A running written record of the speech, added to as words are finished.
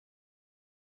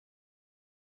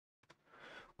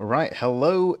All right,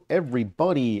 hello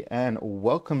everybody, and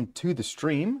welcome to the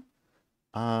stream.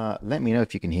 Let me know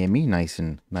if you can hear me nice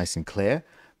and clear.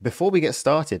 Before we get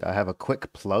started, I have a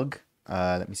quick plug.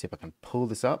 Let me see if I can pull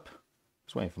this up.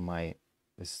 Just waiting for my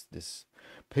this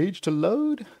page to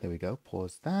load. There we go.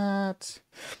 Pause that.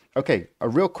 Okay, a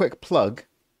real quick plug.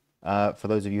 For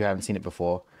those of you who haven't seen it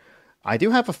before, I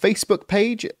do have a Facebook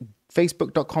page,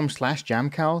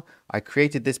 facebook.com/jamcal. I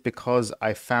created this because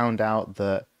I found out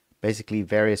that basically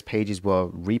various pages were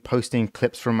reposting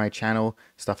clips from my channel,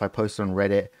 stuff I posted on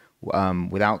Reddit,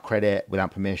 without credit, without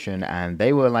permission, and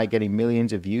they were like getting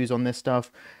millions of views on this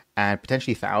stuff and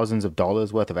potentially thousands of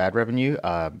dollars worth of ad revenue,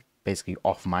 basically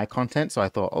off my content. So I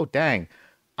thought, oh dang,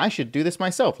 I should do this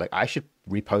myself. Like I should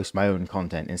repost my own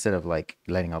content instead of like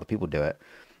letting other people do it.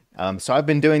 So I've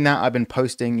been doing that. I've been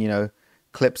posting,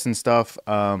 clips and stuff.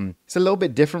 It's a little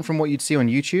bit different from what you'd see on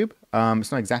YouTube.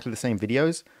 It's not exactly the same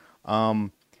videos,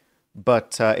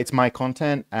 but it's my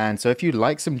content. And so if you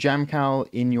like some Jamcal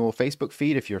in your Facebook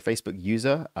feed, if you're a Facebook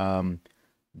user,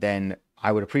 then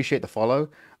I would appreciate the follow.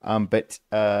 But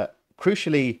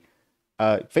crucially,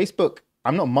 Facebook,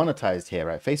 I'm not monetized here,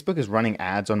 right? Facebook is running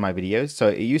ads on my videos. So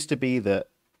it used to be that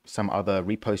some other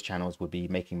repost channels would be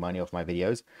making money off my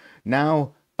videos.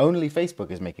 Now, only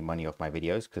Facebook is making money off my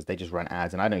videos because they just run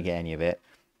ads and I don't get any of it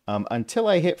until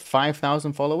I hit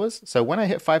 5,000 followers. So when I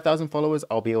hit 5,000 followers,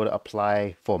 I'll be able to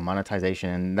apply for monetization.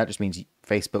 And that just means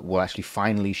Facebook will actually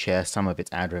finally share some of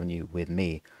its ad revenue with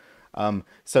me.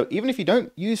 So even if you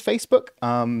don't use Facebook,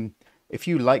 if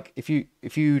you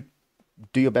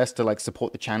do your best to like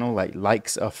support the channel, like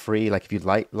likes are free. Like if you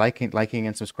liking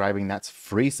and subscribing, that's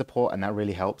free support and that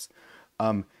really helps.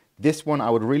 This one I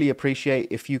would really appreciate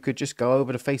if you could just go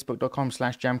over to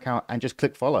facebook.com/jamcal and just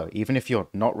click follow, even if you're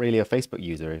not really a Facebook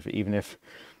user, even if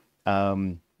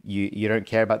you don't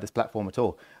care about this platform at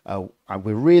all.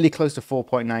 We're really close to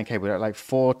 4.9K. We're at like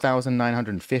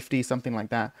 4,950, something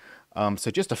like that. So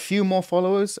just a few more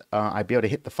followers, I'd be able to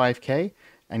hit the 5K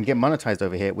and get monetized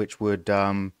over here, which would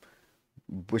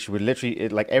literally,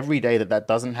 like every day that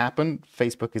doesn't happen,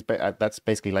 Facebook is that's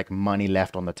basically like money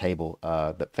left on the table.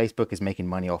 That Facebook is making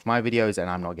money off my videos and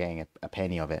I'm not getting a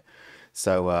penny of it.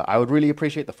 So I would really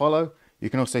appreciate the follow. You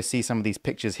can also see some of these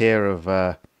pictures here of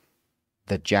the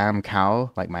jam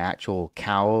cowl, like my actual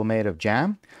cowl made of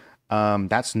jam.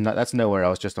 That's nowhere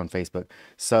else, just on Facebook.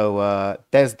 So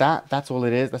there's that. That's all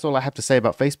it is. That's all I have to say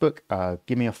about Facebook.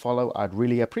 Give me a follow. I'd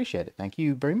really appreciate it. Thank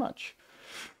you very much.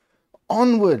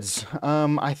 Onwards.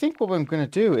 I think what I'm going to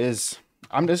do is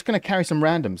I'm just going to carry some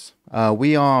randoms.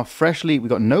 We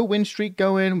got no win streak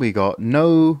going. We got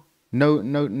no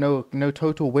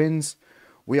total wins.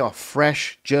 We are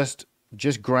fresh, just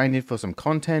grinding for some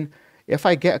content. If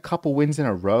I get a couple wins in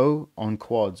a row on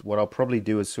quads, what I'll probably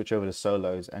do is switch over to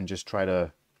solos and just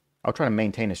I'll try to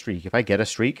maintain a streak. If I get a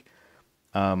streak,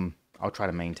 I'll try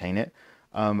to maintain it.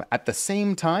 At the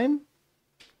same time,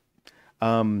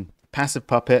 Passive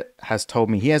Puppet has told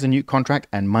me he has a nuke contract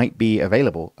and might be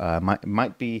available.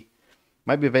 Might be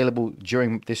available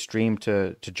during this stream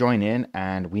to join in,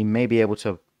 and we may be able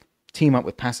to team up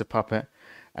with Passive Puppet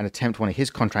and attempt one of his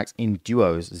contracts in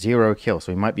duos, 0 kill.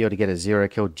 So we might be able to get a 0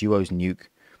 kill duos nuke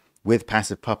with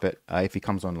Passive Puppet if he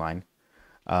comes online.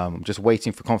 I'm just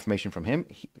waiting for confirmation from him.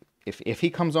 If he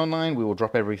comes online, we will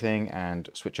drop everything and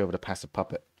switch over to Passive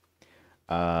Puppet.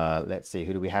 Let's see,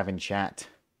 who do we have in chat?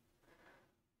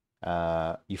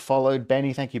 You followed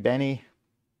Benny. Thank you, Benny.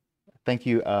 Thank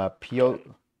you, Piotruk.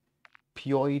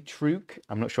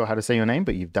 I'm not sure how to say your name,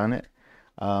 but you've done it.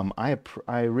 I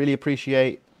really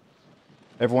appreciate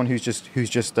everyone who's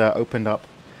just opened up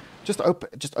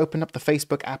opened up the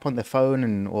Facebook app on their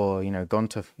phone or gone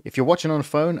to, if you're watching on a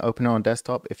phone, open it on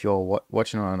desktop. If you're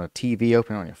watching on a TV,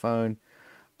 open it on your phone.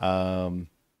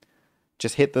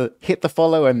 Just hit the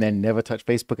follow and then never touch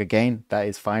Facebook again. That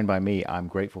is fine by me. I'm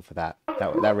grateful for that.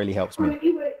 That really helps me. I'm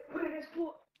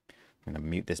gonna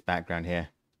mute this background here.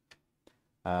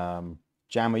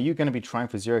 Jam, are you gonna be trying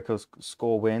for 0 kill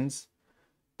score wins?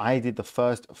 I did the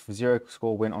first 0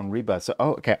 score win on Rebirth. So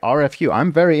okay, RFQ.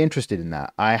 I'm very interested in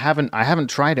that. I haven't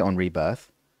tried it on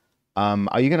Rebirth.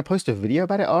 Are you gonna post a video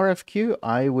about it, RFQ?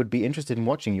 I would be interested in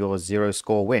watching your 0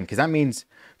 score win, because that means,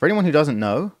 for anyone who doesn't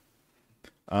know,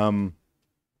 on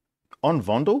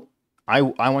Vondel, I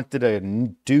wanted a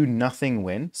do nothing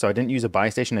win, so I didn't use a buy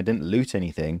station. I didn't loot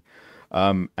anything,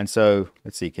 and so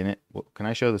let's see. Can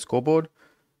I show the scoreboard?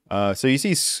 So you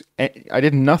see, I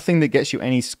did nothing that gets you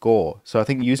any score. So I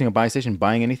think using a buy station,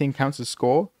 buying anything counts as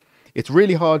score. It's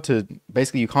really hard to,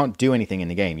 basically you can't do anything in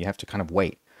the game. You have to kind of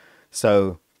wait.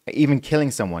 So even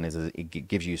killing someone it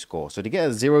gives you a score. So to get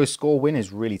a 0 score win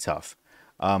is really tough.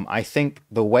 I think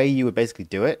the way you would basically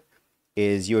do it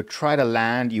is you would try to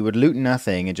land, you would loot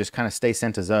nothing and just kind of stay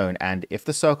center zone. And if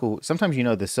the circle, sometimes you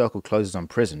know the circle closes on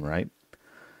prison, right?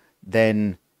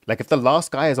 Then, like if the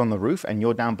last guy is on the roof and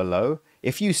you're down below,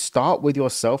 if you start with your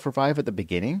self-revive at the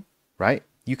beginning, right?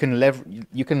 You can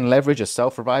leverage a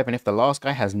self-revive, and if the last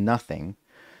guy has nothing,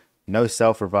 no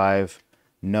self-revive,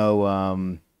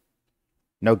 no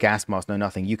no gas mask, no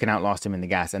nothing, you can outlast him in the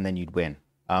gas and then you'd win.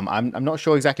 I'm not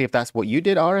sure exactly if that's what you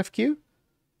did, RFQ.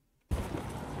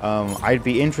 I'd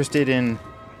be interested in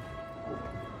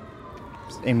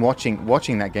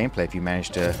watching that gameplay if you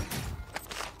managed to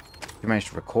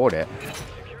record it.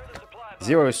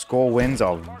 Zero score wins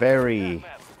are very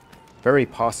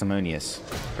parsimonious,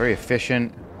 very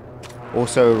efficient.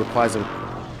 Also requires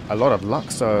a lot of luck,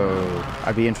 so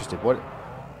I'd be interested. What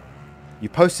you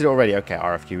posted already? Okay,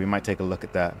 RFQ. We might take a look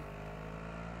at that.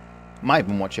 Might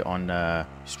even watch it on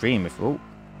stream if. Oh,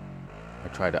 I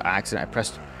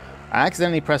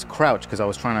accidentally pressed crouch because I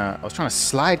was trying to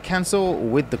slide cancel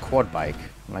with the quad bike.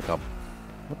 Like a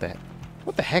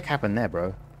what the heck happened there, bro?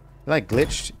 It like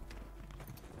glitched.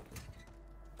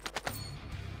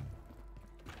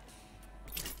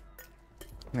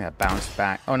 Yeah, bounced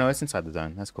back. Oh no, it's inside the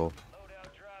zone. That's cool.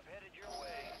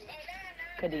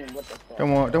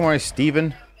 Don't worry,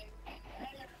 Steven.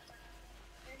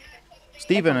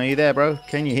 Steven, are you there, bro?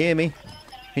 Can you hear me?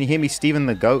 Can you hear me, Steven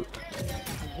the goat?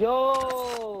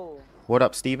 Yo! What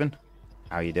up, Steven?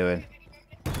 How you doing?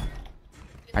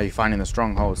 How you finding the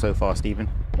stronghold so far, Steven?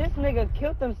 This nigga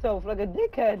killed himself like a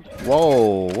dickhead.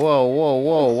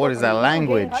 Whoa. What is that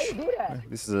language? How you do that?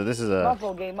 This is a my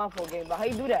fault game, but how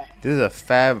you do that? This is a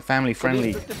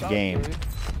family-friendly game.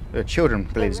 Children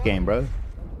play this game, bro.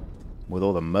 With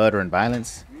all the murder and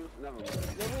violence.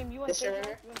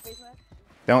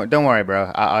 Don't worry,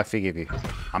 bro. I forgive you.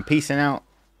 I'm peacing out.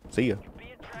 See ya.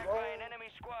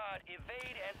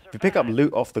 If you pick up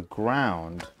loot off the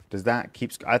ground, does that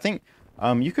keep... I think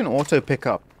you can auto pick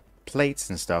up plates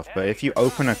and stuff, but if you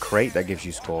open a crate, that gives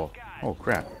you score. Oh,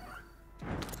 crap.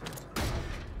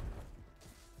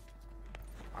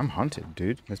 I'm hunted,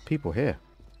 dude. There's people here.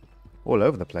 All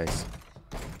over the place.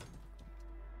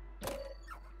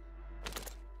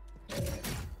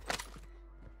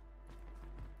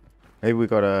 Maybe we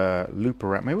got a loop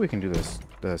around. Maybe we can do this,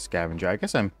 the scavenger. I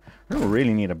guess I don't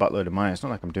really need a buttload of money. It's not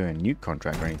like I'm doing a nuke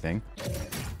contract or anything.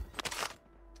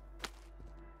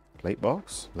 Plate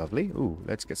box. Lovely. Ooh,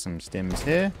 let's get some stims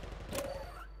here.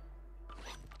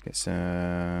 Get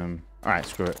some... Alright,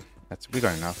 screw it. We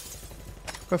got enough.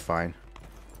 We're fine.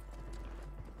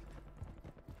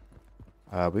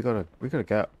 We gotta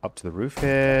get up to the roof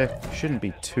here. Shouldn't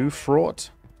be too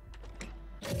fraught.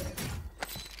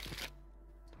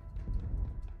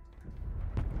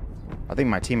 I think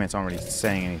my teammates aren't really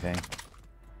saying anything.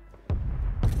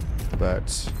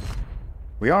 But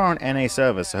we are on NA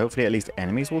servers, so hopefully at least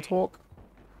enemies will talk.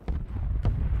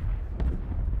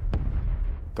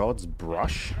 God's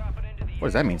brush? What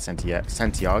does that mean,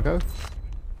 Santiago?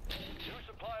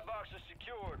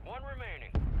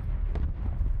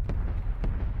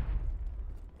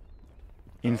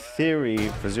 In theory,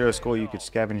 for zero score, you could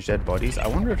scavenge dead bodies. I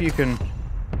wonder if you can...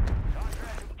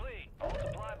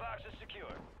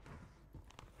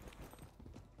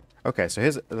 Okay, so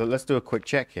let's do a quick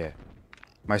check here.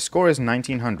 My score is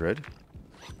 1900.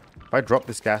 If I drop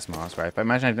this gas mask, right? If I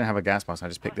imagine I didn't have a gas mask, I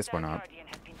just picked this one up.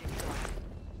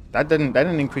 That didn't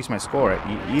increase my score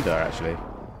either, actually.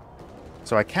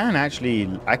 So I can actually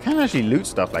loot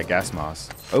stuff like gas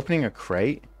masks. Opening a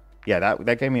crate, yeah,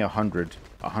 that gave me 100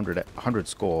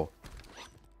 score.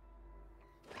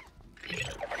 The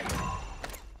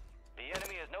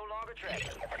enemy is no longer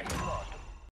tracked. You lost him.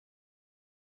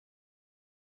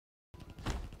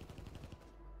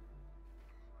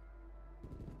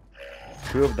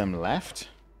 2 of them left.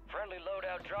 Friendly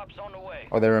loadout drops on the way.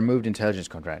 Oh, they removed intelligence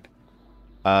contract.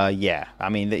 Yeah. I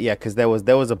mean, yeah, because there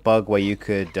was a bug where you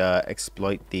could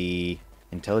exploit the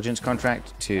intelligence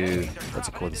contract to, what's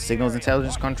it called, the signals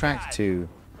intelligence contract to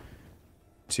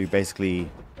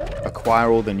basically acquire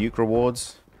all the nuke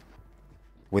rewards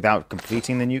without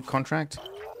completing the nuke contract.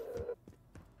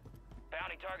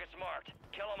 Bounty targets marked.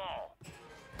 Kill them all.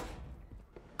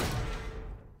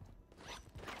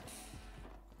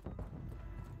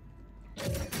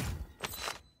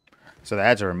 So they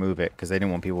had to remove it because they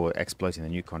didn't want people exploiting the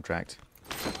nuke contract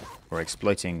or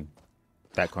exploiting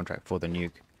that contract for the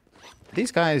nuke.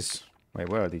 These guys... Wait,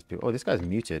 where are these people? Oh, this guy's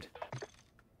muted.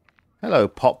 Hello,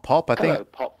 Pop. I think... Hello,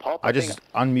 Pop. I just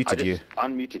unmuted you.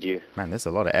 Unmuted you. Man, there's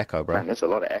a lot of echo, bro. Man, there's a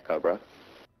lot of echo, bro.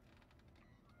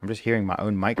 I'm just hearing my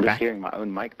own mic I'm back. just hearing my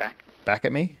own mic back. Back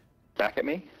at me? Back at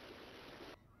me?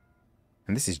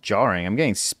 And this is jarring. I'm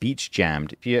getting speech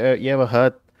jammed. If you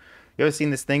ever seen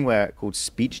this thing where called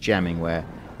speech jamming, where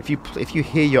if you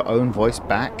hear your own voice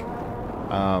back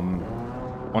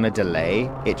on a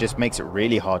delay, it just makes it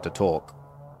really hard to talk.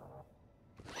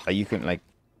 Like you can like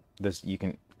this you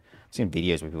can I've seen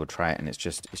videos where people try it, and it's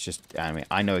just I mean,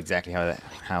 I know exactly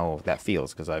how that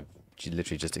feels because I've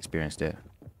literally just experienced it.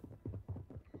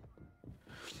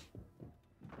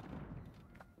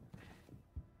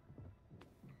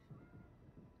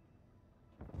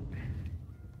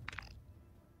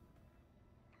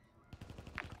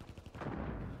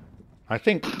 I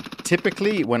think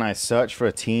typically when I search for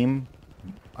a team,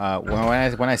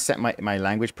 when I set my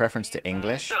language preference to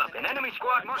English,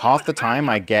 half the time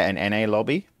I get an NA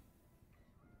lobby.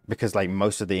 Because like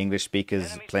most of the English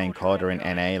speakers playing COD are in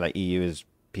NA, like EU is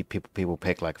people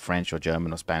pick like French or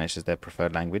German or Spanish as their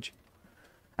preferred language,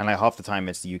 and like half the time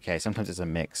it's the UK. Sometimes it's a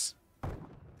mix.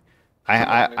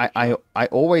 I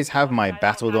always have my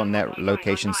Battle.net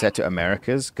location set to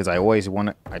Americas because I always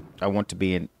want to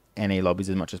be in NA lobbies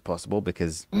as much as possible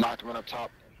because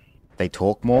they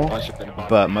talk more,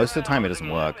 but most of the time it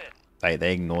doesn't work.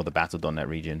 They ignore the Battle.net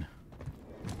region.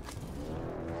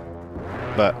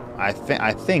 But I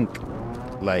think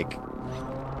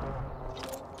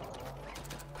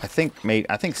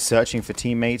searching for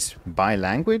teammates by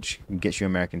language gets you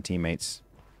American teammates.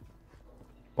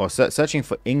 Or searching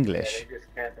for English.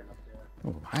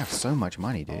 Oh, I have so much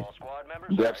money, dude.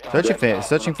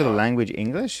 Searching for the language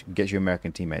English gets you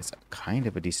American teammates kind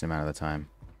of a decent amount of the time.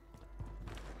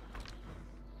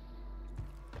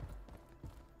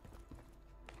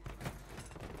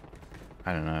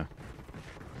 I don't know.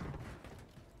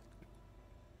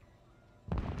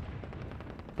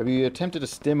 Have you attempted a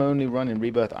stim-only run in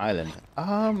Rebirth Island?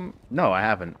 No, I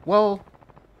haven't. Well,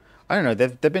 I don't know.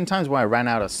 There've been times where I ran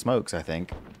out of smokes, I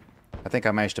think. I think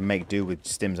I managed to make do with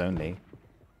stims only.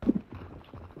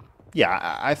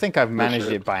 Yeah, I think I've managed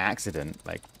it by accident,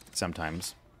 like,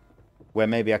 sometimes. Where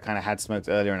maybe I kind of had smokes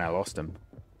earlier and I lost them.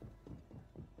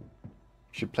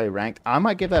 Should play ranked. I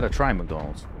might give that a try,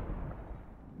 McDonald's.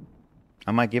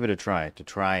 I might give it a try, to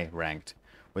try ranked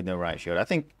with no riot shield. I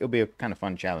think it'll be a kind of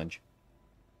fun challenge.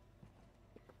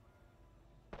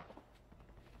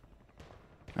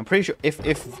 I'm pretty sure if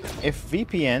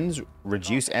VPNs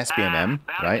reduce SBMM,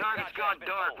 right?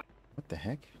 What the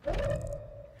heck?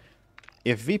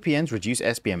 If VPNs reduce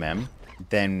SBMM,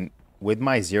 then with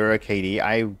my 0 KD,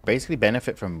 I basically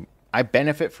benefit from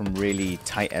really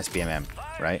tight SBMM,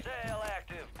 right?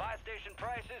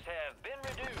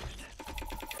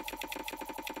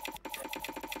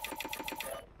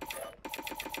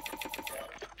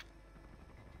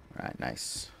 All right,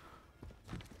 nice.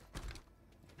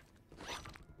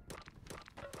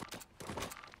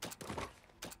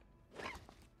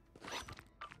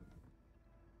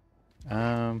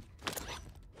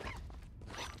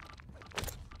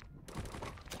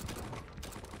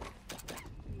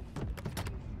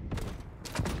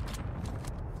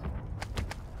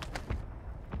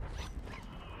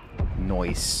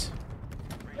 Noise.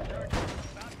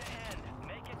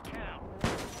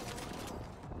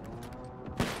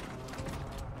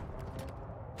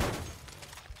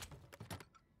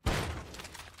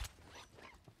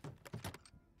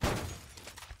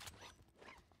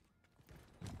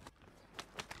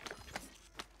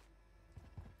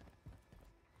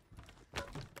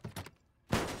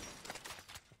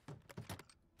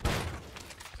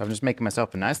 So I'm just making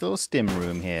myself a nice little stim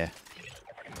room here.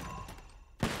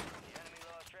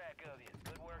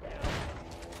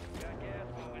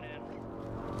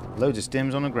 Loads of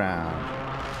stims on the ground.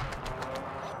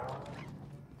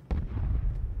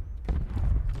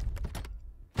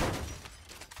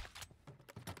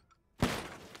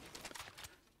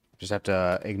 Just have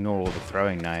to ignore all the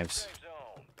throwing knives.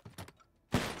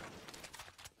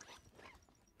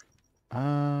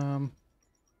 Fire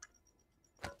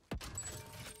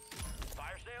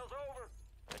sales over.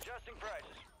 Adjusting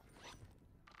prices.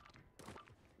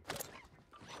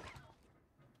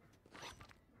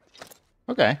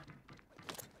 Okay.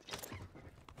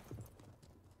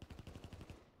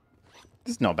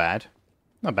 This is not bad.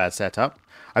 Not bad setup.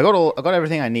 I got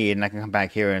everything I need, and I can come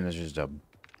back here and there's just a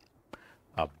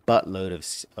buttload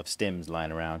of stims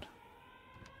lying around.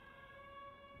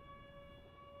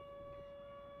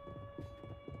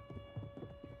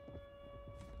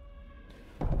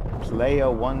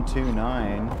 Player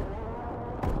 129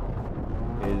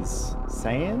 is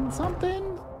saying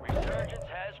something? Resurgence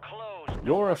has closed.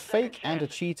 You're a fake and a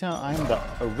cheater. I'm the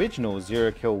original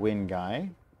 0 kill win guy.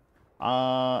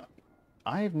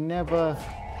 I've never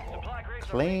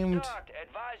claimed...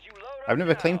 I've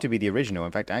never claimed to be the original.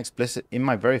 In fact, in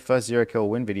my very first zero kill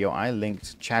win video, I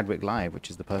linked Chadwick Live, which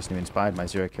is the person who inspired my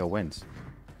zero kill wins.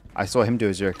 I saw him do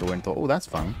a zero kill win, thought, oh, that's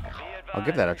fun. I'll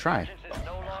give that a try.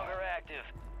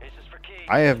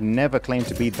 I have never claimed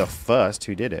to be the first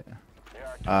who did it.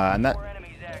 And that...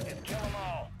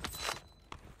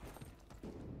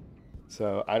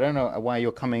 So, I don't know why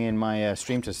you're coming in my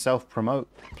stream to self-promote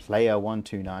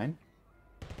Player129.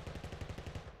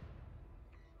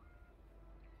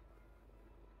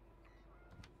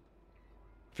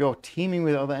 If you're teaming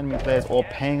with other enemy players or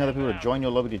paying other people to join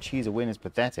your lobby to cheese a win is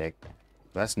pathetic.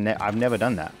 I've never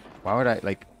done that. Why would I,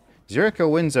 like... Zero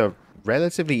kill wins are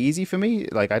relatively easy for me.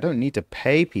 Like, I don't need to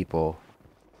pay people.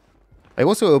 Like,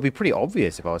 also, it would be pretty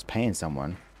obvious if I was paying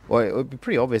someone. Or it would be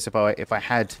pretty obvious if I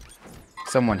had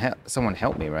someone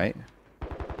help me, right?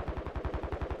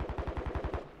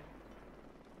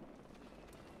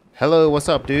 Hello, what's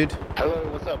up, dude? Hello,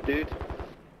 what's up, dude?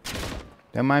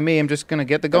 Don't mind me, I'm just gonna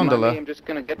get the gondola.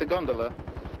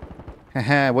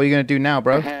 Haha, what are you gonna do now,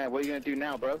 bro?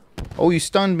 Oh, you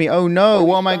stunned me. Oh no,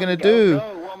 what am I gonna do?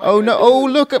 Oh no, oh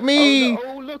look at me!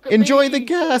 Enjoy the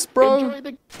gas, bro!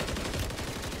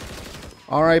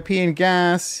 RIP in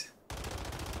gas.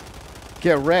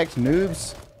 Get wrecked,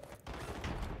 noobs.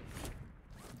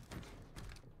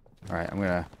 Alright, I'm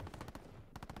gonna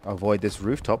avoid this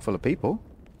rooftop full of people.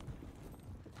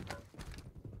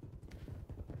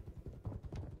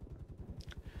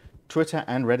 Twitter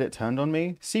and Reddit turned on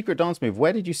me. Secret dance move.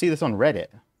 Where did you see this on Reddit?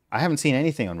 I haven't seen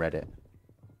anything on Reddit.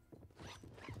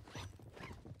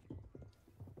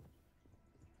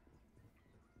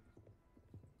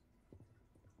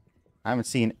 I haven't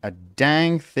seen a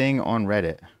dang thing on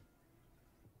Reddit.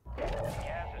 Gas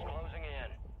is closing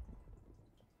in.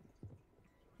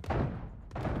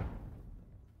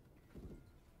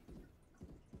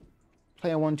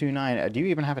 Player129, do you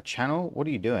even have a channel? What are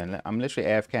you doing? I'm literally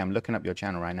AFK. I'm looking up your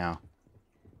channel right now.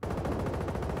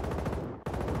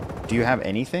 Do you have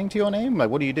anything to your name?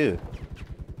 Like, what do you do?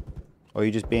 Or are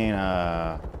you just being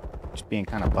kind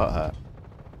of butthurt?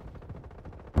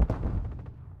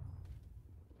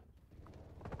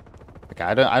 Okay,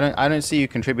 I don't see you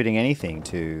contributing anything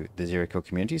to the zero kill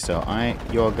community, so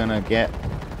you're gonna get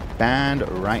banned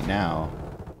right now.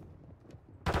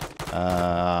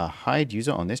 Hide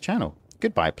user on this channel.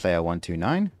 Goodbye,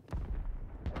 Player129.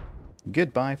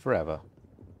 Goodbye forever.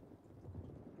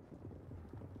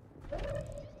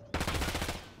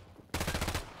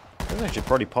 I should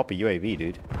probably pop a UAV,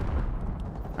 dude.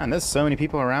 Man, there's so many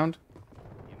people around.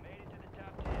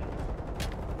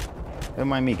 Don't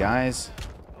mind me, guys.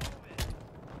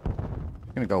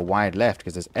 I'm gonna go wide left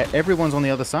because everyone's on the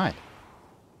other side.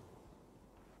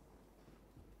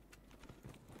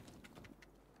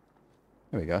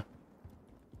 There we go.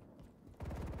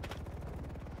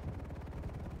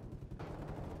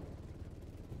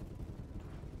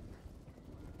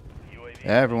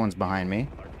 Everyone's behind me.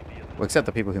 Well, except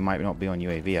the people who might not be on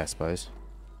UAV, I suppose.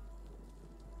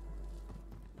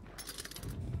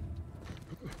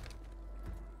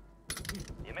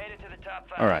 You made it to the top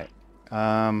 5. Alright.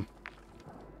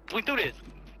 We do this.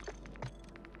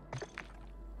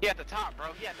 He at the top,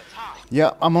 bro. He at the top.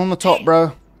 Yeah, I'm on the top,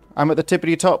 bro. I'm at the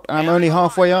tippity top, and I'm only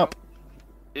halfway up.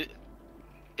 Is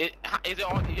it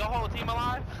all, your whole team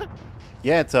alive?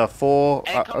 Yeah, it's a 4.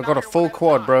 Hey, I got a full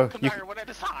quad, bro.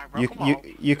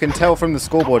 You can tell from the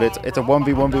scoreboard. It's a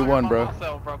 1v1v1, bro.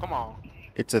 Come on.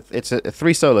 It's a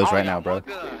 3 solos right now, bro.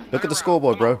 Look at the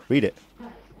scoreboard, bro. Read it.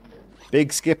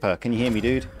 Big Skipper. Can you hear me,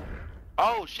 dude?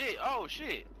 Oh shit! Oh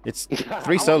shit! It's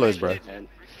 3 solos, bro.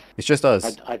 It's just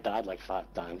us. I died like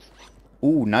 5 times.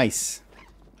 Ooh, nice.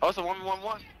 Oh, it's a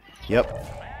 1v1-1. Yep.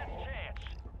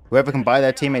 Whoever can buy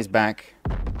their teammates back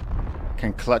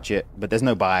can clutch it, but there's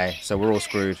no buy, so we're all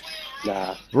screwed.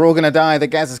 Nah. We're all gonna die. The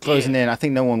gas is closing in. I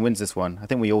think no one wins this one. I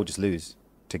think we all just lose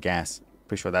to gas.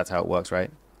 Pretty sure that's how it works,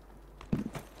 right?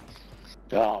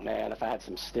 Oh man, if I had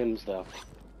some stims though.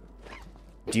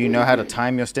 Do you know how to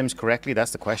time your stims correctly?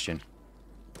 That's the question.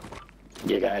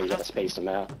 You gotta space them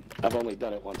out. I've only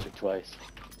done it once or twice.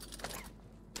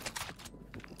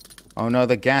 Oh no,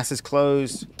 the gas is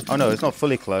closed. Oh no, it's not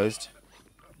fully closed.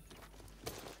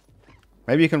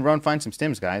 Maybe you can run find some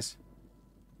stims, guys.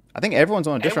 I think everyone's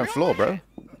on a different floor, bro.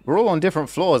 We're all on different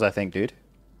floors, I think, dude.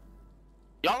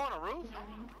 Y'all on a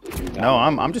roof? No,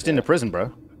 I'm just in the prison,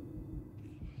 bro.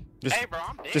 Hey, bro,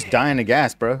 I'm dead. Just dying to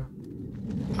gas, bro.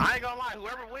 I ain't gonna lie.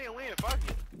 Whoever win, fuck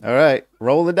it. All right,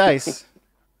 roll the dice.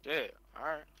 Yeah, all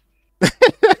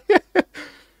right.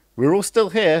 We're all still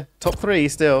here. Top 3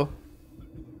 still.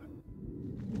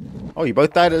 Oh, you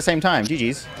both died at the same time.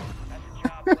 GG's.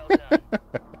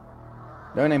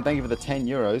 No name, thank you for the 10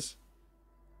 euros.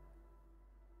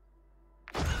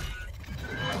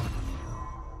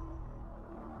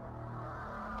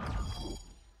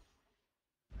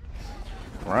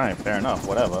 Right, fair enough,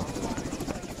 whatever.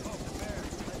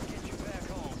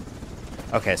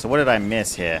 Okay, so what did I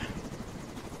miss here?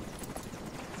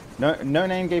 No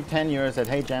Name gave 10 euros, said,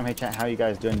 hey Jam, hey chat, how you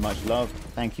guys doing? Much love.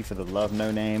 Thank you for the love,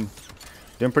 No Name.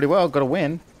 Doing pretty well, got a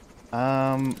win.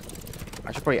 I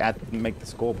should probably make the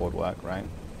scoreboard work, right?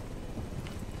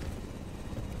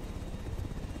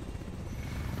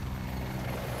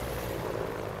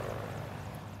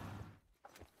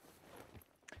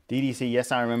 DDC,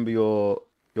 yes, I remember your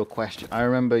question. I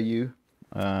remember you.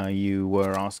 You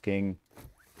were asking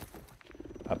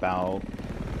about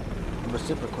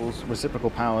reciprocal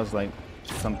powers, like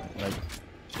something like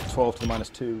 12 to the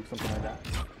 -2, something like that.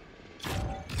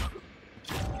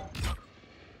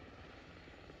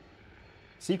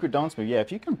 Secret dance move. Yeah,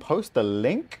 if you can post the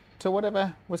link to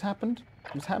whatever was happening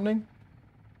in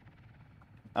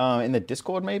the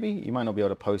Discord, maybe you might not be able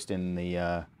to post in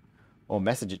the or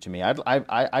message it to me.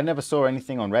 I never saw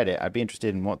anything on Reddit. I'd be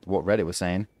interested in what Reddit was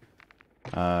saying.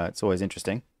 It's always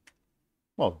interesting.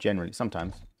 Well, generally,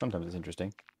 sometimes it's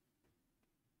interesting.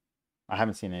 I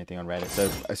haven't seen anything on Reddit.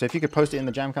 So if you could post it in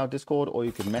the Jamcal Discord or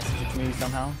you could message it to me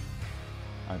somehow,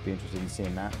 I'd be interested in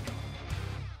seeing that.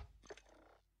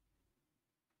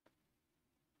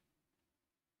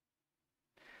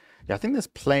 Yeah, I think this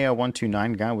player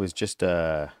 129 guy was just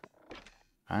I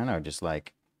don't know, just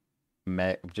like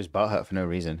just butthurt for no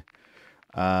reason.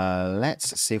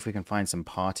 Let's see if we can find some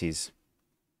parties.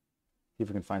 See if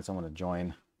we can find someone to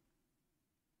join.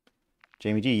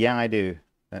 Jamie G, yeah, I do.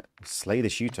 Slay the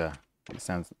shooter. It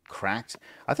sounds cracked.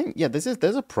 I think, yeah,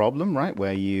 there's a problem, right?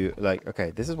 Where you, like,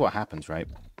 okay, this is what happens, right?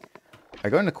 I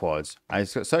go into quads. I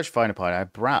search find a party.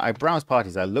 I browse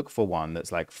parties. I look for one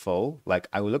that's, like, full. Like,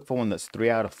 I will look for one that's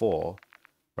 3 out of 4,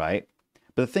 right?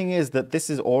 But the thing is that this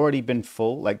has already been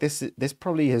full. Like, this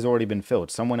probably has already been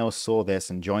filled. Someone else saw this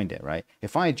and joined it, right?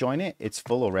 If I join it, it's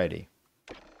full already.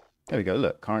 There we go.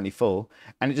 Look, currently full.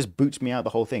 And it just boots me out the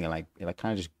whole thing. And, like, it like,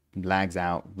 kind of just lags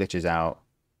out, glitches out.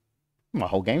 My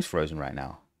whole game's frozen right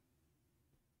now.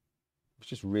 It's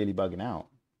just really bugging out.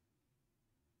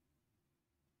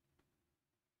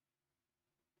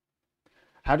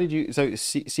 How did you, so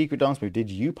Secret Dance Move,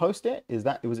 did you post it?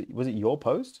 Was it your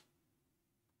post?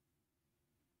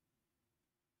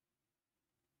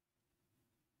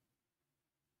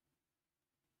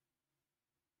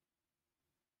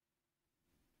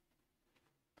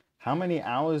 How many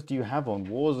hours do you have on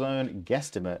Warzone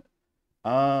guesstimate?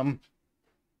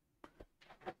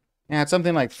 Yeah, it's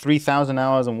something like 3,000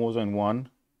 hours on Warzone 1.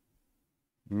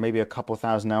 Maybe a couple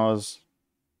thousand hours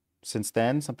since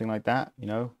then, something like that, you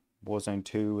know? Warzone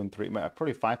 2 and 3,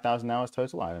 probably 5,000 hours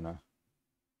total, I don't know.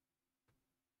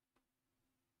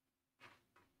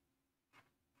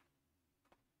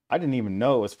 I didn't even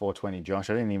know it was 420, Josh.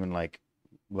 I didn't even like,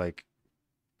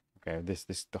 okay,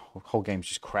 the whole game's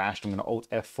just crashed. I'm gonna Alt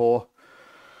F4.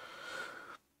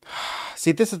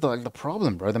 See, this is the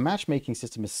problem, bro. The matchmaking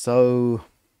system is so,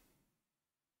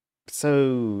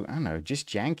 I don't know, just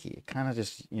janky. It kind of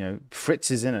just, you know,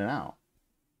 fritzes in and out.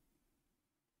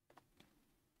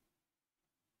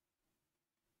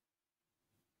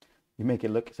 You make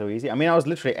it look so easy. I mean, I was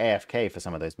literally AFK for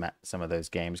some of those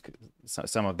games,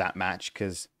 some of that match,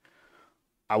 because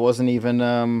I wasn't even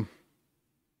I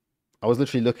was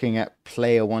literally looking at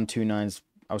player 129's.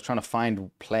 I was trying to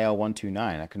find player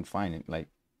 129. I couldn't find it. Like,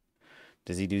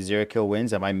 does he do 0 kill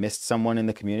wins? Have I missed someone in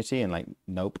the community? And like,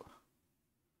 nope.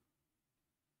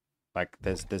 Like,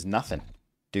 there's nothing.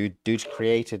 Dude's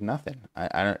created nothing.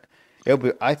 I don't.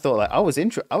 I thought, like, I was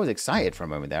excited for a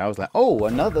moment there. I was like, oh,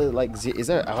 another, like,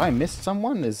 have I missed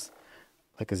someone? Is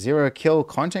like a 0 kill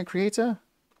content creator?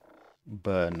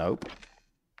 But nope.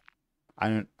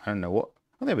 I don't know what.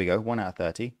 Oh, there we go. 1 out of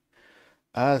 30.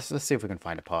 So let's see if we can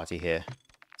find a party here.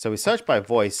 So we search by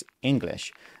voice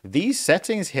English. These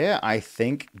settings here, I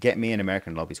think, get me in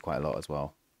American lobbies quite a lot as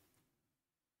well.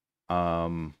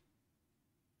 Okay,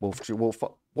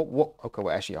 well,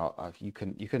 actually, you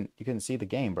can see the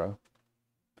game, bro.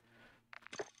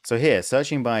 So here,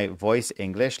 searching by voice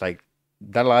English, like,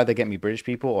 that'll either get me British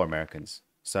people or Americans.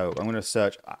 So I'm going to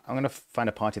search, I'm going to find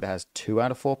a party that has 2 out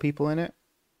of 4 people in it.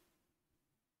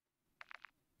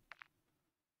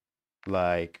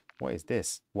 Like, what is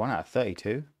this? 1 out of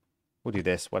 32? We'll do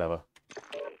this, whatever.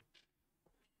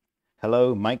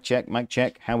 Hello, mic check, mic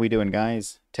check. How we doing,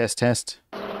 guys? Test, test.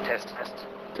 Test, test.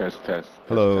 Test, test.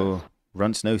 Hello. Test.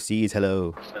 Runts no seeds,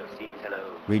 hello. So, see, hello.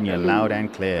 Reading you loud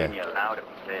and clear. Bring you loud and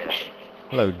clear.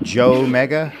 Hello, Joe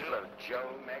Mega. Hello, Joe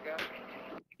Mega.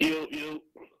 You.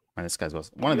 Man, this guy's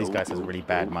awesome. One of these guys has a really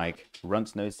bad mic.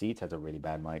 Runts no seeds has a really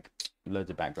bad mic. Loads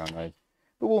of background noise.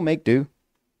 But we'll make do.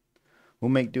 We'll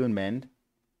make do and mend.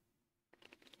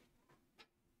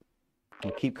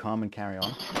 We'll keep calm and carry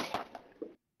on.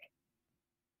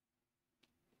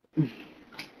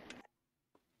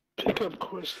 Pick up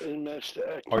quest and match the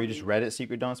activity. Or you just Reddit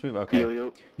secret dance move? Okay.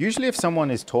 Yo. Usually if someone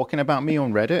is talking about me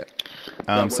on Reddit,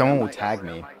 someone will tag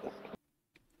me.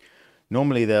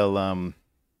 Normally they'll,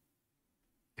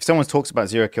 if someone talks about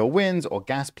 0 kill wins or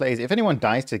gas plays, if anyone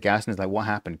dies to gas and is like, what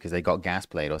happened? Because they got gas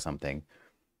played or something.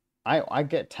 I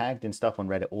get tagged in stuff on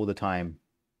Reddit all the time.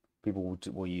 People will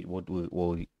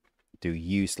do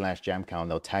u/jamcal and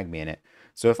they'll tag me in it.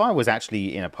 So if I was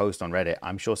actually in a post on Reddit,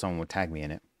 I'm sure someone would tag me in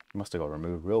it. Must have got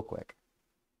removed real quick.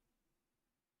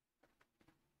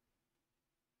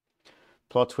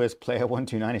 Plot twist, player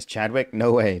 129 is Chadwick?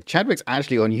 No way. Chadwick's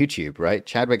actually on YouTube, right?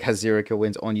 Chadwick has 0 kill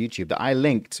wins on YouTube that I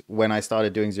linked when I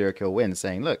started doing 0 kill wins,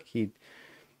 saying, look, he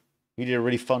did a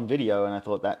really fun video, and I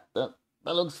thought that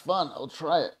looks fun. I'll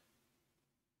try it.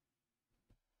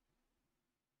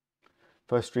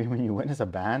 First stream when you witness a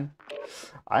ban?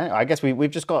 I guess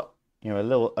we've just got, you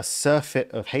know, a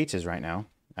surfeit of haters right now.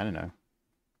 I don't know.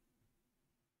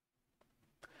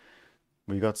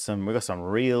 We got some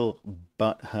real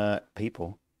butthurt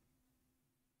people.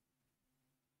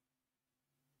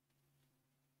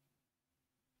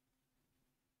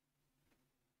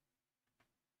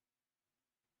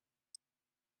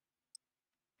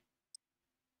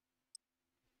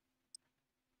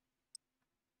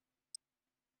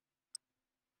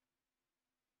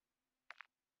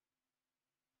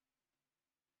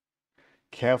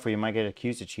 Careful, you might get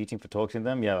accused of cheating for talking to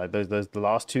them. Yeah, like the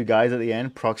last two guys at the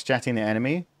end, prox chatting the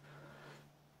enemy.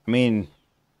 I mean,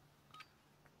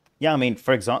 yeah, I mean,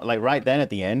 for example, like right then at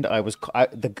the end,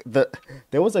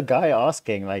 there was a guy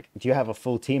asking like, "Do you have a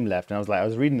full team left?" And I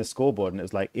was reading the scoreboard, and it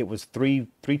was like it was three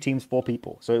teams, 4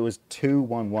 people, so it was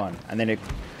 2-1-1, and then it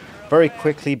very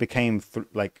quickly became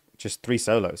like just 3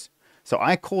 solos. So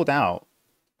I called out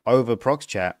over prox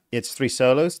chat, it's 3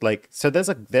 solos. Like, so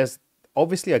there's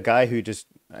obviously a guy who just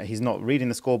he's not reading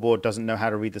the scoreboard, doesn't know how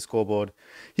to read the scoreboard.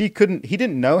 He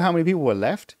didn't know how many people were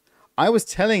left. I was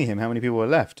telling him how many people were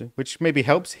left, which maybe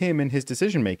helps him in his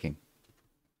decision making.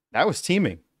 That was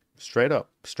teaming, straight up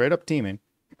teaming,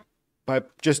 by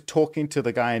just talking to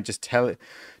the guy and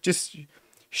just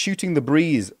shooting the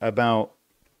breeze about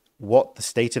what the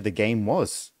state of the game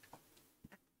was.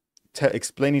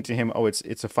 Explaining to him, oh,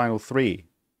 it's a final 3,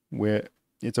 where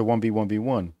it's a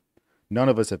 1v1v1. None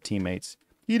of us have teammates.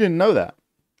 He didn't know that.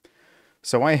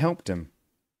 So I helped him.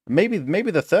 Maybe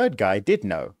the third guy did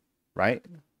know, right?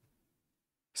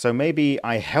 So maybe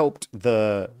I helped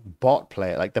the bot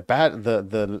player, like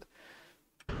the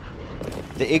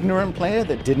ignorant player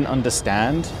that didn't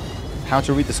understand how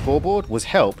to read the scoreboard was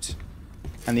helped,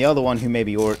 and the other one who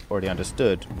maybe already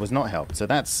understood was not helped. So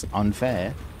that's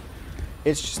unfair.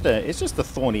 It's just a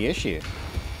thorny issue.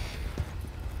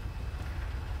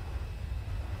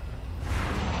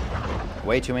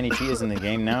 Way too many cheaters in the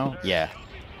game now? Yeah.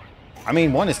 I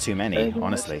mean, 1 is too many,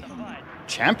 honestly.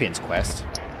 Champions Quest?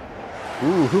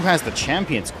 Ooh, who has the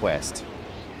Champions Quest?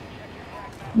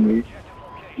 Me.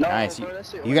 Nice.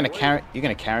 You gonna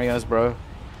carry us, bro?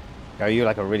 Are you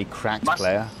like a really cracked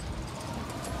player?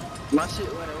 My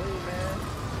shit went away, man.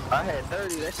 I had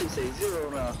 30, that shit say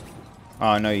 0 now.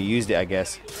 Oh no, you used it, I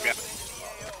guess. Yeah.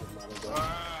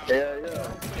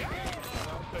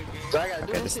 So I gotta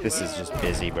do Okay, this is just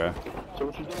busy, bro.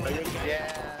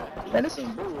 Yeah. Man, this is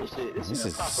bullshit. This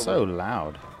is so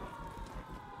loud.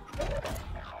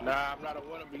 Nah, I'm not a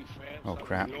wannabe fan. Oh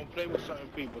crap. You don't play with certain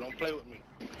people. Don't play with me.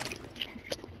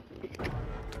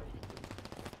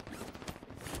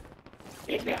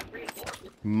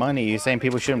 Money, you're saying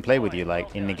people shouldn't play with you,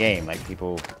 like in the game, like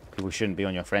people shouldn't be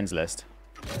on your friends list.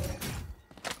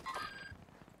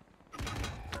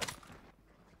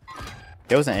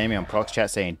 There was an enemy on prox chat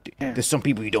saying, "There's some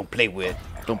people you don't play with.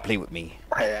 Don't play with me."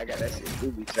 Hey, I got that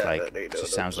shit. Like, it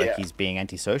just sounds like he's being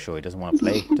antisocial. He doesn't want to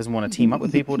play. Doesn't want to team up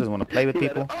with people. Doesn't want to play with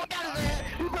people.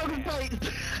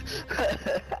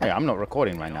 Hey, I'm not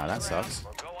recording right now. That sucks.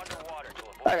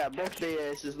 I got both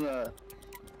their asses now.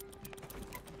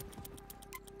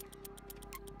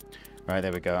 Right,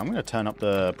 there we go. I'm going to turn up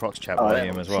the prox chat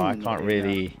volume as well. I can't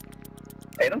really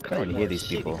hear these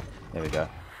people. There we go.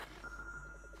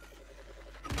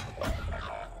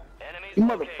 You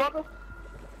motherfucker!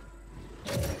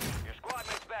 Your squad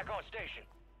mate's back on station.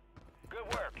 Good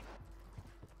work.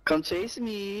 Come chase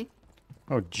me.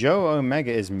 Oh, Joe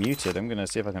Omega is muted. I'm going to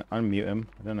see if I can unmute him.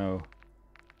 I don't know.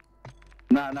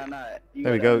 Nah.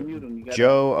 There we go.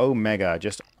 Joe Omega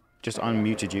just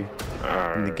unmuted you.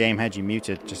 And the game had you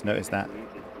muted. Just noticed that.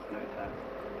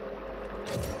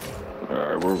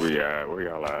 Alright, where we at? Where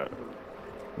y'all at?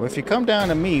 Well, if you come down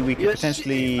to me, we could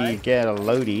potentially get a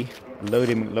Lodi.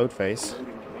 load face.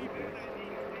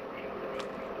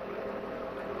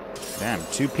 Damn,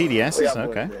 2 PDSs.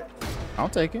 Okay, I'll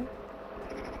take it.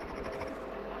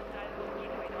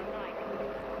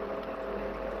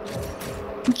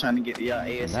 I'm trying to get y'all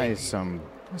ASAP. That is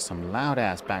some loud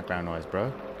ass background noise, bro.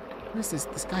 What is this?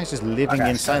 This guy's just living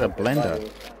inside a blender.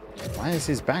 Why is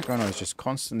his background noise just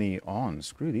constantly on?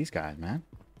 Screw these guys, man.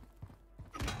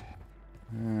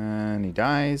 And he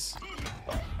dies.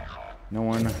 No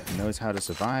one knows how to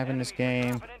survive in this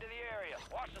game.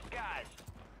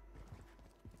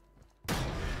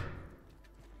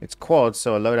 It's quad,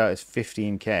 so a loadout is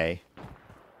 15k.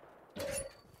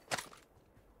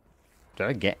 Did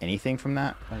I get anything from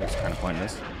that? That was kind of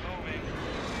pointless.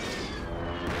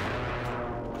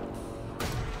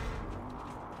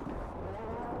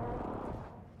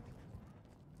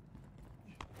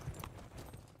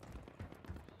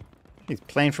 He's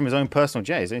playing from his own personal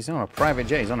jet. He's not on a private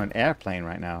jet. He's on an airplane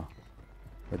right now.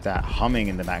 With that humming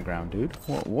in the background, dude.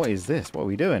 What is this? What are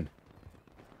we doing?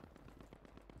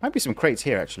 Might be some crates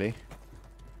here, actually.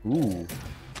 Ooh.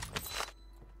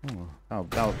 Oh,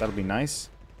 that'll be nice.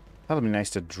 That'll be nice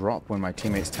to drop when my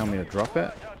teammates tell me to drop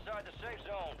it.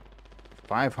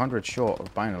 500 short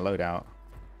of buying a loadout.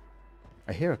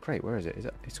 I hear a crate. Where is it?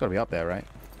 It's got to be up there, right?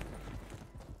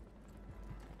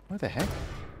 What the heck?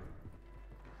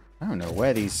 I don't know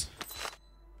where these...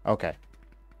 Okay.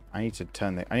 I needed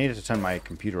to turn my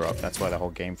computer up. That's why the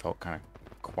whole game felt kind of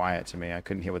quiet to me. I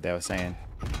couldn't hear what they were saying.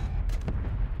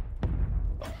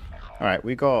 Alright,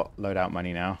 we got loadout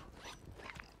money now.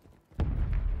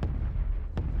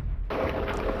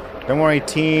 Don't worry,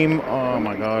 team. Oh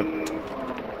my god.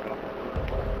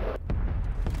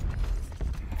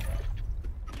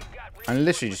 I'm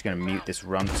literally just gonna mute this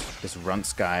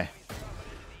runts guy.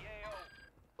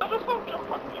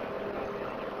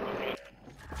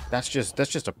 That's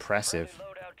just oppressive.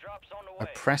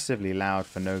 Oppressively loud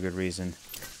for no good reason.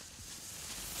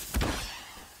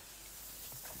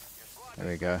 There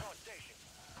we go.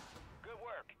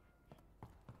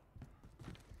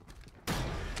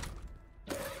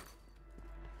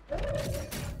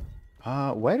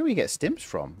 Where do we get stims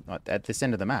from? At this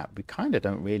end of the map? We kind of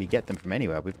don't really get them from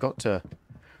anywhere. We've got to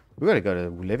go to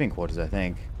living quarters, I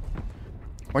think.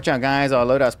 Watch out, guys. Our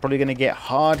loadout's probably going to get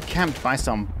hard camped by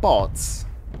some bots.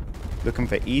 Looking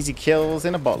for easy kills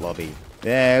in a bot lobby.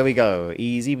 There we go.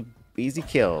 Easy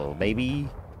kill, baby.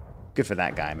 Good for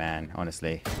that guy, man.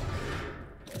 Honestly.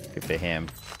 Good for him.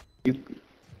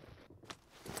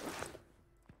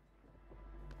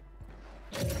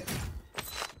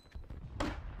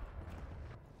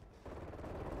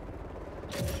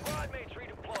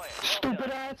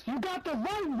 Stupid ass, you got the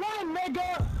run,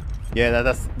 nigga! Yeah,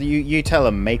 that's you tell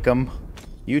him, make him.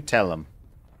 You tell him.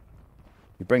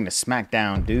 You bring the smack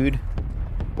down, dude.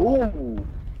 Ooh,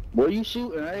 where you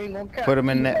shooting? I ain't gonna catch. Put him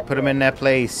in their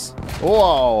place.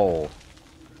 Whoa!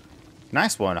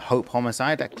 Nice one, Hope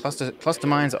Homicide. That cluster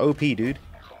mine's OP, dude.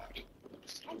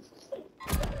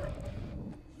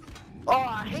 Oh,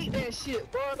 I hate that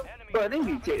shit, bro. Bro, they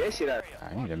need to take that shit out.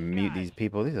 I need to mute these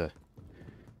people. These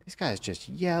guys just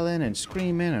yelling and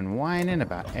screaming and whining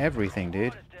about everything,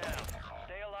 dude.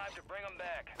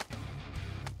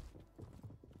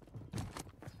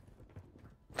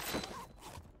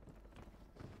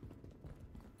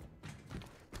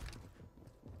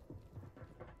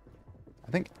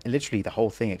 I think literally the whole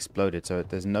thing exploded, so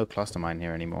there's no cluster mine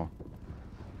here anymore.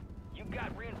 You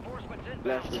got reinforcements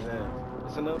inbound.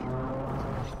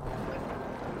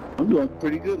 I'm doing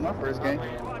pretty good my first game.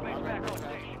 Squad mates back on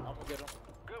station.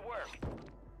 Good work.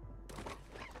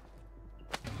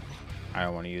 I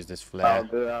don't want to use this I'll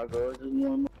flare. go. Just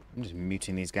one more. I'm just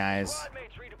muting these guys. Squad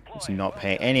mates redeploying. Just not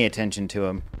pay any attention to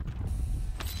them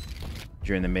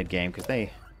during the mid game because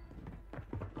they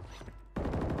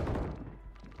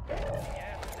Gas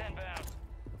is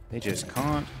inbound. just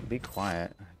can't be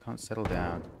quiet. Can't settle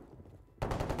down.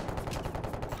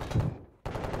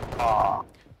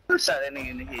 Who shot that nigga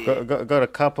in the head? Got a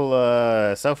couple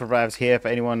self revives here for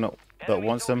anyone that Enemy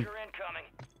wants them. soldier incoming.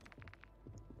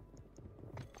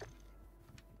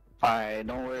 Alright,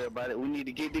 don't worry about it. We need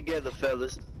to get together,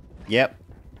 fellas. Yep.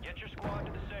 Get your squad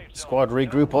to the safe zone. Squad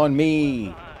regroup on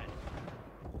me.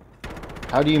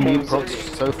 How do you mute procs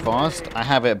so fast? I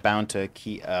have it bound to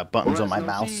key buttons on my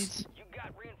mouse. You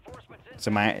got reinforcements in.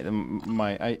 So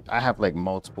I have like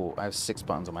multiple. I have 6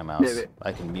 buttons on my mouse. Yeah,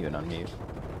 I can mute and unmute.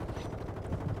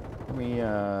 Let me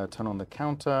turn on the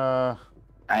counter.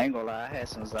 I ain't gonna lie, I had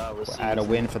some Zawa seeds. Add a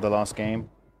win for the last game.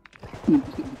 Hey,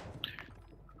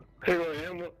 go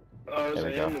Amazon. Oh, There we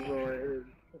it's go. Amazon right here.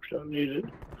 If y'all need it.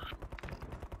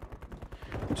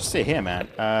 Just sit here, man.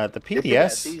 The If they got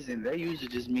PDS. seasoned, they usually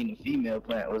just mean the female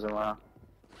plant was around.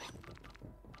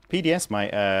 PDS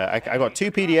might. I got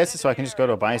 2 PDSs, so I can just go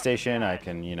to a buy station. I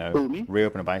can, you know, Who, me?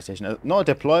 reopen a buy station. Not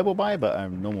a deployable buy, but a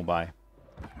normal buy.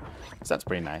 So that's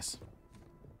pretty nice.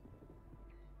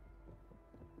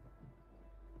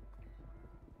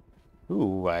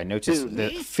 Ooh, I noticed Who,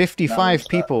 that me? 55 No,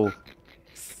 people.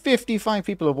 55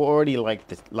 people have already liked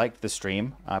the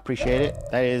stream. I appreciate it.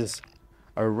 That is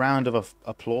a round of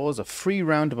applause, a free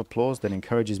round of applause that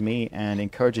encourages me and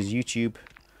encourages YouTube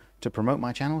to promote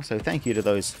my channel. So thank you to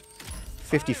those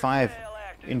 55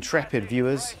 intrepid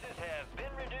viewers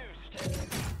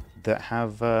that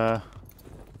have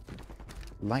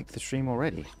liked the stream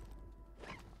already.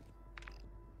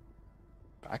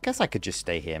 I guess I could just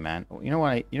stay here, man. You know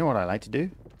what I like to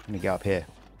do? Let me get up here.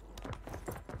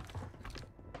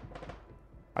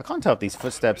 I can't tell if these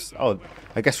footsteps... Oh,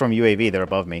 I guess from UAV they're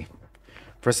above me.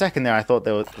 For a second there I thought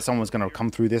someone was going to come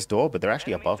through this door, but they're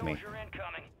actually above me.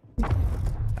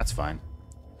 That's fine.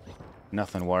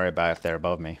 Nothing to worry about if they're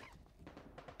above me.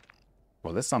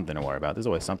 Well, there's something to worry about. There's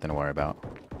always something to worry about.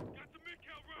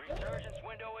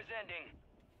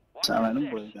 Sound like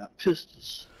them boys got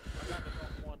pistols.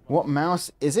 What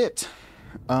mouse is it?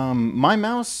 My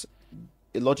mouse,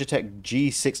 Logitech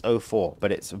G604,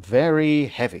 but it's very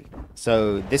heavy.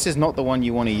 So this is not the one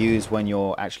you want to use when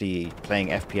you're actually playing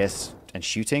FPS and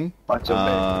shooting.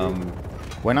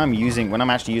 When I'm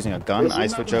actually using a gun, I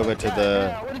switch over to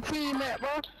the...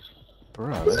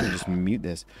 Bro, let me just mute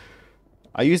this.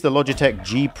 I use the Logitech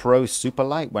G Pro Super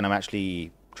Light when I'm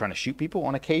actually trying to shoot people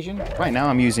on occasion. Right now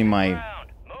I'm using my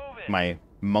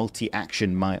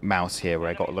multi-action mouse here, where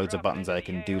I got loads of buttons that I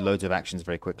can do loads of actions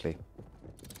very quickly,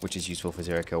 which is useful for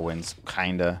 0 kill wins.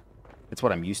 Kinda. It's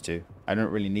what I'm used to. I don't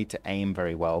really need to aim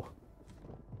very well,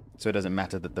 so it doesn't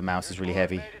matter that the mouse is really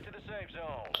heavy.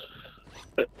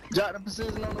 Drop the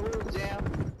precision on the roof,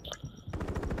 Jam.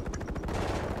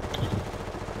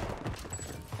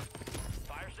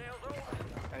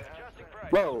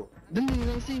 Bro, didn't you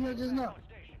even see her just now?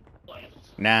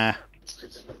 Nah.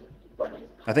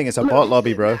 I think it's a bot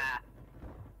lobby, bro.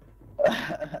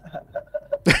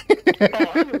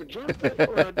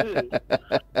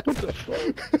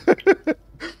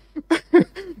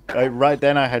 Right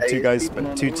then I had two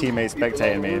teammates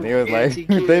spectating me, and he was like,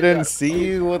 they didn't see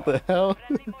you? What the hell?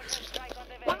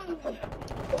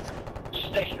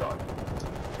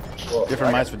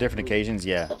 Different mice for different occasions,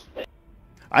 yeah.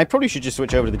 I probably should just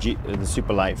switch over to the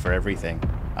Super Light for everything.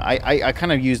 I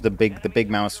kind of use the big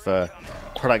mouse for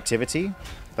productivity.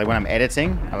 Like when I'm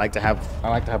editing, I like to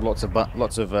have lots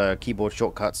of keyboard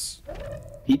shortcuts.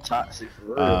 He toxic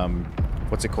for real.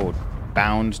 What's it called?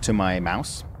 Bound to my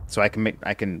mouse, so I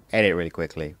can edit really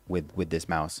quickly with this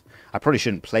mouse. I probably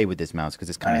shouldn't play with this mouse because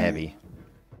it's kind of heavy.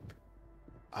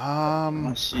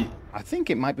 Oh, shit. I think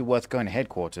it might be worth going to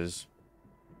headquarters.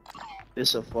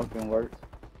 This'll fucking work.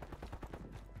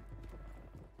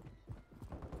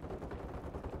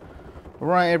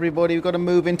 Alright, everybody, we've got to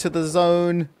move into the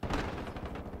zone.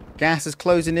 Gas is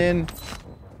closing in.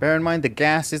 Bear in mind, the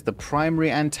gas is the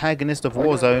primary antagonist of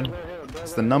Warzone.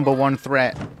 It's the #1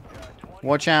 threat.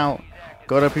 Watch out.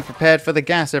 Gotta be prepared for the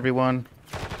gas, everyone.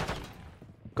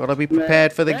 Gotta be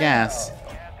prepared for the gas.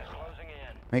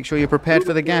 Make sure you're prepared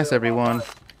for the gas, everyone.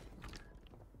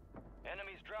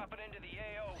 Enemies dropping into the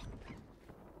AO.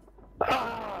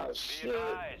 Ah, Be shit.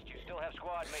 advised, you still have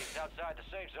squad mates outside the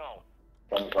safe zone.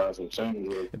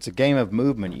 It's a game of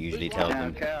movement, usually tells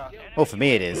them. Well, for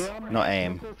me it is, not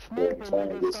aim.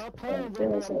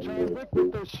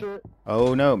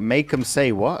 Oh no, make them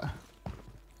say what?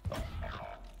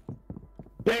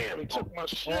 Damn, he took my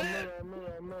shit.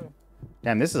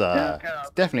 Damn, this is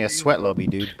it's definitely a sweat lobby,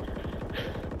 dude.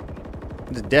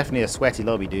 This is definitely a sweaty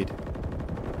lobby, dude.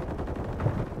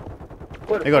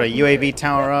 They got a UAV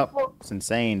tower up. It's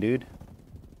insane, dude.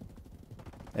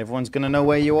 Everyone's gonna know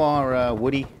where you are,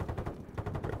 Woody.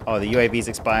 Oh, the UAV's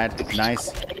expired.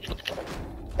 Nice.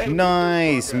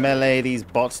 Nice! Melee these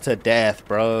bots to death,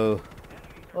 bro.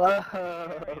 I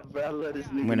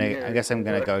guess I'm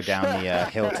gonna go down the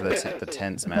hill to the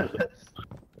tents, man.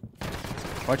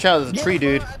 Watch out, there's a tree,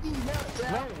 dude.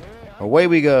 Away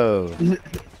we go.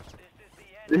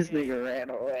 This nigga ran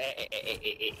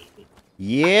away.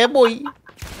 Yeah, boy.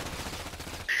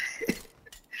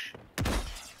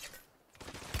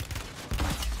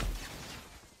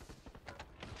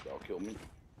 Kill me.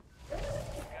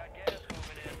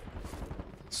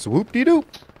 Swoop de doop.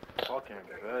 Fucking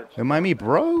good. Am I me,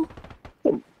 bro?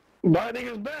 My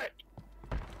nigga's back.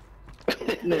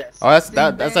 Oh,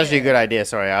 that's actually a good idea.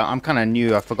 Sorry, I'm kind of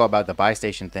new. I forgot about the buy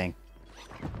station thing.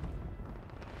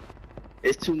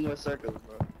 It's 2 more circles,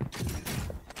 bro.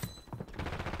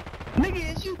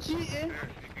 nigga, is you cheating?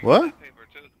 What?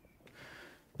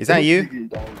 Is that you?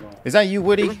 Is that you,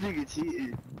 Woody? This nigga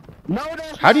cheating. No,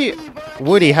 that's How not do you, me, bro. I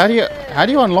Woody? How can't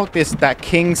do you unlock that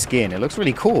king skin? It looks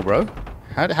really cool, bro.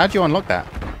 How do you unlock that?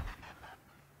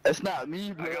 That's not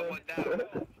me, bro.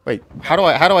 Wait, how do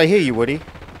I hear you, Woody?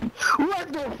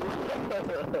 What the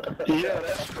fuck? Yeah,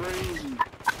 that's crazy.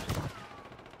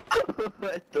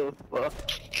 What the fuck?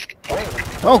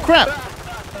 Oh crap!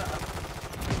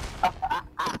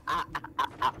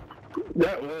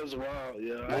 That was wild,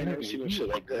 yeah. I ain't never seen no shit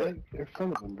like that. Right in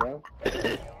front of him, bro.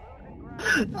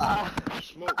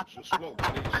 Smoke, just smoke.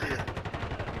 I didn't see it.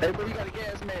 Hey, bro, you got a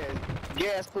gas man.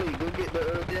 Gas, please. Go get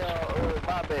the damn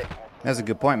buyback. That's a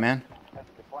good point, man.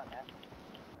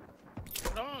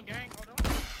 Hold on, gang. Hold on.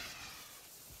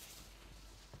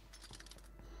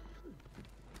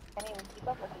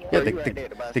 Yeah, Oh, you right there at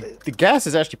the buy station. the gas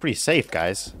is actually pretty safe,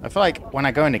 guys. I feel like when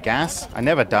I go into gas, I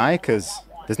never die because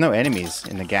there's no enemies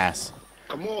in the gas.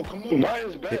 Come on. Mine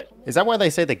is back. Is that why they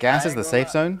say the gas is the safe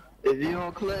zone? If you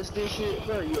don't clutch this shit,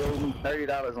 bro, you owe me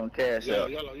 $30 on cash. Yellow,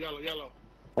 Out. yellow.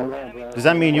 Hold on, bro. Does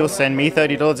that mean you'll send me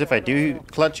 $30 if I do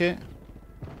clutch it?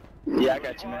 Yeah, I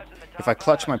got you, man. If I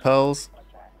clutch my pearls?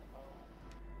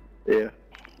 Yeah.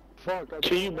 Fuck,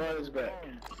 Can you buy this back?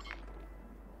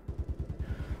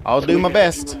 I'll do my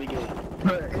best.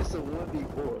 Bro, it's a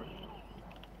 1v4.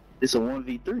 It's a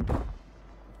 1v3.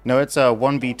 No, it's a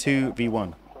 1v2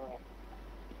 v1.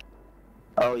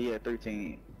 Oh, yeah,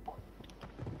 13.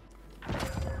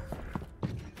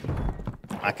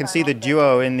 I can see the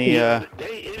duo in the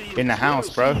house,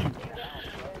 bro.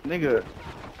 Nigga,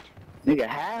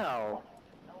 how?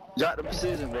 Drop the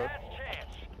precision, bro.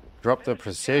 Drop the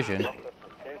precision.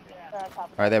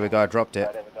 Alright, there we go. I dropped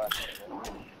it.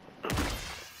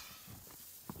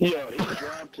 Yo, he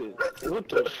dropped it. What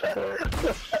the fuck?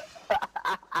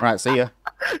 Alright, see ya.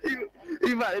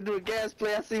 He about to do a gas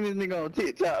play. I seen this nigga on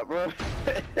TikTok, bro.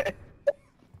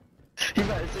 He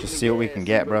about to take Just the see what we gas can and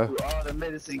get, go bro. through all the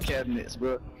medicine cabinets,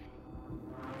 bro.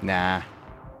 Nah.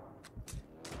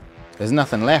 There's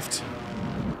nothing left.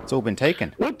 It's all been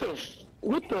taken. What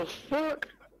the fuck?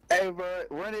 Hey, bro,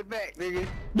 run it back, nigga.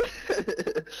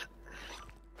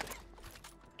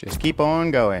 Just keep on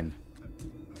going.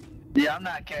 Yeah, I'm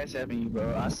not cash apping you,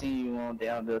 bro. I seen you on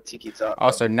down the TikTok.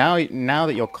 Also, now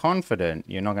that you're confident,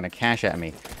 you're not gonna cash at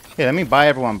me. Here, let me buy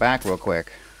everyone back real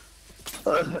quick.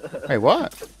 Hey,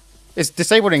 what? It's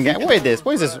disabled in gas. What is this?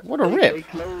 What is this? What a rip!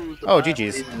 Oh,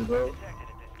 GG's.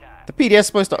 The PDS is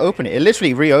supposed to open it. It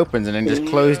literally reopens and then just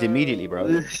closed immediately, bro.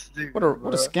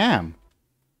 What a scam!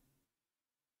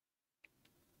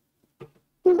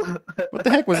 What the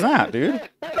heck was that, dude?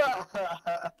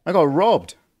 I got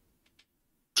robbed.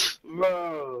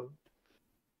 Bro.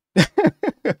 He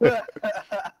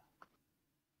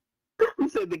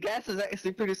said the gas is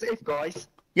actually pretty safe, guys.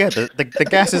 Yeah, the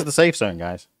gas is the safe zone,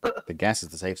 guys. The gas is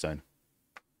the safe zone.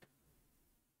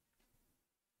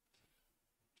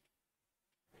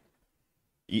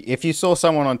 If you saw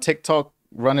someone on TikTok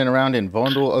running around in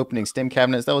Vondel opening stim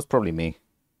cabinets, that was probably me.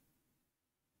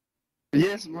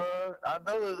 Yes, bro. I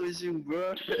know it was you,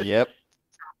 bro. Yep.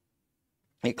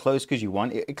 It closed because you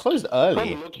won. It closed early. I'm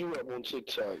gonna look you up on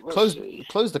TikTok. Let's Closed see.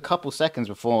 closed a couple seconds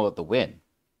before the win.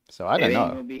 So I It don't ain't know.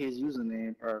 gonna be his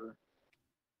username, probably.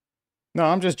 No,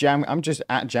 I'm just at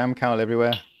JamCal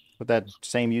everywhere with that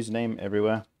same username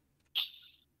everywhere.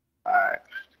 Alright.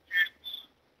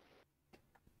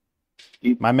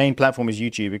 My main platform is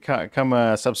YouTube.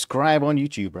 Come subscribe on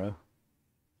YouTube, bro.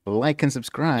 Like and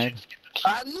subscribe.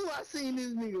 I knew I seen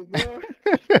this nigga, bro.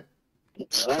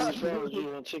 I just followed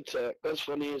you on TikTok. That's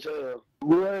funny as hell.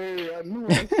 Boy, I knew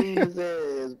I seen his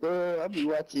ass, bro. I be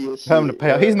watching your shit. Tell him to pay.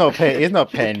 bro. He's not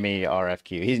paying me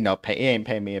RFQ. He ain't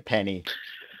paying me a penny.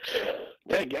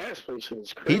 That gas station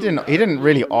is crazy. He didn't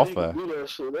really Nigga offer. do that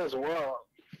shit. That's wild.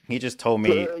 He just told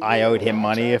me Bro, I yeah, owed him I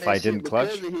money tried if I that didn't shit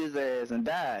clutch. because of his ass and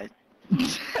died.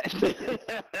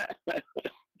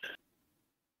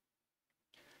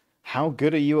 How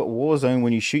good are you at Warzone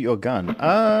when you shoot your gun?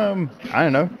 I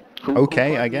don't know.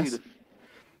 Okay, I guess.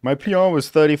 My PR was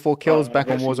 34 kills back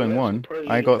on Warzone 1.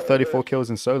 I got 34 kills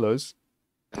in solos.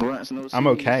 I'm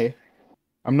okay.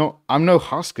 I'm no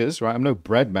Huskers, right? I'm no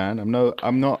Breadman.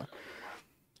 I'm not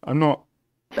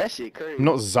That shit crazy. I'm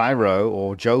not Zyro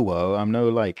or Jowo. I'm no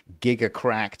like giga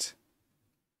cracked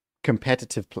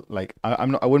competitive I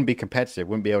wouldn't be competitive.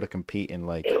 Wouldn't be able to compete in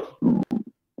wouldn't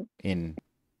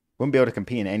be able to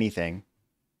compete in anything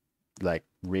like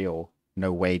real.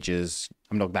 No wages.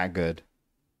 I'm not that good.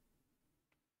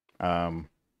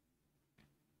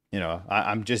 You know,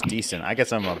 I'm just decent. I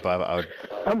guess I'm above.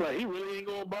 I'm like, he really ain't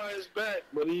gonna buy his back,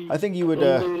 but he. I think you would.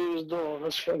 What he was doing.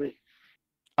 That's funny.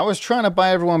 I was trying to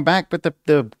buy everyone back, but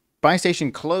the buy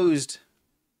station closed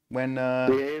when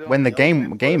the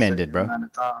game ended, bro.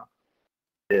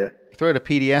 Yeah. Throw the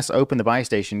PDS, open the buy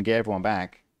station, get everyone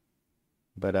back.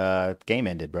 But game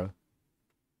ended, bro.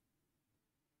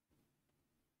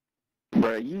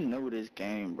 Bro, you know this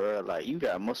game, bro. Like you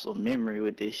got muscle memory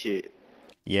with this shit.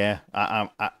 Yeah, I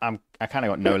kind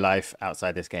of got no life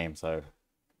outside this game, so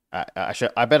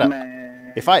I better.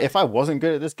 Man. If I wasn't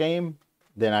good at this game,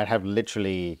 then I'd have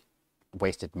literally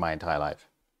wasted my entire life.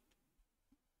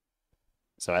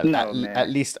 So at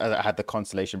least I had the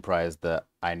consolation prize that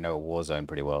I know Warzone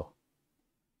pretty well.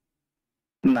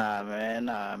 Nah, man.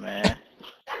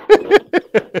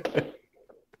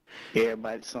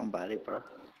 Everybody's somebody, bro.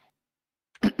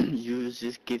 You was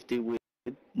just gifted with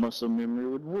muscle memory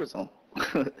with Warzone.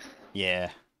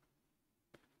 Yeah.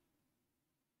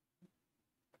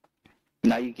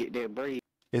 Now you get that break.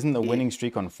 Isn't the winning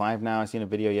streak on 5 now? I seen a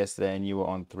video yesterday and you were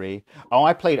on 3. Oh,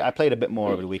 I played a bit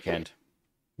more over the weekend.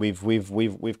 We've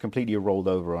completely rolled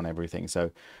over on everything.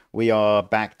 So we are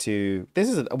back to this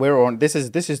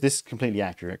is completely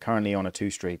accurate. Currently on a 2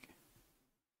 streak.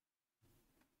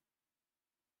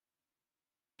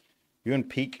 You and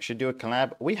Peak should do a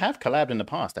collab. We have collabed in the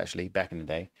past, actually, back in the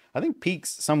day. I think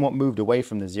Peak's somewhat moved away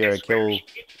from the 0 kill.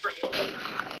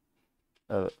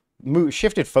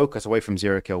 Shifted focus away from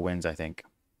 0 kill wins, I think.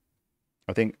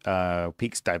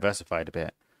 Peak's diversified a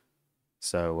bit.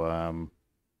 So,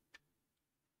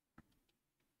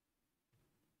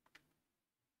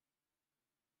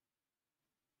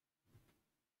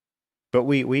 but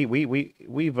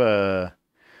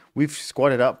we've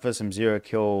squatted up for some 0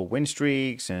 kill win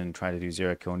streaks and tried to do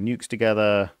 0 kill nukes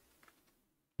together.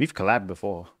 We've collabed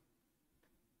before.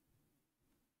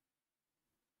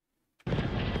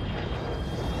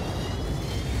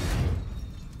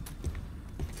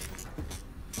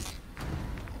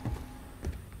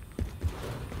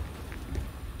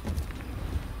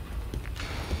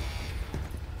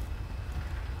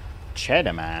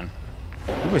 Cheddar Man?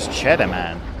 Who was Cheddar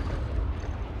Man?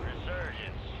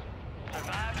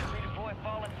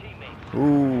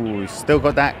 Ooh, still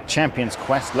got that Champion's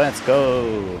Quest. Let's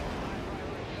go.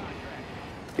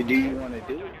 Do you want to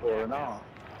do it or not?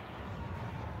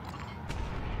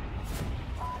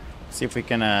 See if we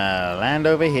can land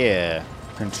over here.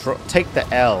 Take the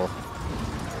L.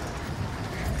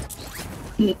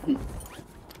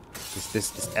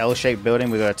 this L-shaped building,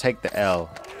 we gotta take the L.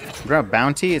 Grab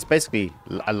bounty. It's basically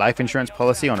a life insurance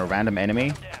policy on a random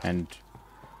enemy, and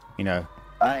you know.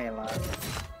 I ain't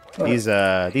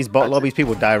lying. These bot lobbies,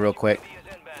 people die real quick.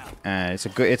 It's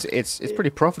pretty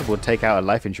profitable to take out a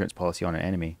life insurance policy on an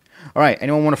enemy. All right,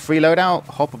 anyone want a free loadout?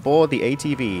 Hop aboard the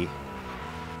ATV.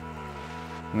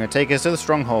 I'm gonna take us to the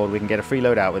stronghold. We can get a free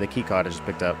loadout with a key card I just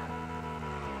picked up.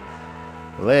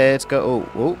 Let's go.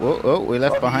 Oh, we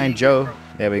left behind Joe.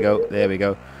 There we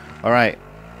go. All right,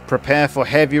 prepare for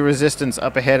heavy resistance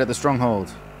up ahead at the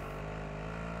stronghold.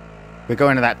 We're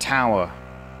going to that tower.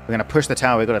 We're gonna push the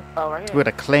tower. We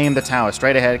gotta claim the tower.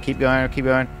 Straight ahead. Keep going.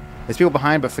 There's people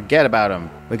behind, but forget about them.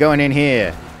 We're going in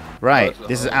here. Right.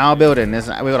 This is our building. We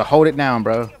gotta hold it down,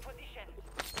 bro.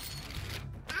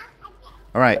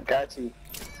 All right. Got you.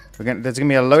 There's gonna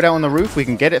be a loadout on the roof. We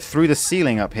can get it through the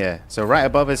ceiling up here. So right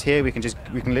above us here, we can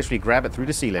literally grab it through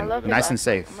the ceiling, nice and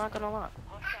safe. I'm not gonna lie.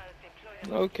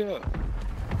 Okay.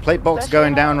 Plate box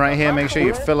going down right here. Make sure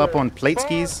you fill up on plate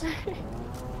skis.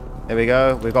 There we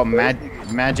go. We've got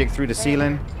magic through the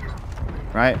ceiling.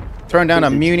 Right. Throwing down a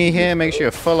muni here. Make sure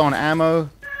you're full on ammo.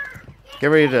 Get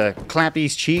ready to clap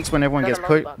these cheeks when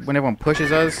everyone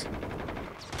pushes us.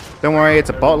 Don't worry, it's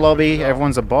a bot lobby.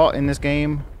 Everyone's a bot in this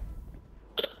game.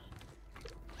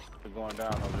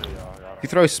 If you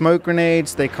throw smoke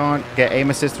grenades, they can't get aim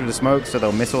assist through the smoke, so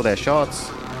they'll miss all their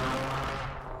shots.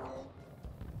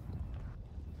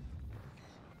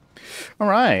 All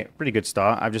right, pretty good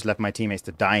start. I've just left my teammates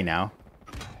to die now.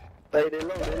 Hey, they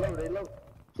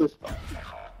low.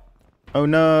 Oh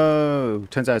no!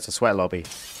 Turns out it's a sweat lobby.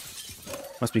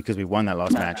 Must be because we won that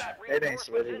last match. It ain't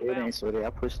sweaty. I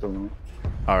pushed them.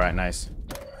 All right, nice.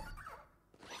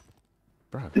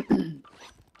 Bro.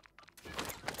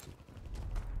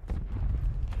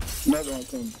 Another one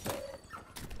coming.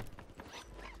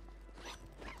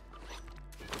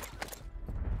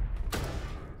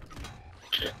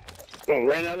 Oh,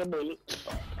 ran out of bullets.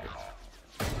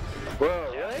 Bro,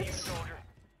 what?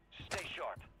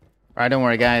 All right, don't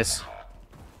worry, guys. I'm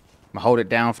gonna hold it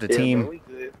down for the team. Bro, we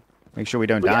good. Make sure we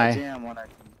don't We got die. jam on our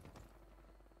team.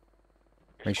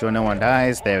 Make sure no one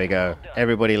dies. There we go.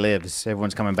 Everybody lives.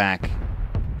 Everyone's coming back.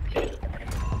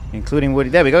 Including Woody.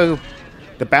 There we go.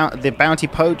 The bounty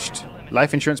poached.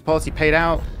 Life insurance policy paid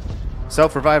out.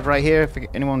 Self-revive right here if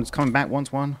anyone's coming back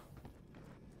wants one.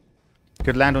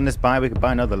 Could land on this buy. We could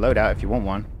buy another loadout if you want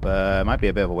one. But it might be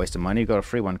a bit of a waste of money. Got a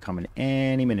free one coming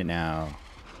any minute now.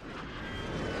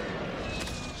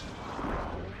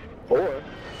 Or,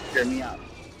 hear me out.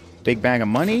 Big bag of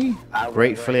money. I run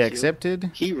Gratefully right shield.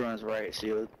 accepted. He runs right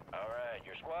shield. Alright,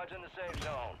 your squad's in the safe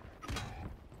zone.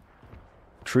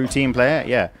 True team player.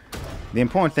 Yeah. The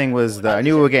important thing was that I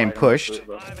knew we were getting pushed.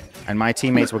 And my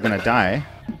teammates were going to die.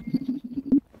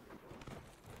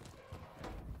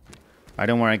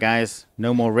 Don't worry, guys.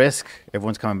 No more risk.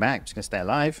 Everyone's coming back. Just going to stay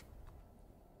alive.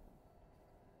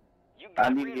 You I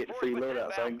got need to get free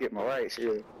reinforcements loadout so I can inbound. get my right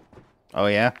shield. Oh,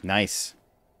 yeah? Nice.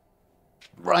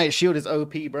 Riot Shield is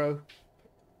OP, bro.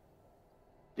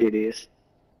 It is.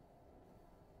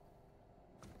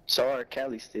 So are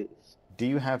Cali sticks. Do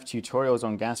you have tutorials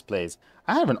on gas plays?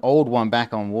 I have an old one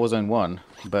back on Warzone 1,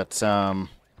 but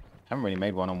haven't really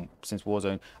made one on since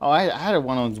Warzone. Oh, I had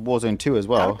one on Warzone 2 as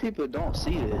How well. people don't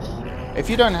see this? If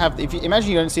you don't have,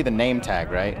 imagine you don't see the name tag,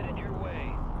 right? Headed your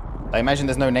way. Like imagine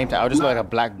there's no name tag. I'll just look like a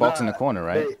black box in the corner,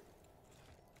 right?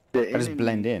 The I just enemy-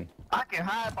 blend in. I can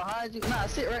hide behind you. Nah,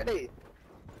 sit right there.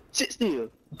 Sit still.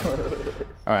 All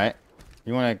right.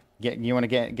 You wanna go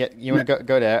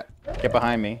there? Get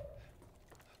behind me.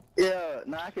 Yeah,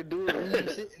 nah, I can do it when you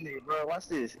sitting there, bro. Watch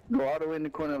this. Go all the way in the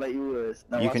corner like you was.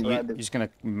 Now You watch can. what I You're do. just gonna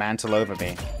mantle over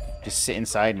me. Just sit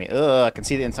inside me. Ugh, I can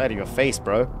see the inside of your face,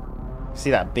 bro. See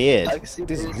that beard? I can see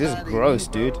This the is inside of gross,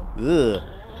 you, dude. Ugh.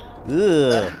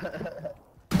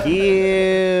 Ugh.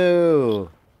 Ew.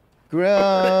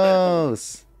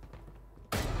 Gross.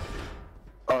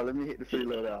 Oh, let me hit the free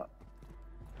loadout.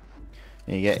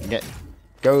 You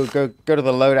go to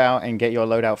the loadout and get your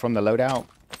loadout from the loadout.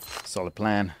 Solid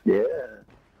plan. Yeah.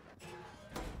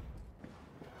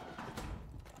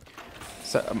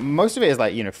 So most of it is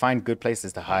like, you know, find good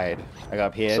places to hide. Like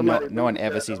up here, Somebody no one booby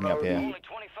ever trap sees the me up here. loadie. Only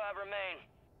 25 remain.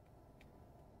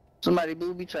 Somebody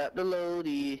booby trap the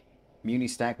loadie. Muni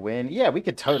stack win. Yeah, we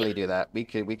could totally do that. We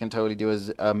can totally do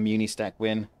a muni stack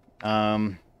win.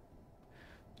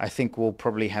 I think we'll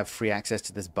probably have free access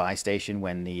to this buy station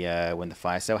when the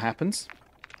fire sale happens.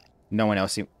 No one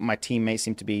else. My teammates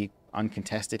seem to be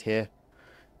uncontested here.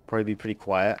 Probably be pretty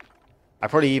quiet. I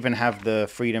probably even have the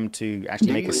freedom to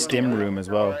actually make a stim room as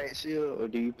well. Right shield, or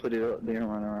do you put it up there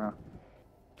and run around?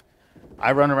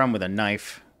 I run around with a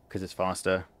knife because it's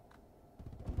faster.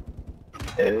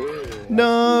 Ew.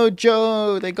 No,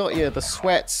 Joe, they got you. The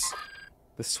sweats.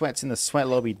 The sweats in the sweat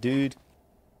lobby, dude.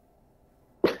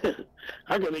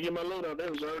 I gotta get my loadout. That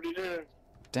was already there.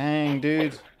 Dang,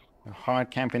 dude.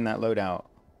 Hard camping that loadout.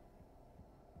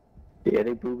 Yeah,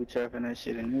 they booby trapping that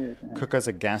shit in here. Man. Cook us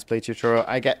a gas plate tutorial.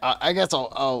 I guess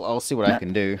I'll see what I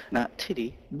can do. Not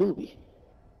titty, booby.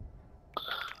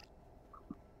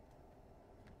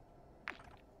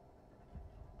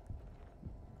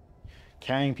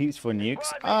 Carrying peeps for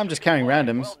nukes. I'm just carrying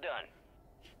randoms. Well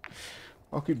done.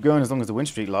 I'll keep going as long as the win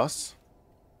streak lasts.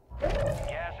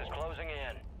 Gas is closing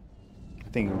in. I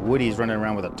think Woody's running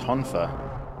around with a tonfa.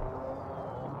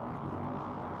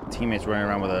 Teammates running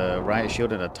around with a riot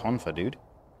shield and a tonfa, dude.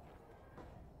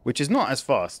 Which is not as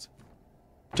fast.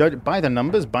 Judge by the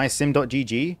numbers, by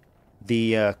sim.gg,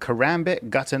 the Karambit,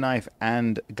 Gutter Knife,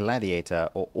 and Gladiator,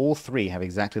 or all three, have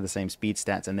exactly the same speed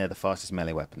stats, and they're the fastest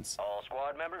melee weapons. All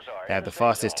squad members are They in have the safe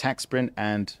fastest zone. tac sprint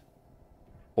and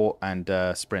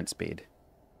sprint speed.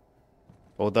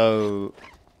 Although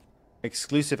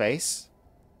Exclusive Ace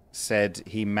said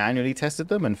he manually tested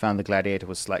them and found the Gladiator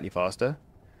was slightly faster.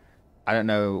 I don't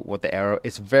know what the error.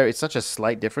 It's such a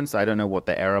slight difference. I don't know what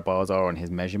the error bars are on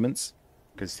his measurements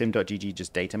because sim.gg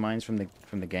just data mines from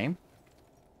the game.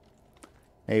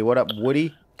 Hey, what up,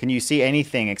 Woody? Can you see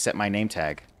anything except my name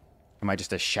tag? Am I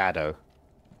just a shadow?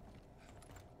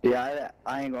 Yeah,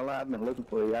 I ain't gonna lie. I've been looking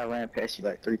for you. I ran past you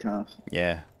like 3 times.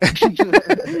 Yeah.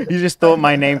 You just thought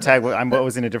my name tag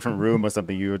was in a different room or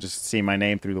something. You were just seeing my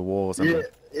name through the wall or something.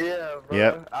 Yeah, bro.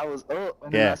 Yep. I was up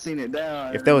and Yeah. then I seen it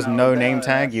down. If there was and no I name down,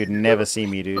 tag, and I you'd seen it never up. see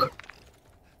me, dude.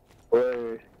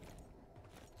 Word.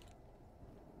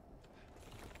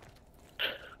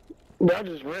 But I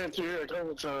just ran through here a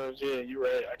couple times. Yeah, you're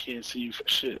right. I can't see you for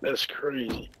shit. That's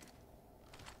crazy.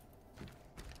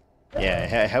 Yeah,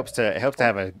 it helps to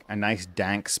have a nice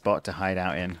dank spot to hide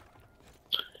out in.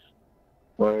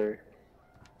 Word.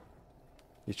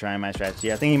 He's trying my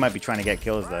strategy. I think he might be trying to get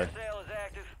kills though. Fire sale is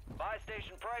active. Buy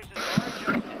station prices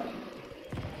are adjusted.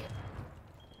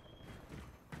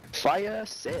 Fire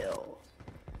sale.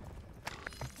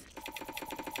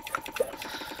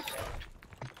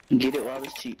 Get it while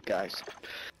it's cheap, guys.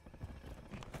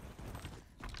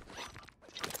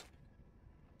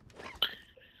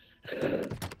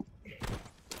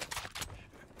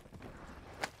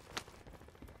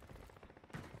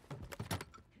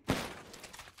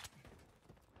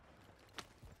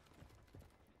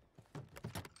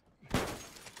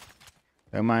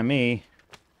 Don't mind me.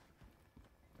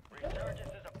 Resurgence is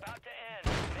about to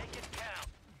end. Make it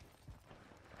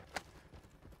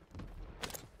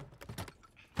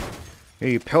count.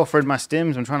 Hey, you pilfered my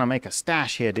stims. I'm trying to make a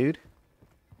stash here, dude.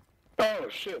 Oh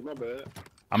shit, my bad.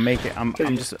 I'm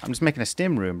just making a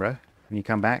stim room, bro. Can you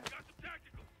come back?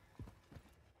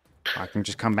 I can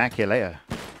just come back here later.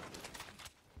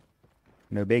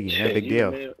 No biggie, no big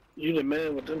deal. You the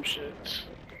man with them shits.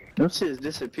 Them shits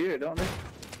disappeared, don't they?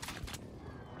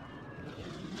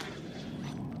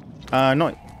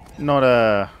 Not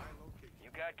You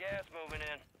got gas moving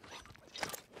in.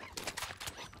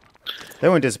 they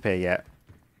won't disappear yet.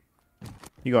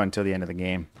 You got until the end of the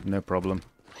game, no problem.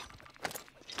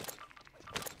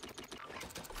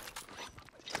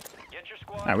 Get your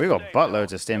squad. Now we got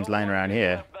buttloads of stims lying around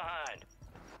here. Behind.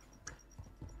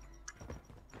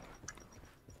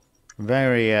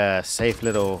 Very safe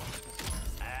little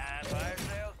Fire sales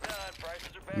done. Prices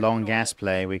are back. long gas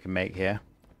play we can make here.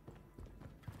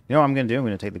 You know what I'm gonna do? I'm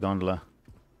gonna take the gondola.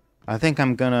 I think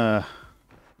I'm gonna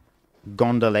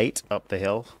gondolate up the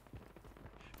hill.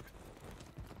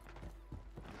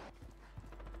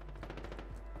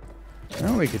 You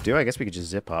know what we could do? I guess we could just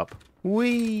zip up.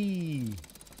 Whee!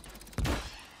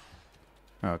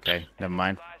 Okay, never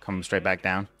mind. Come straight back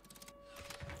down.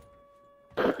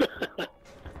 That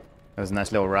was a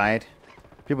nice little ride.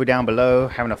 People down below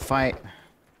having a fight.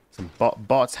 Some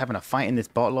bots having a fight in this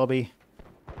bot lobby.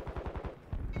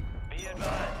 Be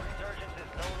advised. Resurgence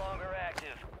is no longer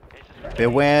active. This is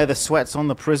Beware the sweats on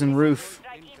the prison roof.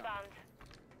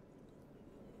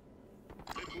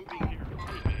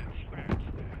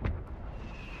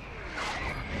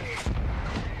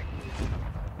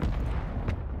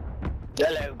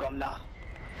 Hello, Governor.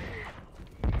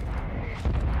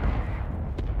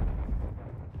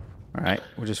 Alright,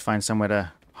 we'll just find somewhere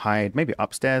to hide. Maybe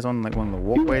upstairs on like one of the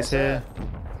walkways here.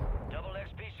 double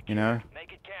XP secure. You know?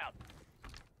 Make it count.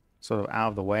 Sort of out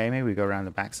of the way. Maybe we go around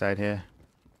the backside here.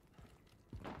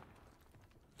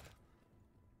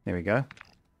 There we go.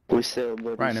 We still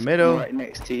Right in the middle. Right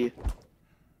next to you. You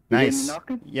Nice. hear me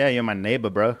knocking? Yeah, you're my neighbor,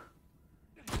 bro.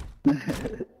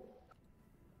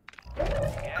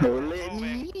 Oh, let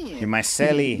me in. You're my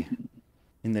celly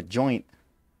in the joint.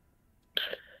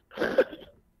 Your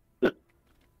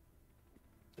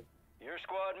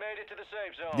squad made it to the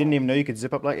safe zone. Didn't even know you could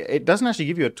zip up like it doesn't actually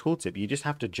give you a tooltip. You just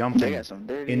have to jump They in. got some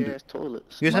dirty in- ass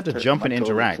toilets. You just have to jump and My toilet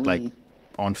interact like clean.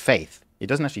 on faith. It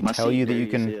doesn't actually My tell seat you that you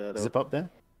dirty as can hell, though. zip up there.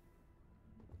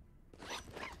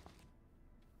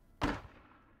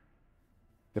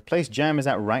 The place Jam is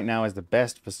at right now is the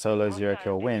best for solo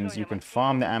 0-kill wins. You can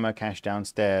farm the ammo cache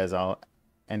downstairs. I'll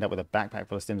end up with a backpack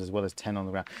full of stims as well as 10 on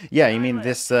the ground. Yeah, you mean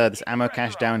this this ammo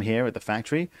cache down here at the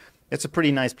factory? It's a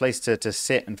pretty nice place to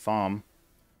sit and farm.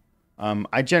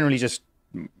 I generally just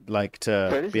like Bro,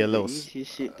 to this be a is little the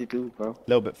easiest shit to do,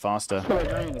 bro. bit faster. I feel like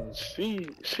I ain't even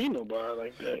see nobody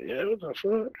like that. Yeah, what the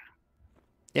fuck?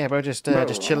 Yeah, bro, just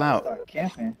chill out. Start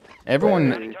camping.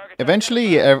 Everyone,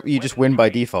 eventually, you just win by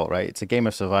default, right? It's a game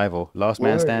of survival. Last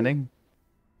man Word. standing.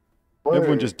 Word.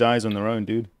 Everyone just dies on their own,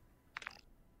 dude.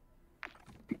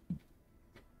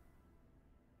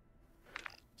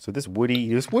 So this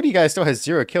Woody guy still has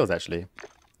 0 kills, actually.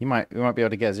 We might be able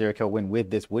to get a 0-kill win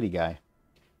with this Woody guy.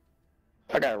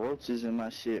 I got roaches in my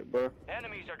shit, bro.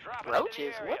 Enemies are dropping Roaches?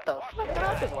 into the area. What the Watch fuck the did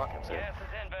I just skies. walk into? Gas is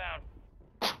inbound.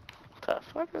 What the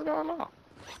fuck is going on?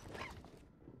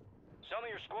 Some of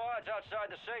your squads outside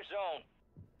the safe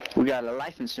zone. We got a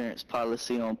life insurance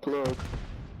policy on plug.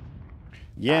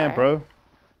 Yeah, Alright. bro.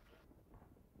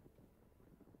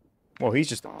 Well, he's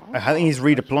just... I think he's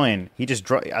redeploying. He just...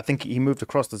 I think he moved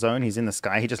across the zone. He's in the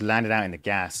sky. He just landed out in the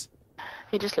gas.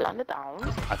 He just landed down.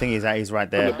 I think he's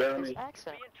right there. His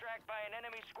accent. Being tracked by an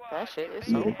enemy squad. That shit is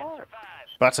so hard.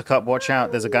 Buttercup, watch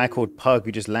out. There's a guy called Pug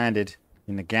who just landed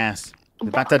in the gas. He's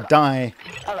about to die.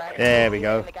 Alright. There we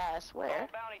go. The guy, I swear.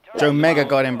 Joe Mega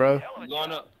got him, bro. I'm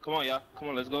going up. Come on, y'all. Come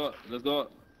on, let's go up. Let's go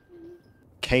up.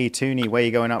 K Tooney, where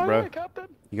you going up, bro?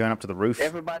 You going up to the roof?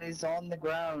 Everybody's on the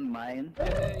ground, man.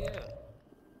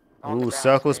 On the Ooh, ground,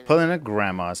 Circle's baby. pulling at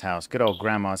Grandma's house. Good old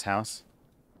Grandma's house.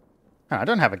 Huh, I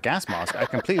don't have a gas mask. I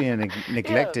completely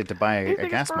neglected to buy a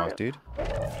gas mask, dude. Gas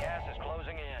is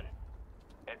closing in.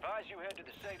 Advise you head to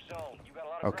the safe zone. You got a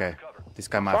lot of Okay, ground cover. this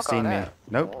guy might have Fuck all seen me. that.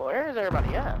 Nope. Where is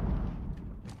everybody at?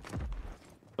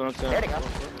 There they go.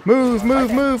 Move,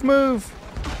 move, move, move!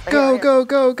 Go, go,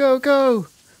 go, go, go!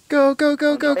 Go, go,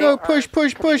 go, go, go! Push,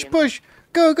 push, push, push!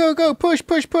 Go, go, go! Push,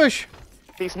 push, push!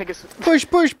 These niggas. Push,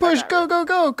 push, push! Go, go,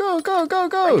 go, go, go, go,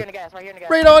 Right here go! in the gas, right here in the gas.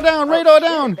 Radar down, Oh, radar shit,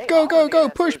 down! they Go, all go, in go! the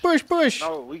Push, gas. push, push!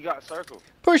 No, we got circle.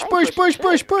 Push, push, push,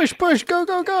 push, push, push! Go,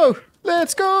 go, go!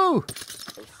 Let's go!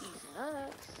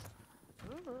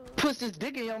 Push this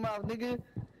dick in your mouth, nigga.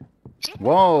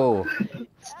 Whoa.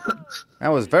 That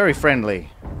was very friendly.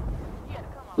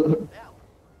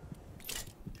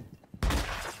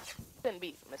 Couldn't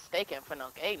be mistaken for no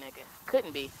gay nigga.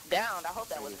 Couldn't be. Down. I hope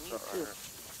that wasn't you too.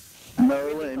 No,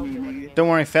 it wasn't me, nigga. Don't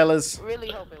worry, fellas.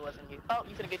 Really hope it wasn't you. Oh,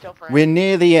 you finna get your friend. We're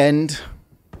near the end.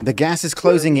 The gas is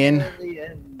closing in.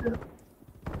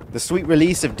 The sweet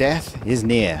release of death is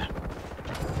near.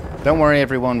 Don't worry,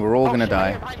 everyone. We're all gonna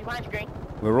die. Behind you, Green.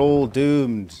 We're all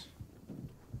doomed.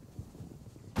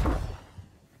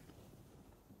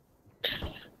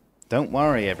 Don't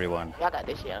worry, everyone. Y'all got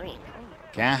this shit. I mean,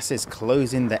 Gas is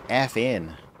closing the F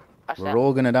in. watch We're that.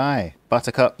 all gonna die.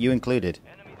 Buttercup, you included.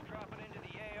 Enemies dropping into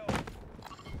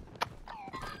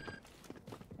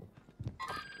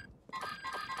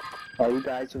the AO. Are you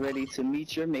guys ready to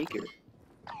meet your maker?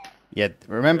 Yeah,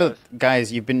 remember,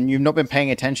 guys, you've not been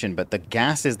paying attention, but the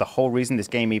gas is the whole reason this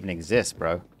game even exists,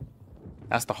 bro.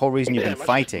 That's the whole reason you've been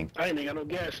fighting. I ain't got no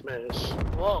gas mask.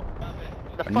 Whoa.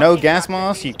 No gas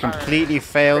mask, you completely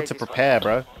failed to prepare,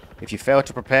 bro. If you fail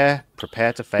to prepare,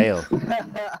 prepare to fail.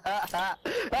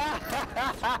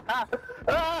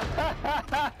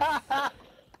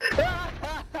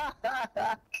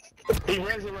 He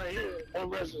resin right here. I'm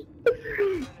resin.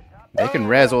 They can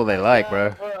res all they like,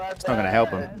 bro. It's not gonna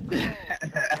help them.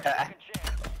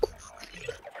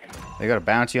 They got a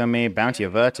bounty on me, bounty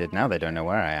averted. Now they don't know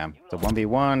where I am. The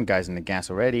 1v1, guys in the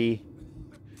gas already.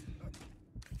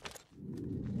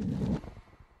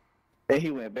 Hey, he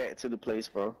went back to the place,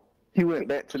 bro. He went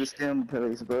back to the stem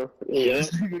place, bro. Yeah.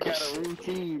 This nigga got a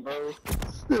routine, bro.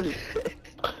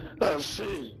 I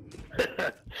see.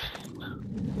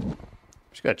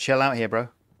 Just gotta chill out here, bro.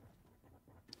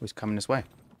 Who's coming this way?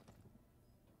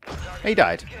 He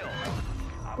died.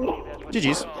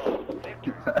 GG's.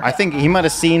 I think he might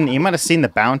have seen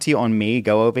the bounty on me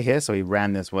go over here, so he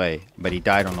ran this way, but he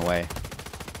died on the way.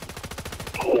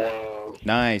 Wow.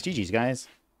 Nice, GG's, guys.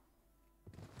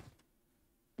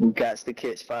 We got to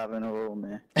catch 5 in a row,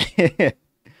 man. I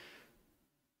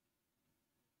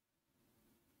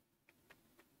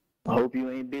hope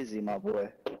you ain't busy, my boy.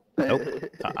 Nope.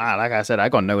 Like I said, I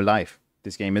got no life.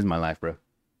 This game is my life, bro.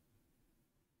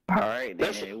 All right,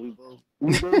 then. We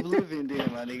both living there,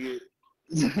 my nigga.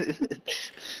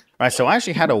 Right, so I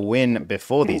actually had a win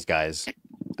before these guys.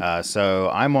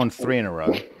 So I'm on 3 in a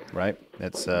row, right?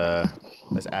 Let's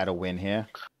add a win here.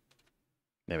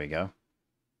 There we go.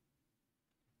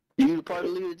 You the party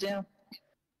leader, Jam?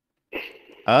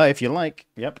 If you like,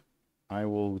 yep. I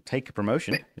will take a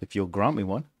promotion if you'll grant me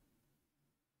one.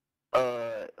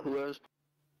 Who else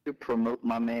to promote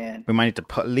my man? We might need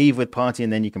to leave with party,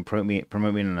 and then you can promote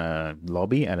me in a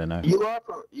lobby. I don't know. You are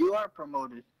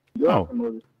promoted. You are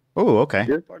promoted. Oh, okay.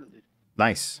 You're part of it.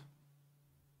 Nice.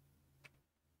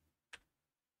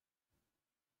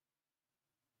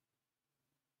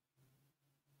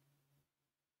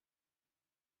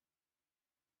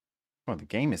 Oh, the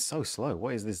game is so slow.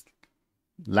 What is this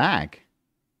lag?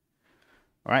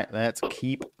 All right, let's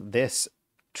keep this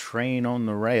train on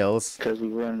the rails. Because we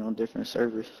running on different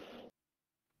servers.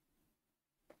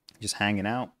 Just hanging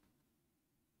out.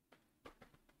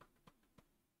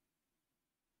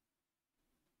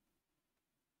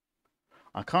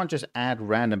 I can't just add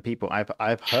random people.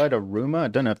 I've heard a rumor. I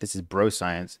don't know if this is bro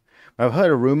science. But I've heard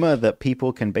a rumor that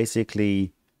people can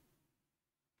basically,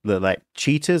 like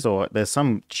cheaters, or there's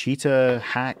some cheater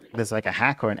hack. There's like a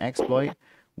hack or an exploit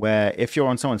where if you're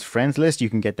on someone's friends list, you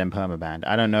can get them permabanned.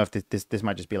 I don't know if this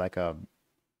might just be like a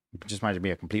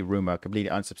complete rumor, completely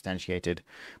unsubstantiated.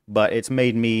 But it's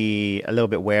made me a little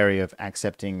bit wary of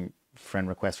accepting friend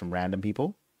requests from random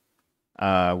people,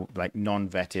 like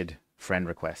non-vetted friend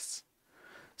requests.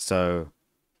 So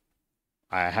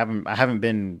I haven't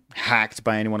been hacked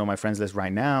by anyone on my friends list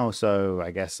right now, so I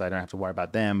guess I don't have to worry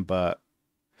about them. But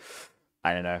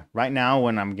I don't know. Right now,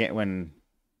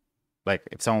 like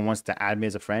if someone wants to add me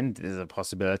as a friend, there's a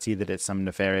possibility that it's some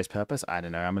nefarious purpose. I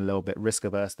don't know. I'm a little bit risk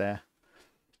averse there.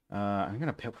 I'm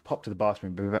gonna pop to the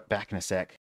bathroom. Be back in a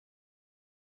sec.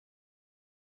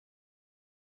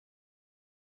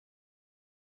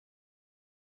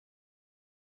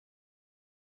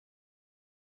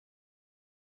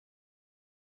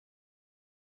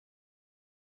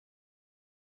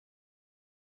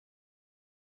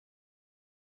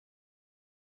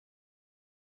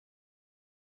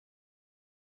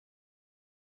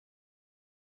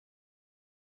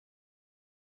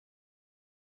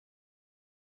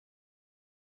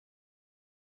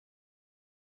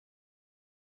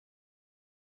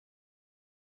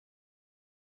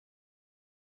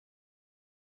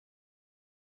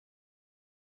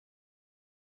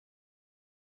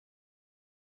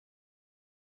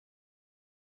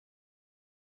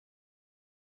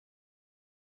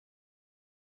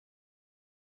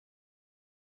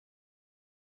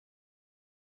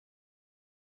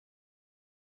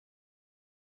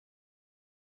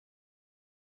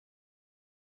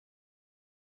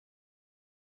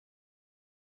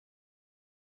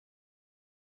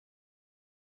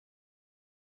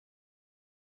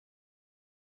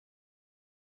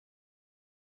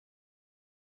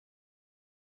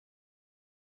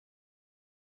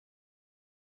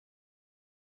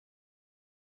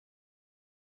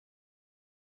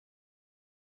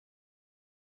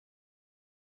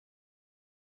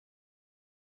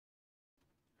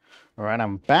 All right,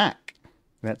 I'm back.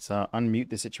 Let's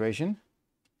unmute the situation.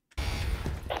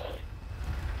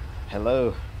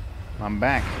 Hello, I'm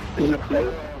back.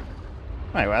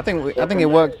 Right, well, I think it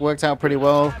worked out pretty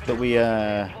well that we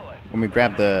when we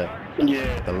grabbed the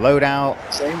loadout.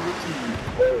 Same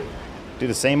routine. Do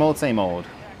the same old, same old.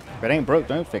 If it ain't broke,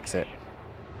 don't fix it.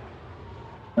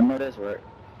 I know that's right.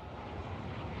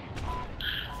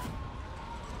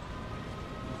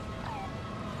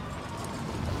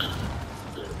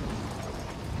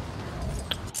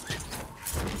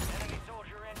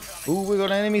 Ooh, we got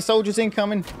enemy soldiers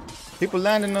incoming. People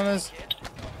landing on us.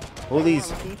 All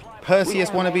these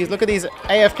Perseus wannabes. Look at these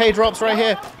AFK drops right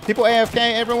here. People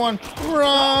AFK, everyone.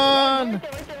 Run!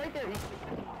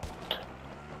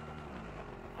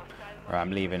 Alright, I'm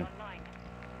leaving.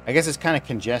 I guess it's kind of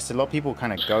congested. A lot of people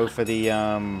kind of go for the,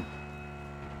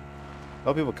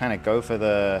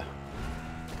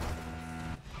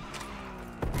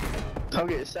 Don't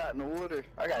get shot in the water.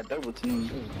 I got double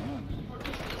team.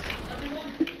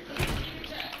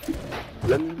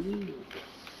 Let me leave.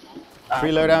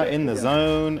 Free loadout in the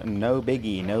zone. No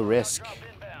biggie, no risk.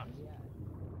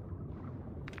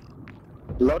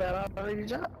 Loadout already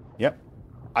dropped? Yep.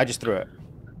 I just threw it.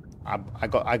 I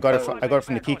got it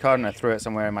from the key card and I threw it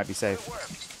somewhere it might be safe.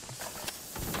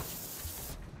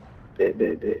 Bet.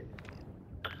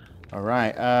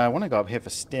 Alright, I want to go up here for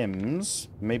stims.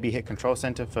 Maybe hit control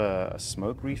center for a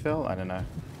smoke refill? I don't know.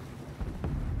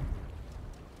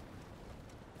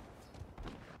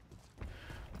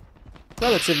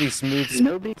 Relatively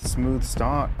smooth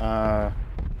start.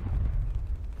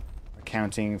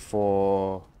 Accounting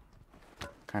for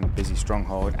kind of busy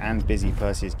stronghold and busy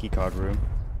Perseus keycard room.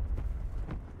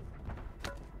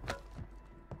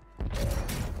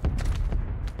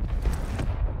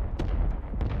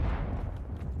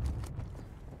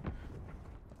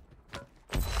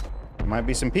 Might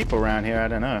be some people around here, I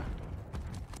don't know. I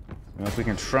don't know if we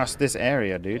can trust this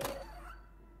area, dude.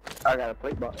 I got a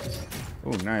plate box.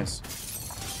 Oh, nice.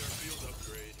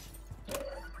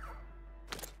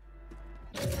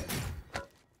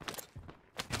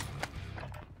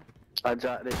 I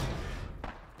dropped it.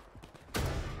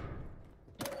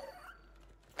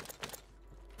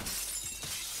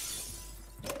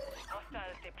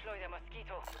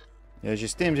 There's your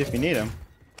stims if you need them.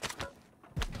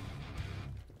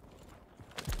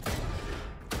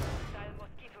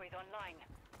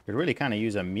 Could really kind of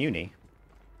use a muni.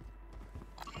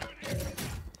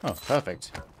 Oh,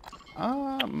 perfect.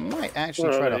 Might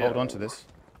actually try to hold on to this.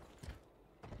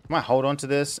 Might hold on to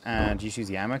this and just use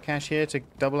the ammo cache here to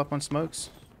double up on smokes.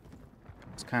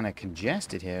 It's kind of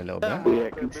congested here a little bit. We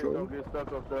had control.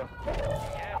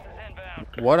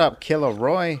 What up, Killer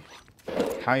Roy?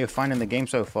 How you finding the game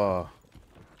so far?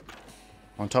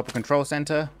 On top of control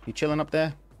center? You chilling up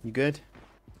there? You good?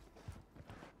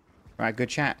 Right, good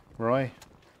chat, Roy.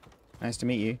 Nice to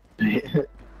meet you.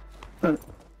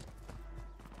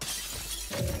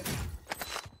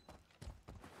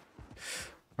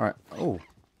 Alright. Oh.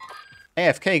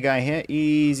 AFK guy here.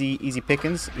 Easy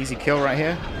pickings. Easy kill right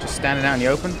here. Just standing out in the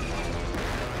open.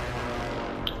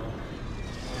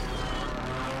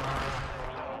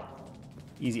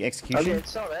 Easy execution. I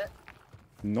saw that.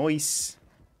 Nice.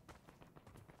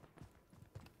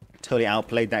 Totally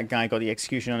outplayed that guy. Got the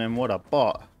execution on him. What a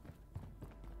bot.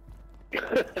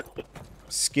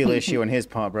 Skill issue on his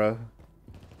part, bro.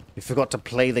 You forgot to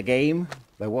play the game?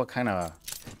 Like, what kind of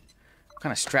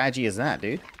strategy is that,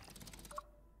 dude?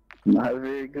 Not a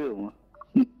very good one.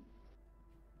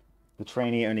 The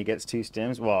trainee only gets 2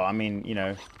 stims. Well, I mean, you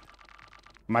know,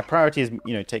 my priority is,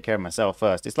 you know, take care of myself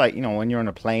first. It's like, you know, when you're on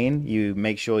a plane, you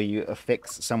make sure you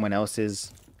affix someone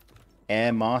else's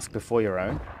air mask before your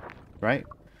own, right?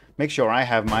 Make sure I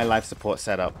have my life support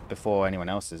set up before anyone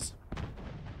else's.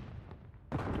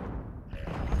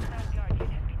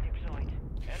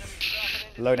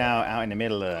 Loadout out in the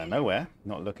middle of nowhere.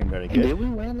 Not looking very good. Did we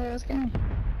win last game?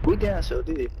 We damn sure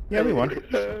did. Yeah, we won.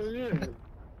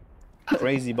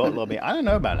 Crazy bot lobby. I don't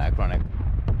know about that, Chronic.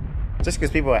 Just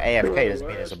because people are AFK doesn't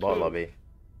mean it's a bot lobby.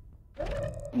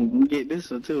 We get this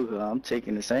one too, cause I'm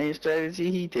taking the same strategy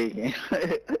he taking.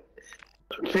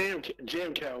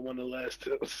 Jam Cow won the last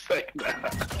two.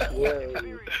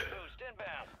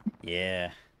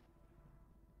 Yeah.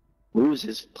 We was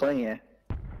just playing.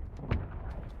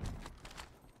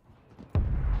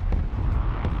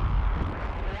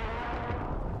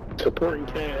 Supporting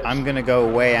cash. I'm gonna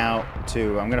go way out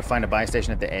to. I'm gonna find a buy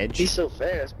station at the edge. He's so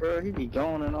fast, bro. He be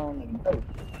going and on and on.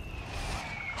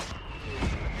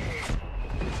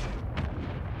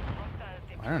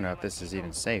 I don't know if this is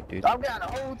even safe, dude. I've got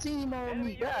a whole team on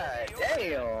me. God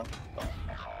damn.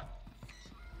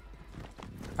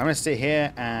 I'm gonna sit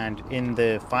here and in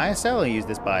the fire cell use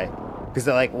this buy, because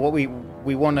like what we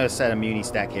want to set a muni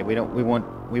stack here. We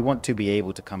want to be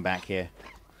able to come back here.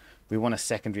 We want a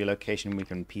secondary location we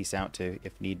can peace out to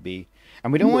if need be,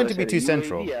 and we don't want it to be too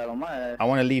central. I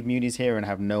want to leave munis here and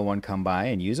have no one come by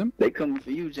and use them. They coming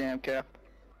for you, Jam Cap.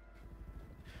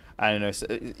 I don't know. So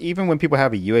even when people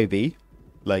have a UAV,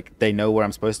 like they know where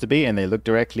I'm supposed to be and they look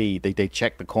directly. They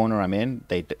check the corner I'm in.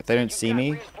 If they don't see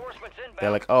me, they're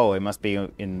like, oh, it must be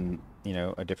in, you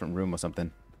know, a different room or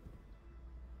something.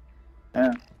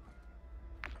 Yeah.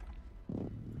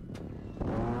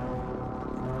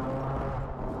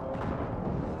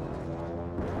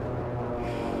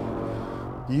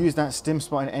 Use that stim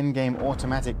spot in endgame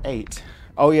automatic 8.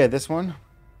 Oh yeah, this one?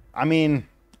 I mean,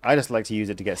 I just like to use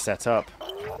it to get set up.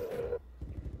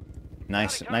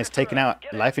 Nice taking out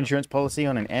life insurance policy